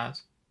really bad.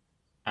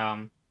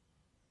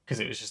 Because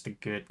it was just a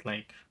good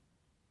like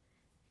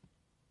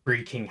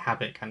breaking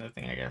habit kind of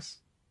thing, I guess.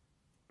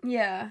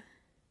 Yeah.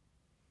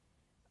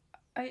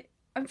 I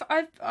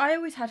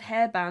always had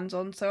hairbands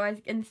on, so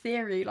in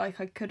theory,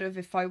 like, I could have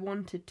if I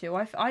wanted to.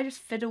 I just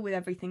fiddle with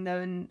everything though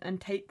and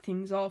take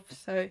things off.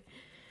 So,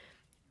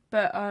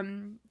 but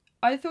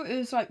I thought it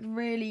was like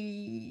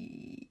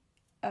really.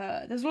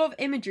 There's a lot of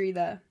imagery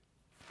there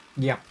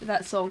Yeah. with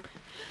that song,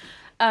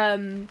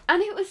 and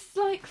it was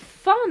like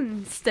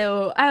fun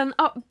still and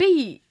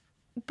upbeat,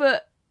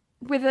 but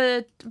with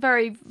a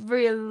very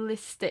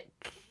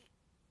realistic.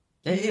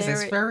 It is. It's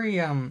lyric. very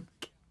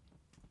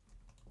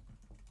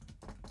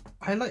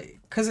I like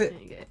because There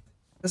you go.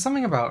 there's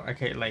something about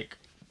like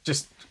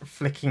just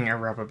flicking a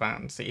rubber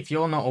band. See, if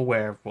you're not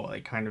aware of what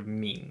it kind of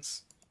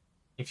means,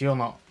 if you're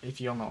not, if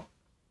you're not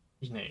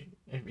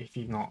If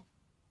you're not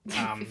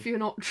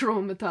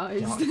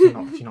traumatized. if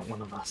you're not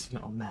one of us, if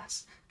you're not a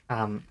mess,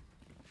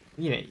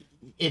 you know,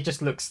 it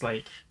just looks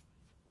like,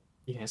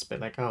 it's a bit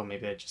like, oh,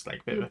 maybe they're just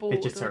like a bit You're of a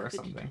bored fidgeter or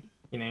something,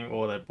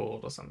 or they're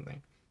bored or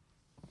something.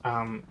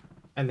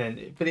 And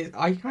then,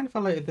 I kind of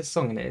felt like this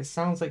song, and it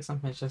sounds like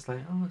something that's just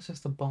like, oh, it's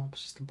just a bop,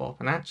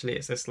 and actually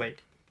it's this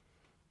like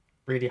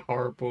really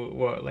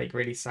horrible, like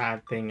really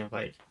sad thing of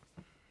like,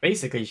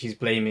 basically she's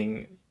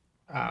blaming,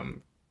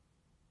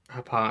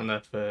 her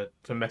partner for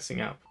messing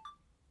up.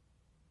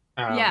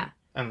 Yeah.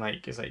 And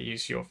like, it's like,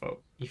 it's your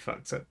fault. You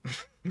fucked it.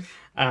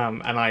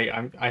 And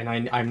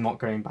I'm not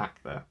going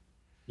back there.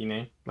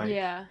 Like,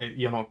 Yeah.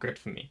 you're not good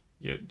for me.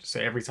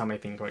 So every time I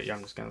think about you,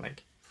 I'm just gonna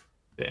like,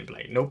 be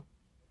like, nope.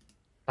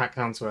 Back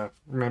down to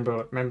earth.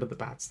 Remember the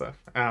bad stuff.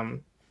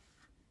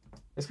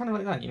 It's kind of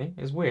like that,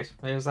 It was weird.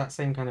 It was that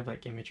same kind of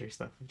like imagery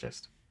stuff.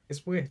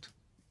 It's weird.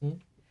 Yeah.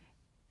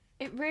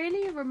 It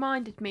really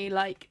reminded me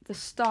like the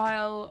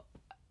style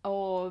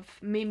of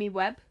Mimi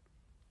Webb.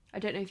 I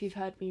don't know if you've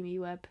heard Mimi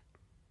Webb.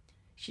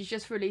 She's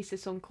just released a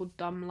song called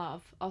 "Dumb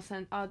Love."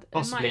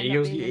 Possibly.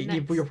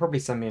 You'll probably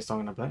send me a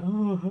song and I'll be like,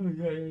 oh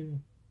yeah.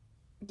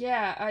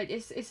 Yeah,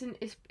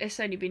 it's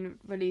only been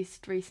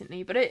released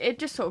recently, but it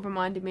just sort of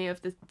reminded me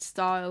of the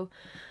style,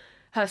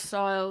 her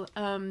style.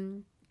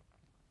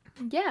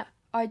 Yeah,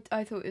 I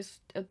thought it was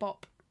a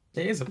bop.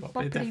 It is a bop.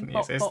 It definitely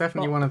bop, is. It's bop,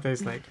 definitely bop. one of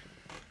those like.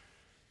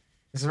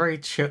 It's very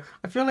chill.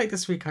 I feel like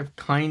this week I've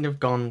kind of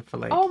gone for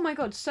like. Oh my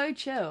god, so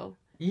chill.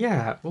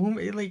 Yeah, well,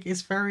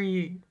 it's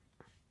very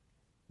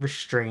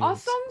restrained. Our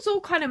songs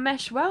all kind of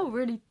mesh well,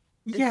 really.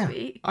 This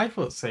week. I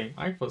thought so.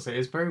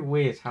 It's very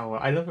weird how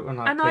I love it when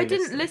I. And I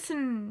didn't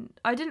listen.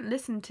 I didn't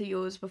listen to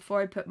yours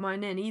before I put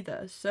mine in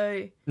either.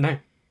 So no,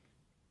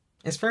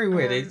 it's very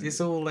weird. It's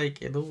all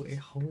like it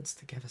holds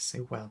together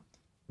so well.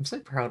 I'm so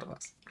proud of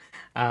us.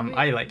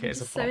 I like it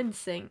as a pop. So in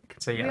sync.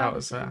 So yeah, we that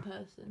was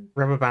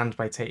Rubber Band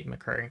by Tate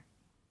McRae.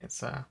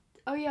 It's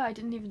Oh yeah, I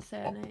didn't even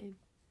say her name.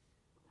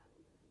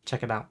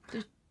 Check it out.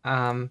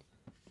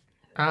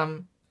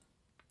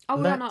 Oh,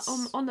 we're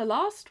on the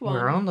last one.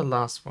 We're on the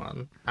last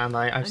one, and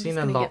I've seen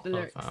a lot of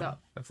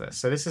this.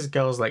 So this is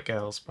 "Girls Like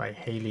Girls" by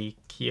Hayley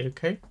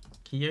Kiyoko.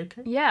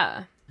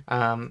 Yeah.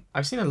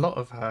 I've seen a lot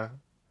of her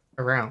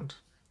around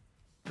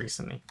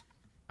recently.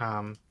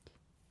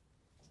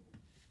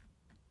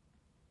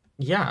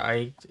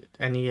 Yeah.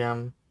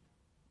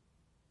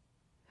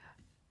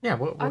 Yeah.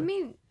 What? I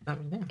mean,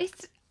 yeah.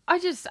 it's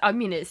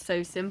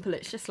so simple.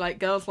 It's just like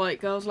girls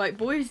like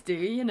boys do,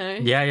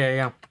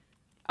 Yeah.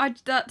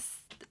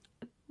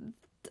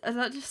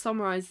 That just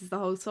summarizes the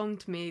whole song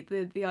to me.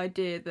 The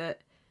idea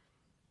that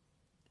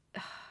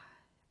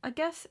I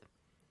guess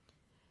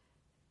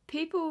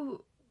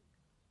people,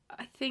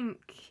 I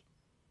think,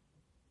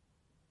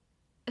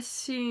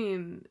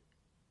 assume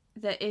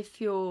that if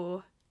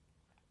you're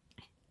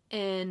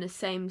in a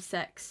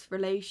same-sex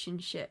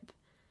relationship,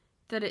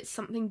 that it's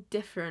something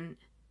different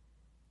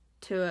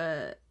to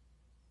a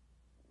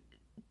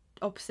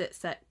opposite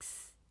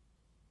sex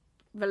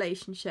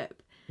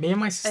relationship. Me and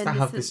my sister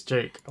have this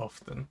joke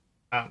often.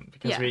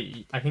 Because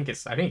Yeah. I think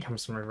it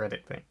comes from a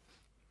Reddit thing,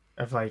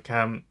 of like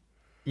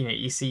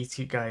you see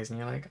two guys and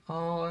you're like,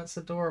 oh, that's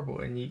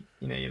adorable, and you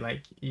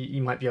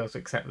might be able to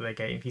accept that they're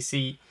gay. If you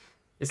see,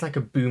 it's like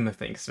a boomer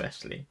thing,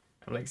 especially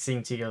of like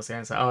seeing two girls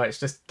and it's like, oh, it's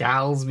just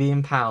gals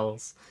being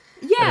pals.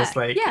 Yeah, and it's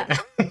like, yeah.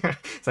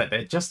 it's like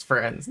they're just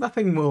friends,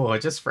 nothing more,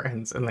 just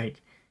friends. And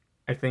like,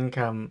 I think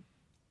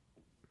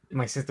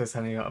my sister's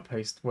telling me about a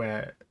post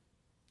where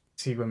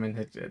two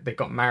women they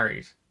got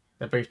married.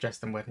 They're both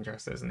dressed in wedding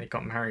dresses and they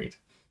got married.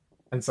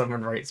 And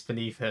someone writes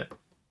beneath it,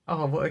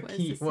 oh, what a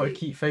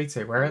cute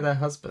photo. Where are their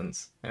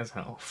husbands? And it's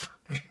like, oh,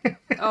 fuck.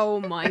 Oh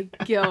my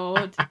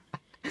god.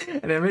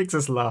 And it makes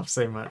us laugh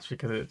so much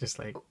because it's just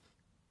like,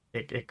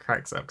 it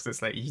cracks up because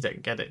it's like, you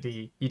don't get it, do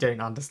you? You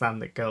don't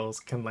understand that girls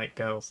can like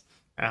girls.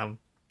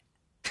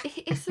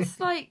 It's just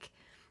like,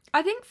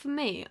 I think for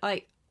me,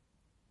 like,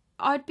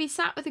 I'd be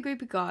sat with a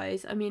group of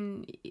guys. I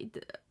mean,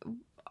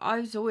 I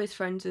was always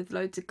friends with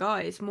loads of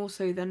guys, more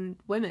so than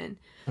women,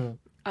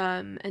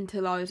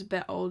 until I was a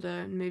bit older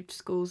and moved to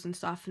schools and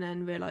stuff, and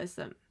then realised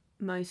that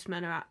most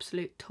men are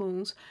absolute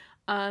tools.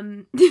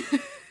 No.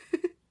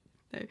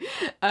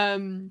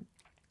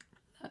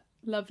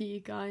 Love you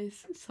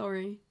guys.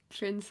 Sorry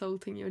for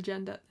insulting your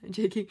gender. I'm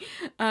joking.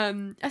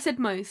 I said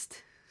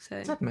most. So.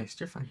 I said most,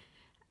 you're fine.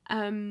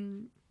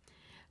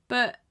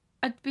 But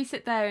I'd be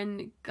sit there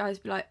and guys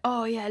be like,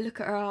 "Oh yeah, look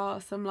at her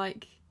ass." I'm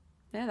like,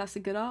 "Yeah, that's a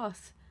good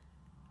ass."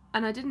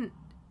 And I didn't,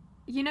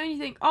 you know, you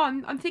think, "Oh,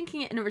 I'm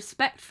thinking it in a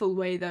respectful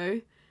way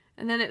though,"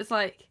 and then it was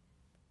like,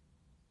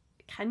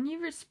 "Can you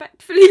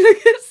respectfully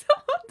look at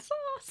someone's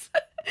ass?"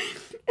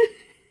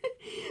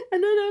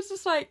 And then I was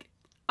just like,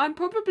 I'm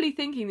probably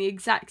thinking the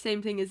exact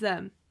same thing as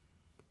them.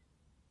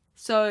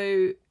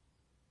 So,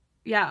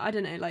 yeah, I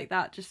don't know, like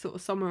that just sort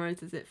of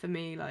summarizes it for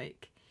me.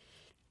 Like,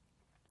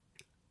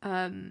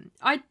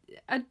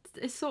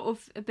 it's sort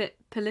of a bit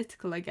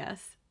political, I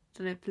guess. I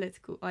don't know,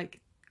 political, like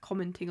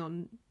commenting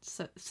on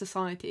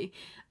society.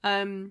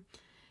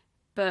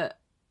 But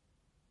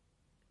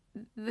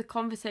the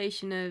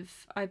conversation of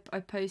I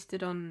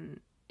posted on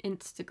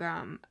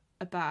Instagram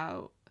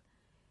about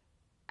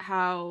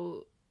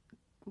how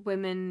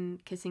women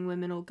kissing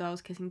women or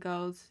girls kissing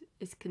girls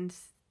is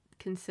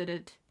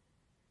considered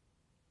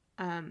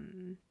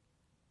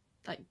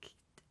like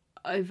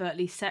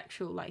overtly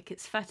sexual, like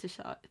it's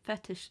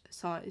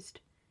fetishized.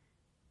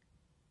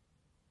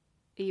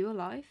 Are you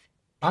alive?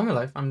 I'm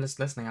alive. I'm just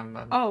listening. I'm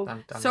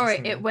sorry,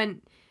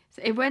 listening.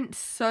 it went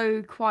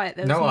so quiet.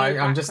 There was no, I'm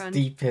background. just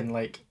deep in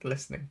like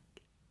listening.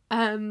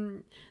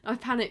 I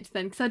panicked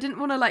then because I didn't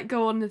want to like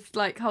go on this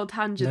like whole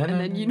tangent and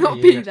then you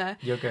be good. There.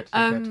 You're good.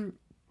 You're good.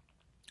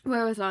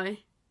 Where was I?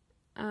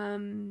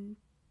 What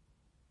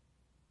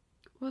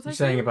was I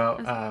saying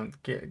about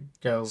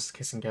girls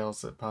kissing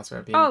girls at parties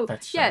where being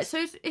fetishized? Yeah,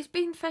 so it's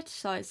been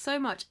fetishized so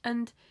much,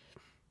 and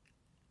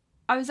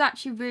I was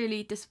actually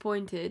really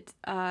disappointed.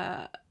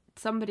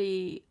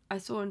 Somebody I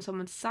saw on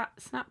someone's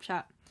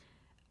Snapchat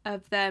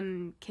of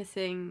them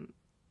kissing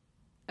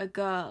a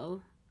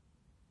girl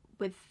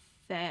with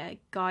their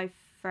guy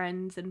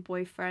friends and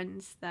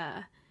boyfriends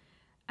there,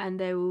 and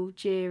they were all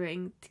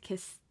jeering to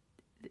kiss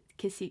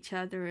each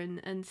other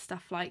and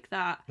stuff like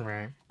that.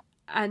 Right.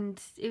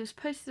 And it was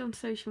posted on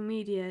social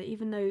media,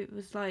 even though it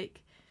was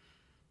like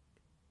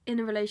in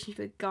a relationship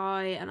with a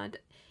guy, and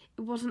it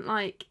wasn't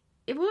like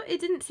it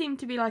didn't seem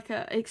to be like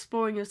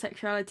exploring your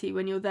sexuality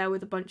when you're there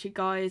with a bunch of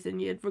guys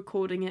and you're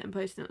recording it and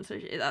posting it on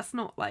social. That's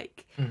not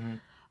like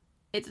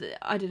it's.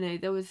 I don't know.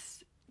 There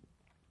was,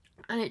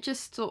 and it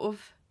just sort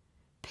of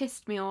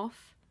pissed me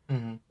off.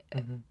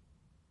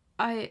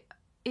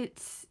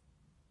 It's.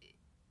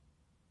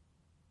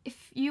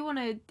 If you want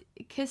to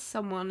kiss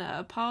someone at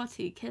a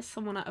party,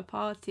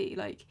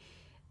 like,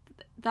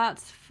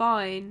 that's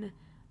fine,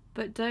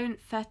 but don't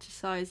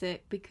fetishize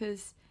it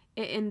because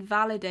it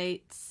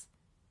invalidates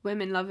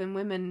women loving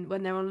women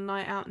when they're on a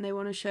night out and they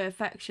want to show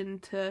affection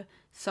to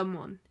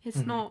someone.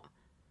 It's not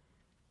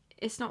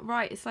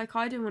right. It's like,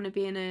 I don't want to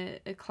be in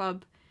a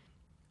club,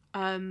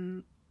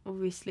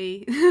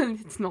 obviously,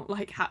 it's not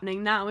like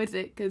happening now, is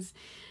it? Because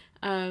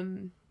I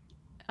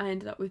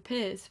ended up with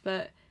Piers,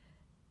 but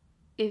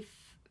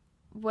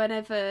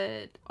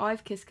whenever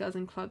I've kissed girls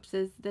in clubs,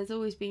 there's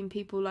always been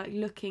people like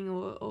looking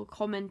or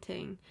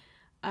commenting,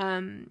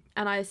 and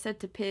I said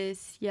to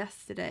Piers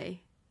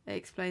yesterday, I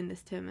explained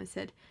this to him, I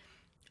said,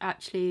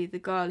 actually the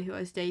girl who I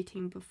was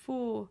dating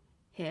before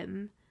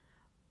him,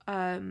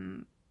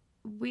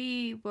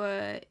 we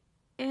were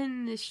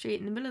in the street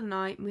in the middle of the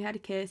night and we had a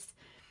kiss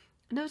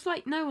and there was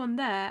like no one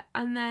there,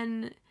 and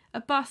then a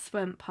bus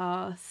went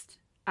past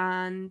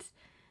and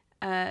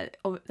there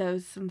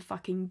was some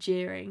fucking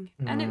jeering,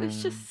 and it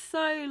was just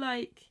so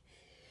like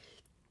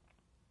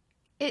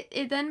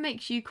it then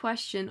makes you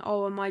question,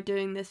 oh, am I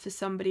doing this for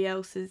somebody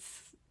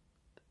else's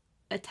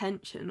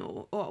attention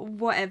or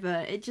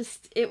whatever.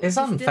 It's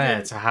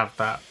unfair to have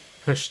that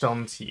pushed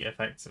onto you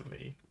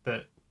effectively,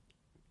 but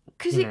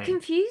because it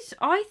confused.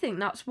 I think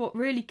that's what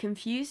really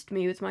confused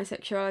me with my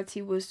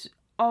sexuality was,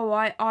 oh,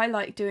 I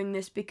like doing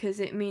this because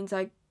it means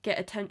I get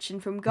attention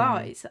from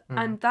guys,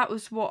 and that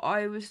was what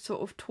I was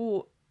sort of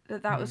taught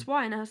that was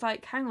why. And I was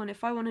like, hang on,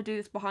 if I want to do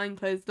this behind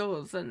closed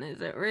doors, then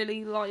is it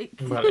really like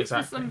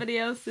for somebody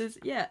else's?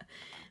 Yeah.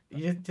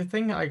 The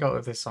thing that I got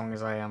with this song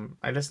is I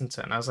listened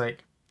to it and I was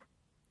like,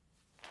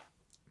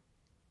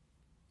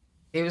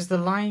 it was the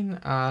line,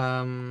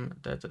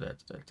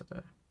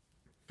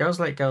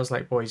 girls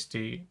like boys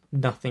do,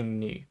 nothing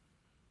new.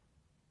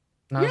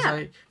 And I was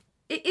like,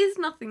 it is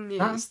nothing new.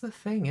 That's the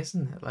thing,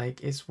 isn't it?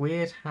 Like, it's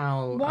weird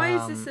how... Why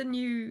is this a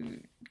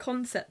new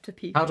concept to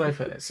people? How do I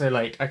put it? So,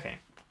 like, okay,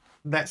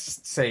 let's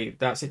say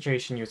that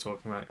situation you're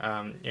talking about,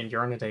 and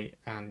you're on a date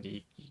and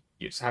you're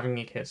just having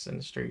a kiss in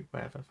the street,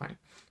 whatever, fine.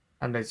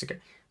 And there's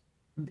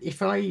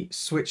if I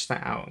switch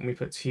that out and we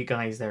put two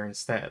guys there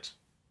instead,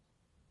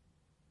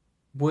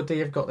 would they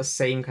have got the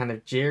same kind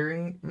of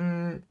jeering?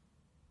 No.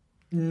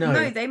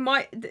 No, they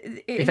might.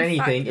 If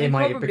anything, it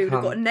might have probably would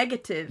have become- got a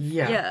negative.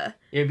 Yeah.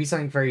 It would be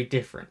something very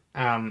different.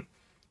 But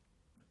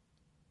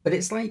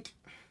it's like,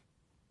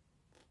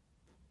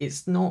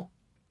 it's not,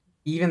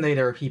 even though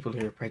there are people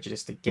who are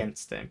prejudiced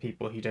against it and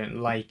people who don't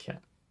like it,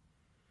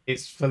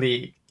 it's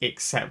fully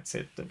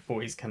accepted that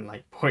boys can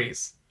like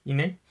boys, you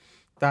know?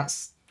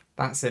 That's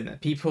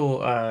it.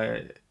 People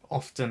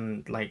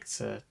often like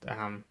to,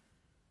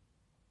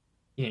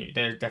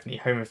 there are definitely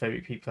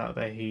homophobic people out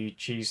there who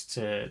choose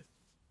to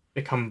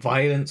become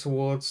violent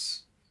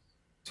towards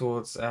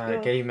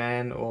gay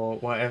men or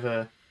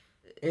whatever.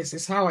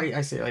 It's how I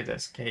see it like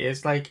this, okay?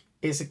 It's like,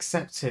 it's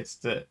accepted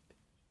that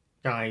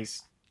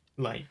guys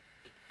like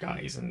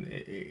guys,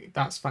 and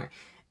that's fine.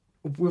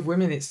 With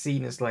women, it's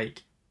seen as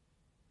like,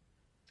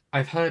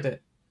 I've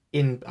heard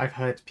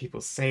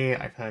people say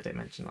it, I've heard it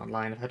mentioned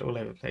online, I've heard it all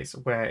over the place,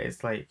 where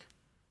it's like,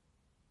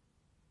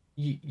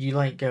 you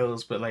like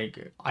girls, but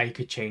like, I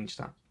could change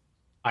that.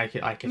 I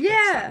could fix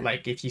that.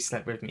 Like, if you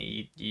slept with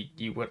me,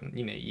 you wouldn't,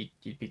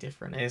 you'd be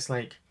different. It's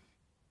like,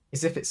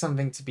 as if it's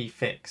something to be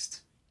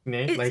fixed.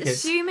 Like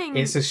assuming,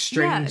 it's a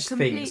strange thing.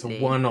 completely. It's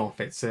a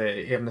one-off. It's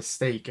a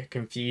mistake, a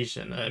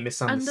confusion, a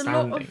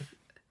misunderstanding. And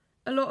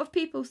a lot of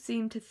people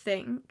seem to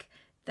think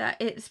that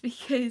it's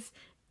because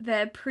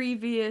their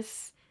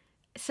previous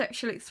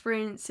sexual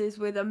experiences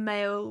with a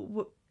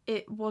male,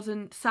 it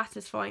wasn't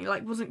satisfying,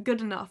 like wasn't good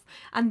enough,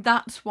 and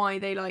that's why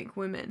they like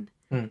women.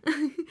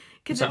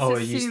 Because So,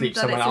 it's you assumed sleep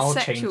that someone, it's a I'll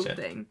sexual change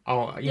it. thing. Oh,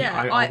 I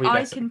I'll be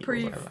better can or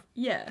prove. whatever.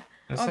 Yeah,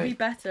 That's I'll it. be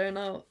better, and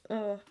I'll.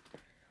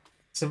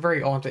 It's a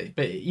very odd,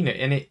 but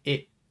and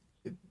it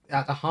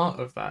at the heart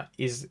of that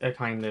is a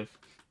kind of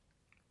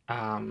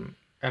an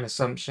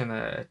assumption,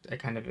 a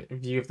kind of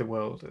view of the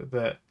world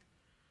that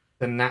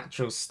the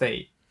natural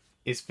state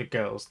is for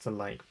girls to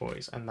like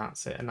boys, and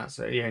that's it, and that's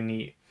the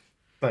only,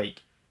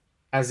 like,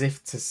 as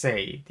if to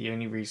say the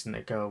only reason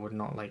a girl would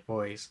not like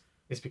boys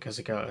is because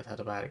a girl had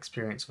a bad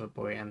experience with a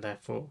boy, and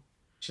therefore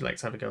she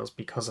likes other girls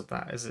because of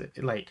that. Is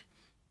it like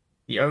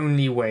the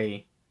only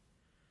way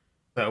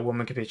that a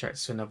woman could be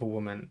attracted to another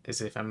woman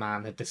is if a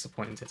man had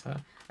disappointed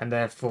her, and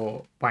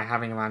therefore by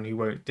having a man who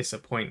won't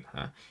disappoint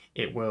her,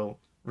 it will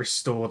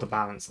restore the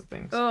balance of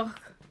things.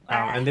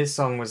 And this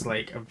song was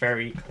like a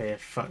very clear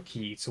fuck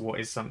you to what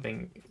is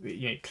something,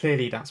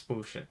 clearly that's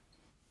bullshit.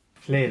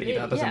 Clearly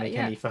that doesn't make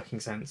any fucking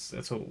sense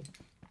at all.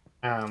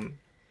 And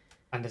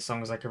this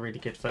song was like a really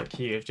good fuck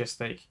you of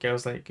just like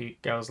girls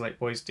like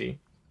boys do,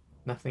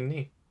 nothing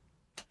new.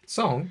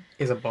 Song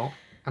is a bop,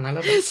 and I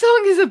love it. The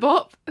song is a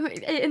bop.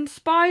 It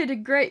inspired a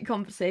great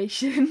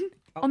conversation.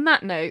 On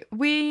that note,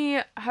 we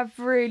have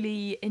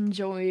really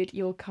enjoyed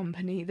your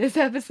company this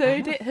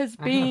episode. It has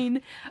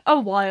been a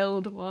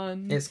wild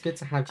one. It's good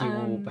to have you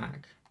all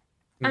back.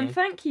 And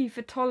thank you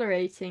for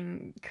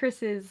tolerating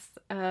Chris's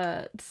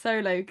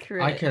solo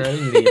career. I can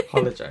only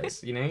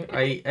apologise,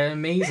 it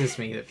amazes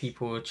me that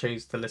people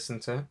chose to listen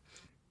to it.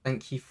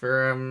 Thank you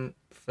for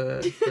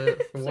watching.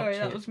 Sorry,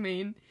 that was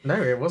mean.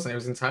 No, it wasn't. It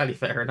was entirely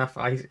fair enough.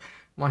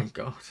 My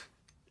God.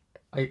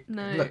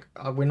 Look,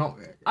 we're not.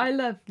 I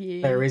love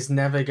you. There is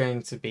never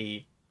going to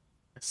be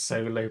a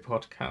solo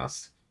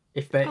podcast.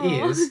 If there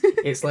is,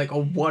 it's like a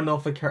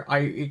one-off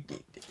occurrence.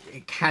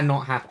 It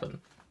cannot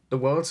happen. The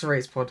World to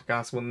Race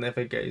podcast will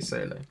never go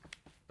solo.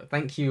 But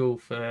thank you all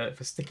for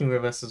sticking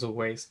with us as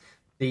always.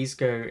 Please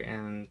go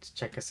and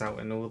check us out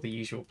in all the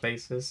usual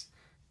places.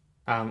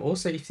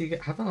 Also, if you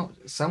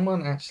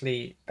someone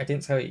actually, I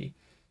didn't tell you.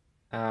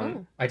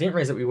 I didn't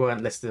realize that we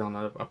weren't listed on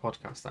a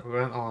podcast. That we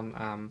weren't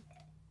on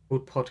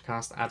called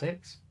Podcast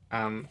Addict.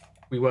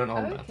 We weren't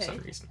on that for some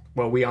reason.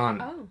 Well, we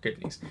aren't. Good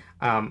news.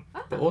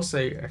 But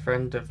also a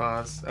friend of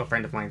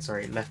mine,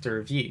 left a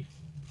review.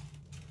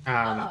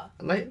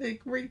 Like a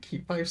really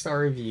cute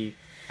 5-star review,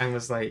 and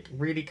was like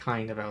really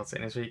kind about it,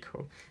 and it's really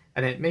cool.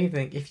 And it made me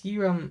think, if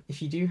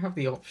you do have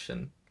the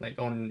option, like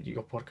on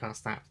your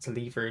podcast app, to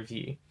leave a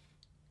review,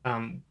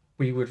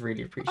 we would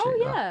really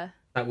appreciate that.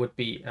 That would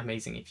be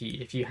amazing if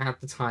you had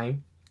the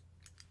time.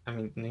 I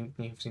mean,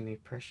 no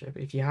pressure,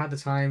 but if you had the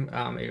time,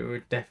 it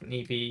would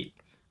definitely be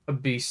a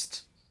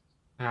boost.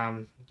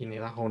 That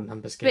whole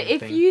numbers game thing.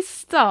 But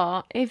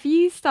if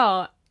you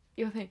start,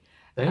 you'll think.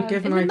 Don't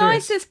give in an the idea.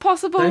 nicest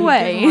possible Don't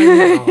way.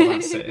 Oh,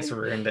 that's it. It's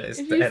ruined it.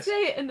 If you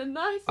say it in the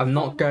nicest I'm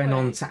not going way.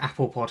 on to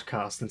Apple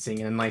Podcast and saying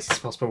in the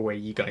nicest possible way,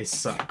 you guys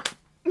suck.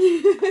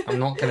 I'm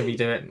not going to be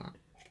doing that.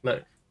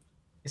 Look,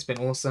 it's been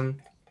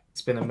awesome.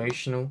 It's been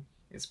emotional.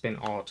 It's been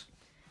odd.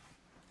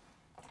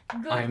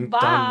 Goodbye. I'm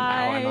done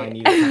now and I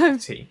need a cup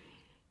of tea.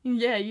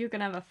 Yeah, you're going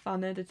to have a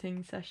fun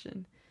editing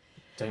session.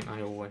 Don't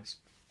I always?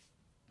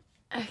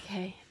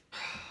 Okay.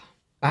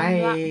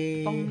 Bye. On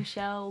that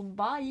bombshell,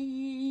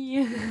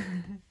 bye.